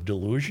 Oh,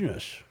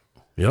 delusionist.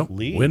 Yep,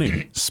 Lead.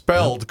 winning.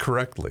 Spelled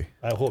correctly.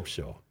 I hope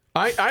so.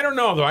 I don't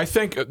know though. I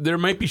think there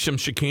might be some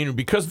chicanery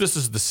because this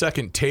is the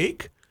second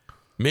take.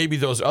 Maybe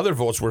those other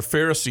votes where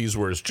Pharisees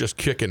were just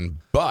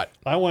kicking butt.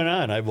 I went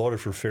on. I voted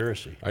for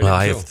Pharisee.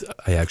 I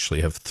actually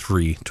have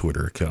 3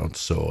 Twitter accounts,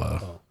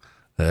 so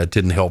that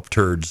didn't help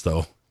turds,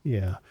 though.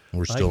 Yeah.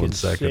 We're still in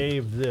second. I can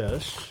save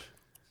this,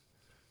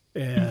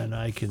 and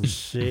I can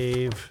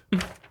save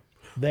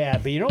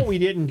that. But you know what we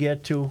didn't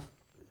get to?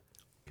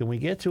 Can we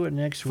get to it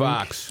next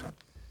Fox.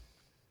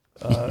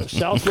 week?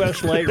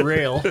 Southwest Light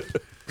Rail.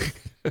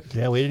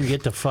 Yeah, we didn't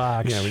get to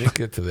Fox. Yeah, we didn't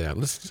get to that.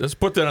 Let's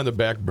put that on the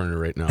back burner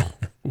right now.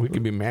 We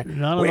can be mad.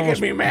 None we of can those,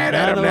 be mad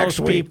none at of them next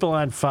those week. people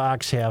on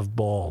Fox have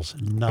balls.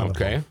 None of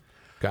them. Okay.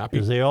 Copy.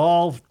 Because they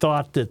all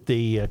thought that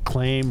the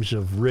claims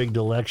of rigged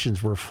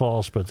elections were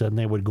false, but then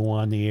they would go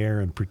on the air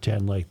and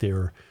pretend like they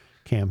were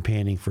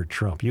campaigning for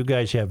Trump. You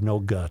guys have no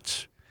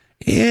guts.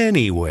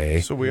 Anyway,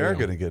 So we are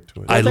going to get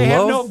to it. I They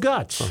have love no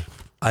guts.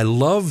 I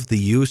love the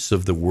use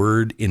of the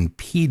word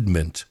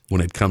impediment when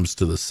it comes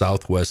to the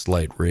Southwest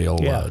Light Rail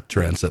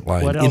transit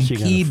line. What else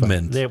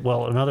Impediment.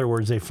 Well, in other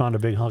words, they found a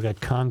big hunk of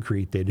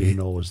concrete they didn't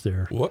know was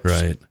there. Whoops.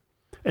 Right.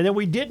 And then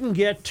we didn't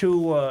get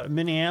to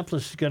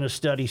Minneapolis is going to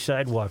study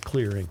sidewalk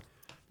clearing.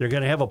 They're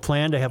going to have a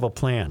plan to have a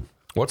plan.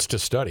 What's to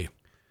study?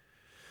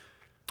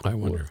 I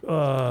wonder.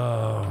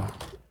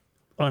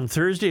 On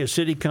Thursday, a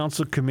city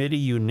council committee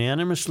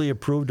unanimously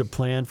approved a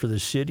plan for the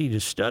city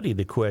to study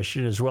the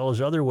question as well as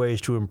other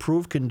ways to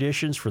improve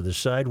conditions for the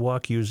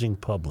sidewalk using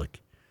public.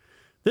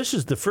 This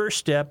is the first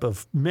step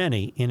of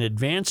many in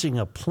advancing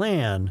a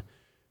plan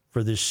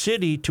for the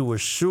city to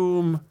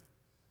assume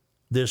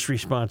this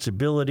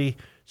responsibility,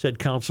 said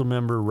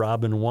Councilmember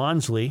Robin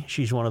Wansley.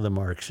 She's one of the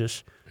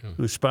Marxists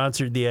who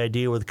sponsored the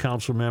idea with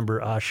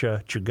Councilmember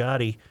Asha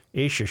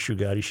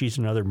Shugati. She's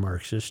another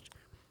Marxist.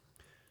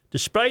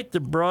 Despite the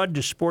broad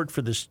support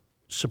for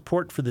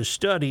the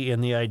study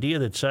and the idea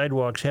that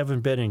sidewalks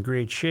haven't been in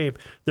great shape,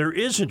 there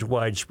isn't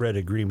widespread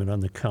agreement on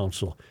the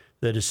council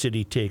that a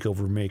city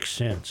takeover makes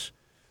sense.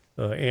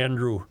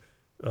 Andrew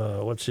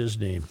what's his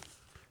name?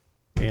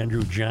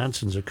 Andrew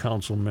Johnson's a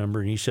council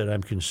member, and he said,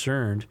 I'm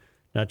concerned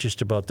not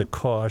just about the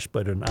cost,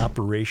 but an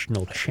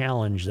operational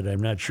challenge that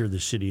I'm not sure the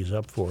city is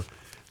up for.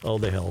 Oh,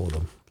 the hell with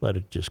them. Let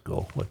it just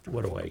go. What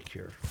do I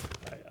care?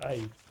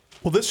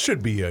 Well, this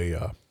should be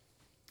a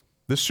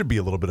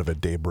little bit of a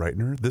day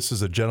brightener. This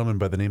is a gentleman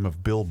by the name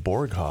of Bill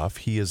Borghoff.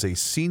 He is a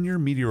senior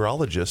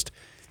meteorologist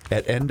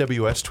at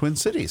NWS Twin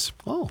Cities.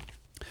 Oh.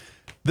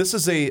 This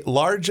is a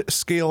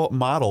large-scale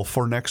model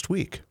for next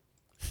week.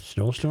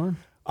 Snowstorm?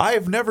 I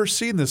have never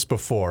seen this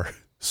before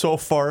so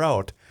far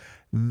out.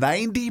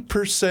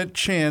 90%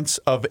 chance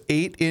of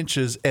 8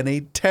 inches and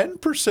a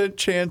 10%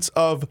 chance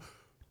of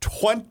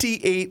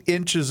 28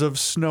 inches of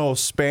snow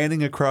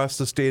spanning across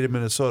the state of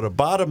Minnesota.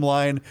 Bottom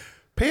line,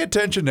 pay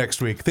attention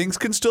next week. Things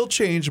can still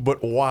change,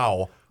 but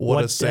wow,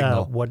 what a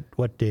signal.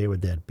 What day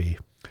would that be?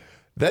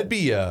 That'd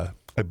be, I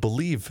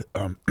believe,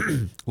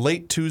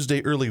 late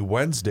Tuesday, early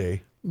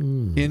Wednesday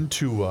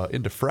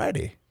into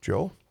Friday,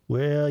 Joe.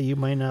 Well, you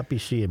might not be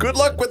seeing Good it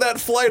luck then. with that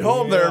flight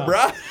home there,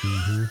 brah.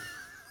 Mm-hmm.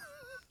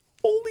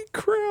 Holy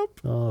crap.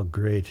 Oh,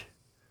 great.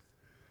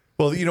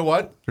 Well, you know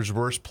what? There's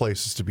worse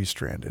places to be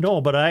stranded. No,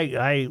 but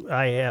I'm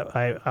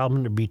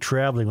going to be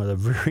traveling with a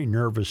very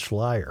nervous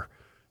flyer,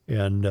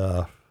 and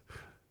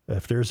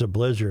if there's a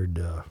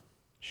blizzard,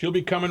 She'll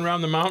be coming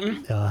around the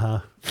mountain.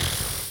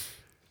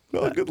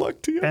 Well, good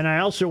luck to you. And I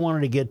also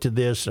wanted to get to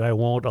this. I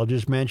won't. I'll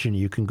just mention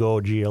you can go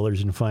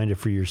GLers and find it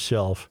for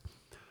yourself.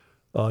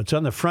 It's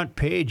on the front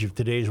page of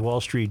today's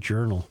Wall Street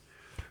Journal.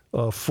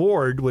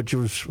 Ford, which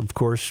was, of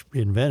course,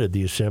 invented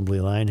the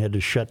assembly line, had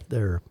to shut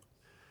their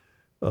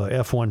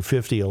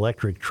F-150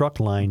 electric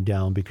truck line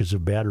down because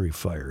of battery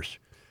fires.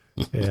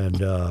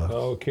 And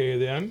Okay,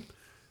 then.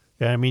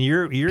 I mean,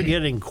 you're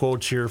getting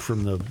quotes here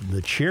from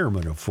the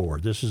chairman of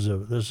Ford. This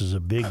is a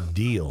big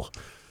deal.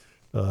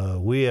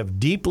 We have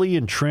deeply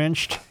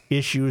entrenched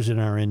issues in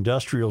our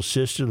industrial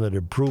system that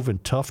have proven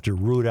tough to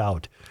root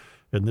out.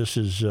 And this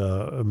is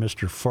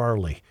Mr.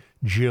 Farley,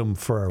 Jim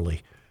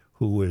Farley,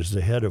 who is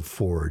the head of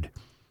Ford.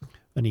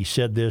 And he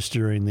said this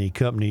during the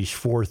company's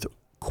fourth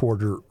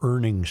quarter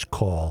earnings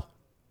call.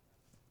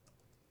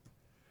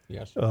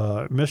 Yes.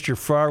 Mr.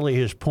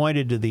 Farley has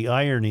pointed to the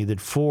irony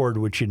that Ford,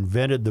 which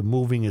invented the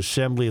moving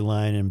assembly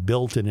line and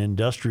built an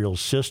industrial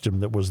system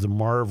that was the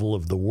marvel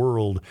of the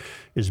world,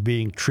 is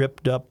being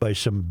tripped up by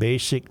some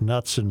basic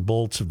nuts and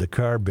bolts of the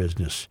car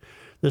business.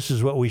 This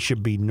is what we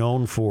should be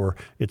known for.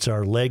 It's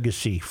our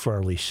legacy,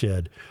 Farley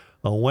said.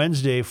 On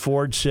Wednesday,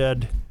 Ford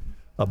said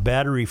a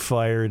battery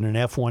fire in an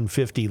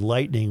F-150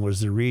 Lightning was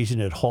the reason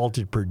it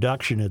halted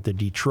production at the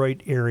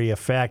Detroit area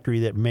factory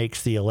that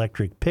makes the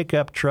electric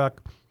pickup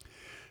truck.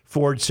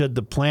 Ford said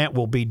the plant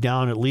will be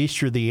down at least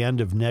through the end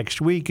of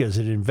next week as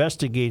it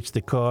investigates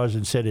the cause,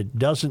 and said it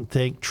doesn't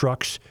think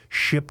trucks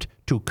shipped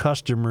to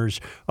customers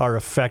are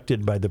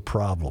affected by the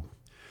problem.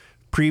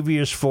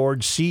 Previous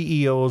Ford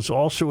CEOs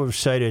also have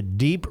cited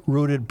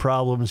deep-rooted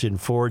problems in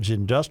Ford's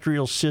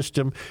industrial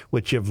system,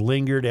 which have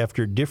lingered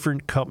after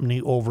different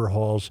company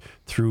overhauls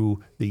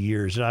through the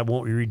years. And I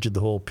won't read you the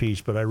whole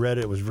piece, but I read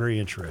it. It was very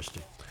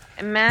interesting.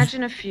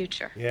 Imagine a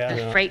future Yeah.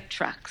 of freight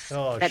trucks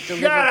that shut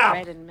deliver up!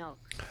 bread and milk.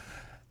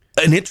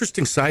 An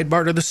interesting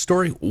sidebar to this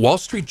story, Wall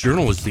Street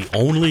Journal is the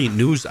only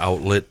news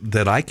outlet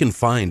that I can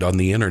find on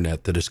the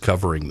internet that is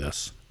covering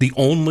this. The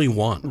only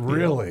one.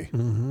 Really?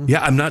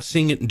 Yeah, I'm not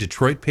seeing it in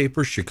Detroit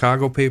papers,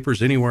 Chicago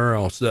papers, anywhere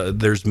else.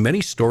 There's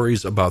many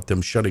stories about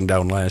them shutting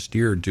down last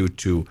year due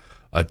to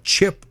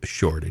chip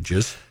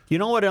shortages. You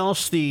know what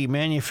else the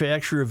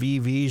manufacturer of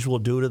EVs will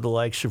do to the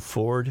likes of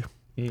Ford?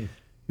 It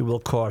will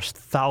cost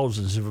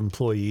thousands of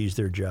employees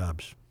their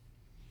jobs.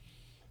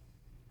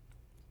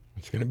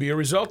 It's going to be a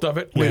result of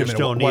it. You Wait a just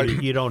minute, don't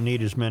need you don't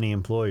need as many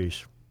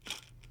employees.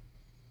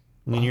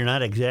 I mean, you're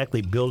not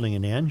exactly building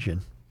an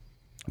engine.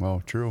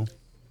 Oh, true.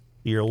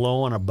 You're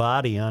lowering a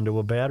body onto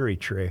a battery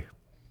tray.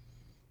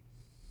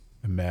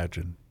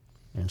 Imagine.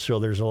 And so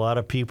there's a lot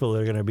of people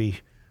that are going to be,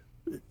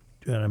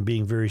 and I'm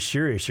being very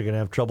serious, they're going to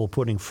have trouble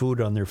putting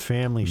food on their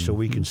family so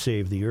we can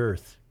save the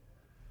earth,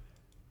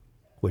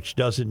 which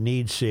doesn't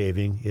need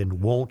saving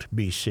and won't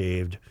be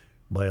saved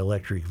by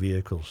electric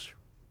vehicles.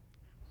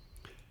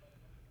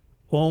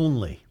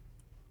 Only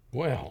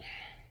Well,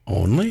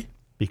 Only?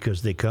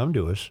 because they come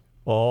to us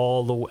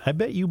all the way. I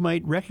bet you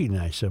might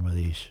recognize some of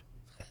these.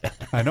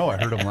 I know. I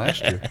heard him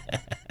last year.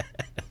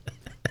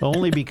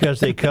 Only because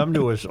they come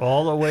to us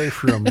all the way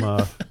from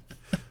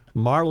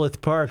Marloth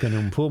Park in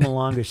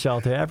Mpumalanga,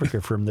 South Africa,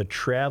 from the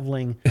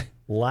traveling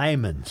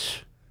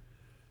Lymans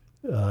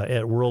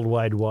at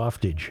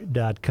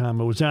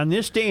worldwidewaftage.com. It was on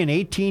this day in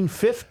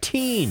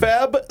 1815.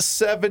 Feb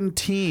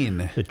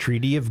 17. The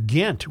Treaty of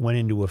Ghent went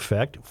into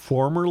effect,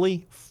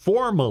 formally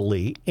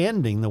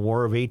ending the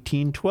War of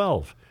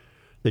 1812.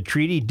 The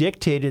treaty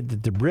dictated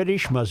that the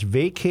British must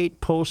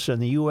vacate posts on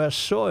the U.S.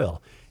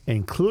 soil,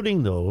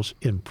 including those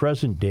in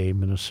present-day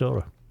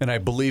Minnesota. And I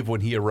believe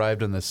when he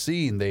arrived on the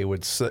scene, they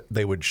would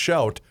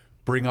shout,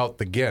 "Bring out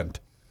the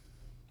Ghent."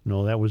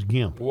 No, that was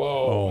GIMP.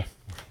 whoa.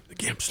 The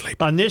Gimp sleep.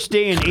 On this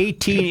day in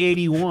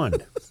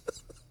 1881,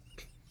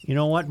 You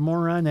know what,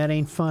 moron? That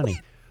ain't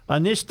funny.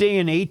 On this day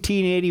in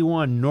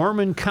 1881,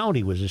 Norman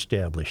County was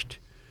established.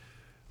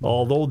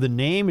 Although the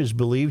name is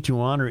believed to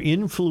honor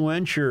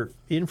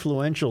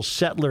influential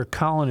settler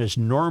colonist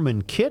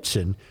Norman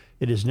Kitson,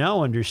 it is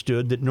now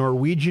understood that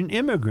Norwegian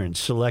immigrants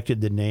selected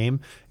the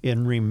name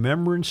in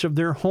remembrance of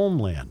their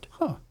homeland.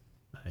 Huh.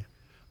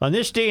 On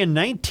this day in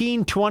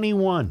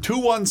 1921,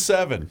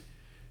 217.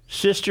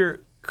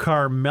 Sister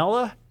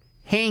Carmela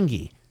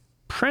Hange,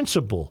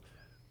 principal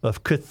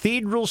of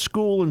Cathedral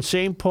School in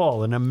St.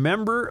 Paul and a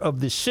member of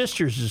the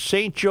Sisters of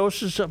St.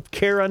 Joseph's of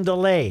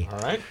Carondelet, All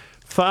right.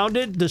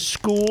 founded the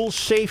School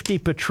Safety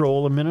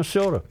Patrol in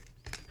Minnesota,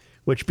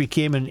 which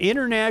became an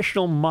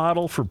international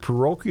model for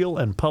parochial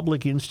and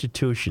public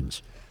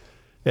institutions.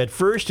 At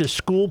first, a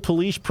school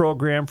police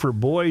program for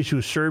boys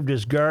who served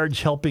as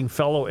guards helping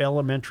fellow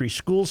elementary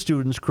school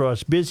students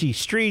cross busy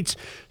streets,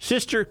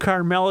 Sister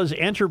Carmela's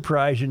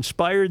enterprise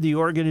inspired the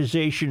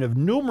organization of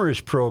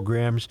numerous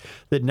programs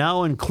that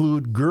now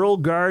include girl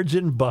guards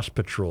and bus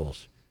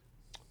patrols.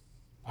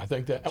 I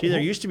think that. See,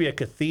 there used to be a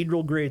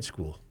cathedral grade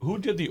school. Who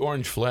did the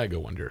orange flag, I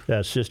wonder?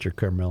 That's Sister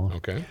Carmela.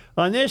 Okay.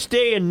 On this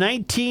day in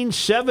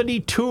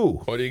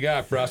 1972, What do you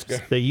got,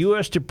 Fresca? the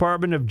U.S.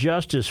 Department of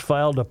Justice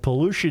filed a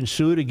pollution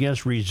suit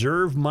against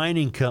Reserve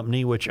Mining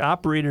Company, which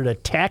operated a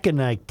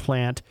taconite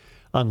plant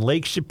on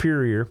Lake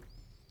Superior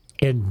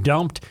and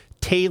dumped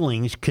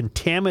tailings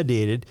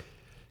contaminated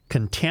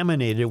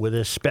with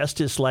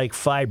asbestos-like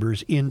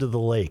fibers into the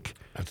lake.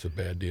 That's a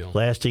bad deal.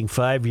 Lasting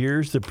 5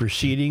 years, the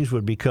proceedings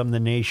would become the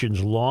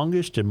nation's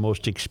longest and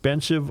most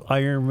expensive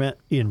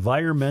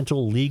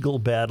environmental legal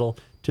battle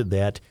to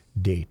that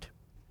date.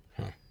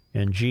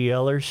 And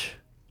GLers,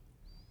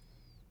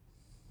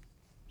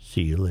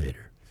 see you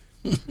later.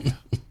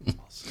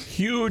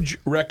 Huge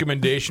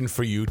recommendation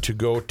for you to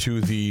go to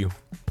the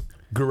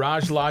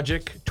Garage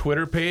Logic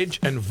Twitter page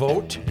and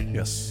vote.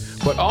 Yes.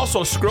 But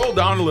also scroll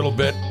down a little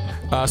bit.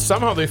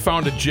 Somehow they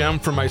found a gem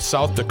from my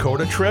South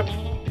Dakota trip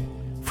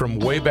from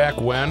way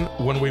back when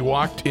we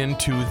walked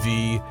into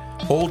the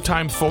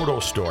old-time photo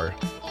store.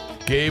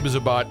 Gabe is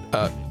about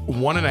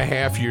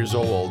 1.5 years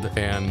old,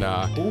 and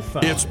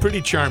it's pretty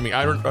charming.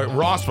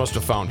 Ross must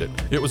have found it.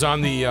 It was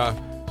on the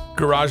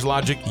Garage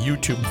Logic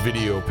YouTube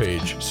video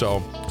page.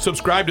 So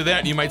subscribe to that,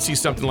 and you might see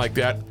something like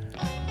that.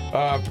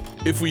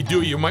 If we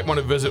do, you might want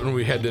to visit when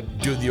we had to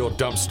do the old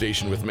dump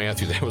station with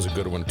Matthew. That was a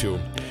good one, too.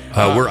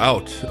 We're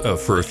out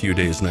for a few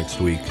days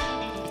next week.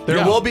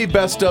 There will be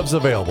best ofs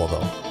available,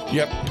 though.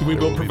 Yep, we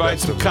will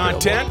provide some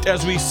content,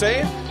 as we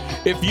say.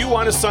 If you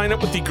want to sign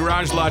up with the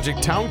Garage Logic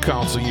Town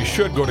Council, you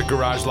should go to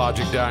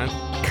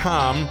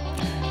garagelogic.com.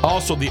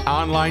 Also, the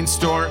online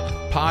store,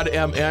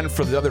 PodMN,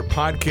 for the other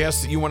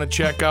podcasts that you want to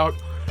check out.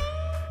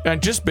 And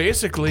just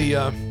basically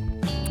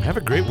have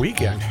a great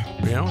weekend.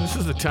 You know, this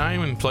is the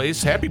time and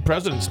place. Happy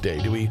President's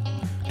Day. Do we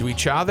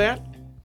cha that?